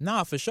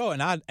 Nah, for sure.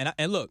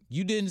 And look,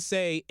 you didn't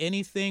say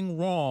anything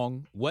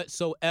wrong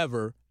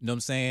whatsoever. You know what I'm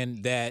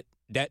saying? That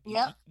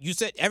yep. You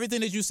said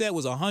everything that you said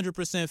was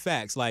 100%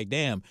 facts. Like,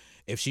 damn,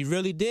 if she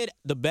really did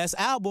the best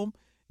album,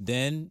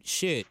 then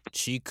shit,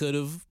 she could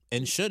have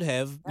and should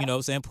have,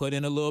 put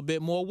in a little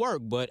bit more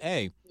work. But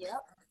hey, yep.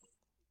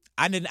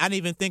 I didn't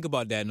even think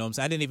about that. You know what I'm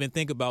saying? I didn't even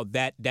think about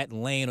that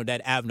lane or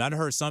that avenue. I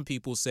heard some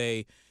people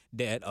say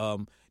that.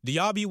 Do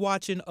y'all be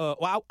watching? I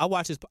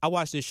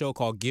watched this show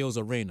called Gil's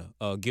Arena.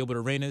 Gilbert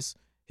Arenas.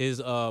 It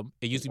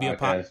used to be a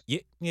podcast.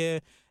 Yeah.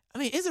 I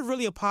mean, is it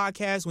really a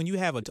podcast when you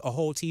have a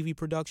whole TV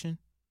production?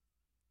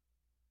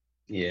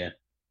 Yeah.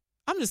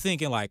 I'm just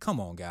thinking, like, come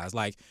on, guys.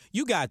 Like,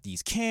 you got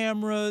these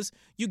cameras,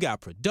 you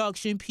got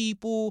production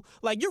people.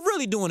 Like, you're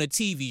really doing a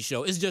TV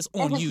show. It's just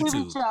on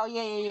YouTube. TV show.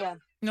 Yeah.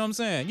 You know what I'm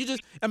saying?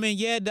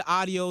 The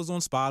audio's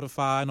on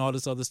Spotify and all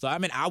this other stuff. I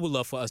mean, I would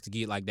love for us to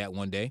get like that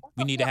one day.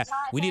 We need to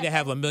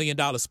have $1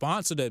 million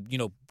sponsor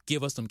to,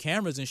 give us some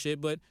cameras and shit.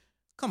 But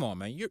come on,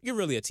 man, you're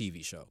really a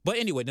TV show. But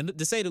anyway,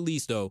 to say the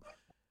least, though,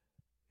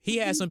 he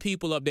had some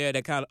people up there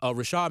that kind of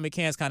Rashad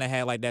McCants kind of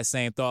had like that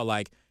same thought,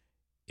 like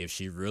if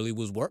she really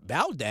was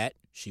about that,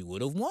 she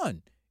would have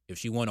won. If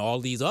she won all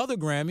these other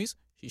Grammys,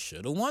 she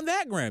should have won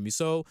that Grammy.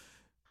 So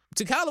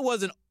Tekala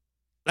wasn't.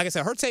 Like I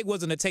said, her take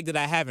wasn't a take that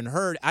I haven't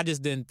heard. I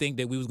just didn't think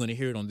that we was going to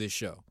hear it on this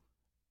show.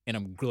 And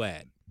I'm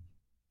glad.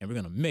 And we're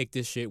going to make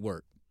this shit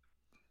work.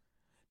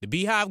 The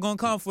Beehive going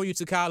to come for you,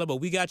 Tekala, but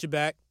we got your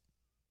back.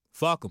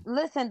 Fuck them.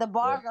 Listen, the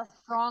bars are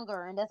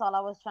stronger, and that's all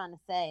I was trying to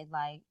say.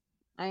 Like,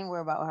 I ain't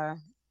worried about her.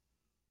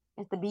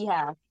 It's the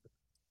Beehive.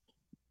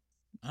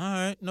 All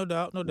right, no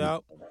doubt.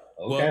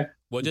 Okay.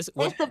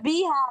 It's the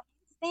Beehive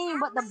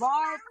thing, but the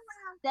bars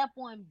step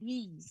on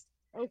bees.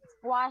 They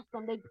squashed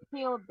them. They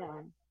killed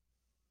them.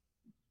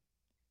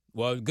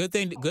 Well, good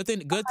thing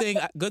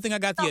I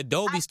got the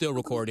Adobe still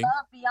recording. I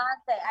love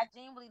Beyonce. I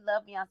genuinely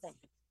love Beyonce.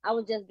 I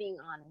was just being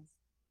honest.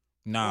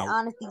 Nah. And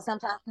honesty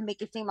sometimes can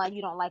make it seem like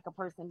you don't like a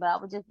person, but I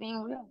was just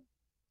being real.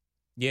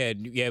 Yeah.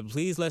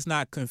 Please let's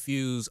not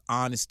confuse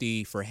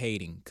honesty for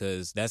hating,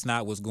 because that's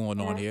not what's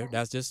going on here.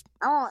 That's just.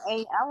 I won't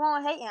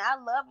hate, and I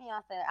love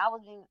Beyonce. I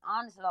was being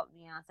honest about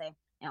Beyonce,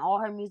 and all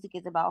her music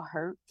is about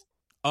hurt.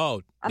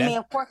 Oh. I mean,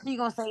 of course, you're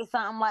gonna say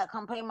something like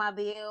 "Come pay my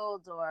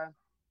bills" or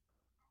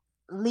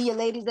 "Leave your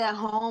ladies at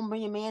home,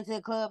 bring your man to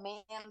the club,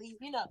 man, leave."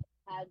 You know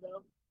how I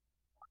go.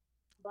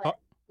 But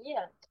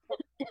yeah.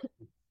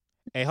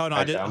 Hey, hold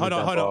on.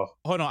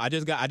 Hold on. I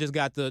just got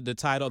the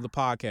title of the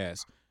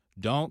podcast.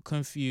 Don't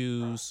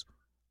confuse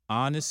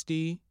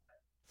honesty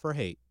for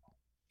hate.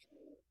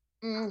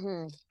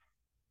 3-2,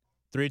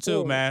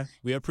 man.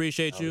 We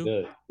appreciate you.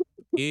 Good.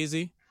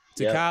 Easy.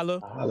 Tekala,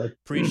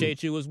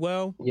 appreciate you as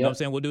well. You know what I'm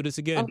saying? We'll do this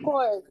again. Of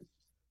course.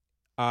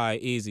 All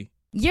right, easy.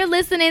 You're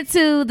listening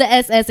to the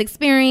SS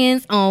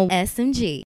Experience on SMG.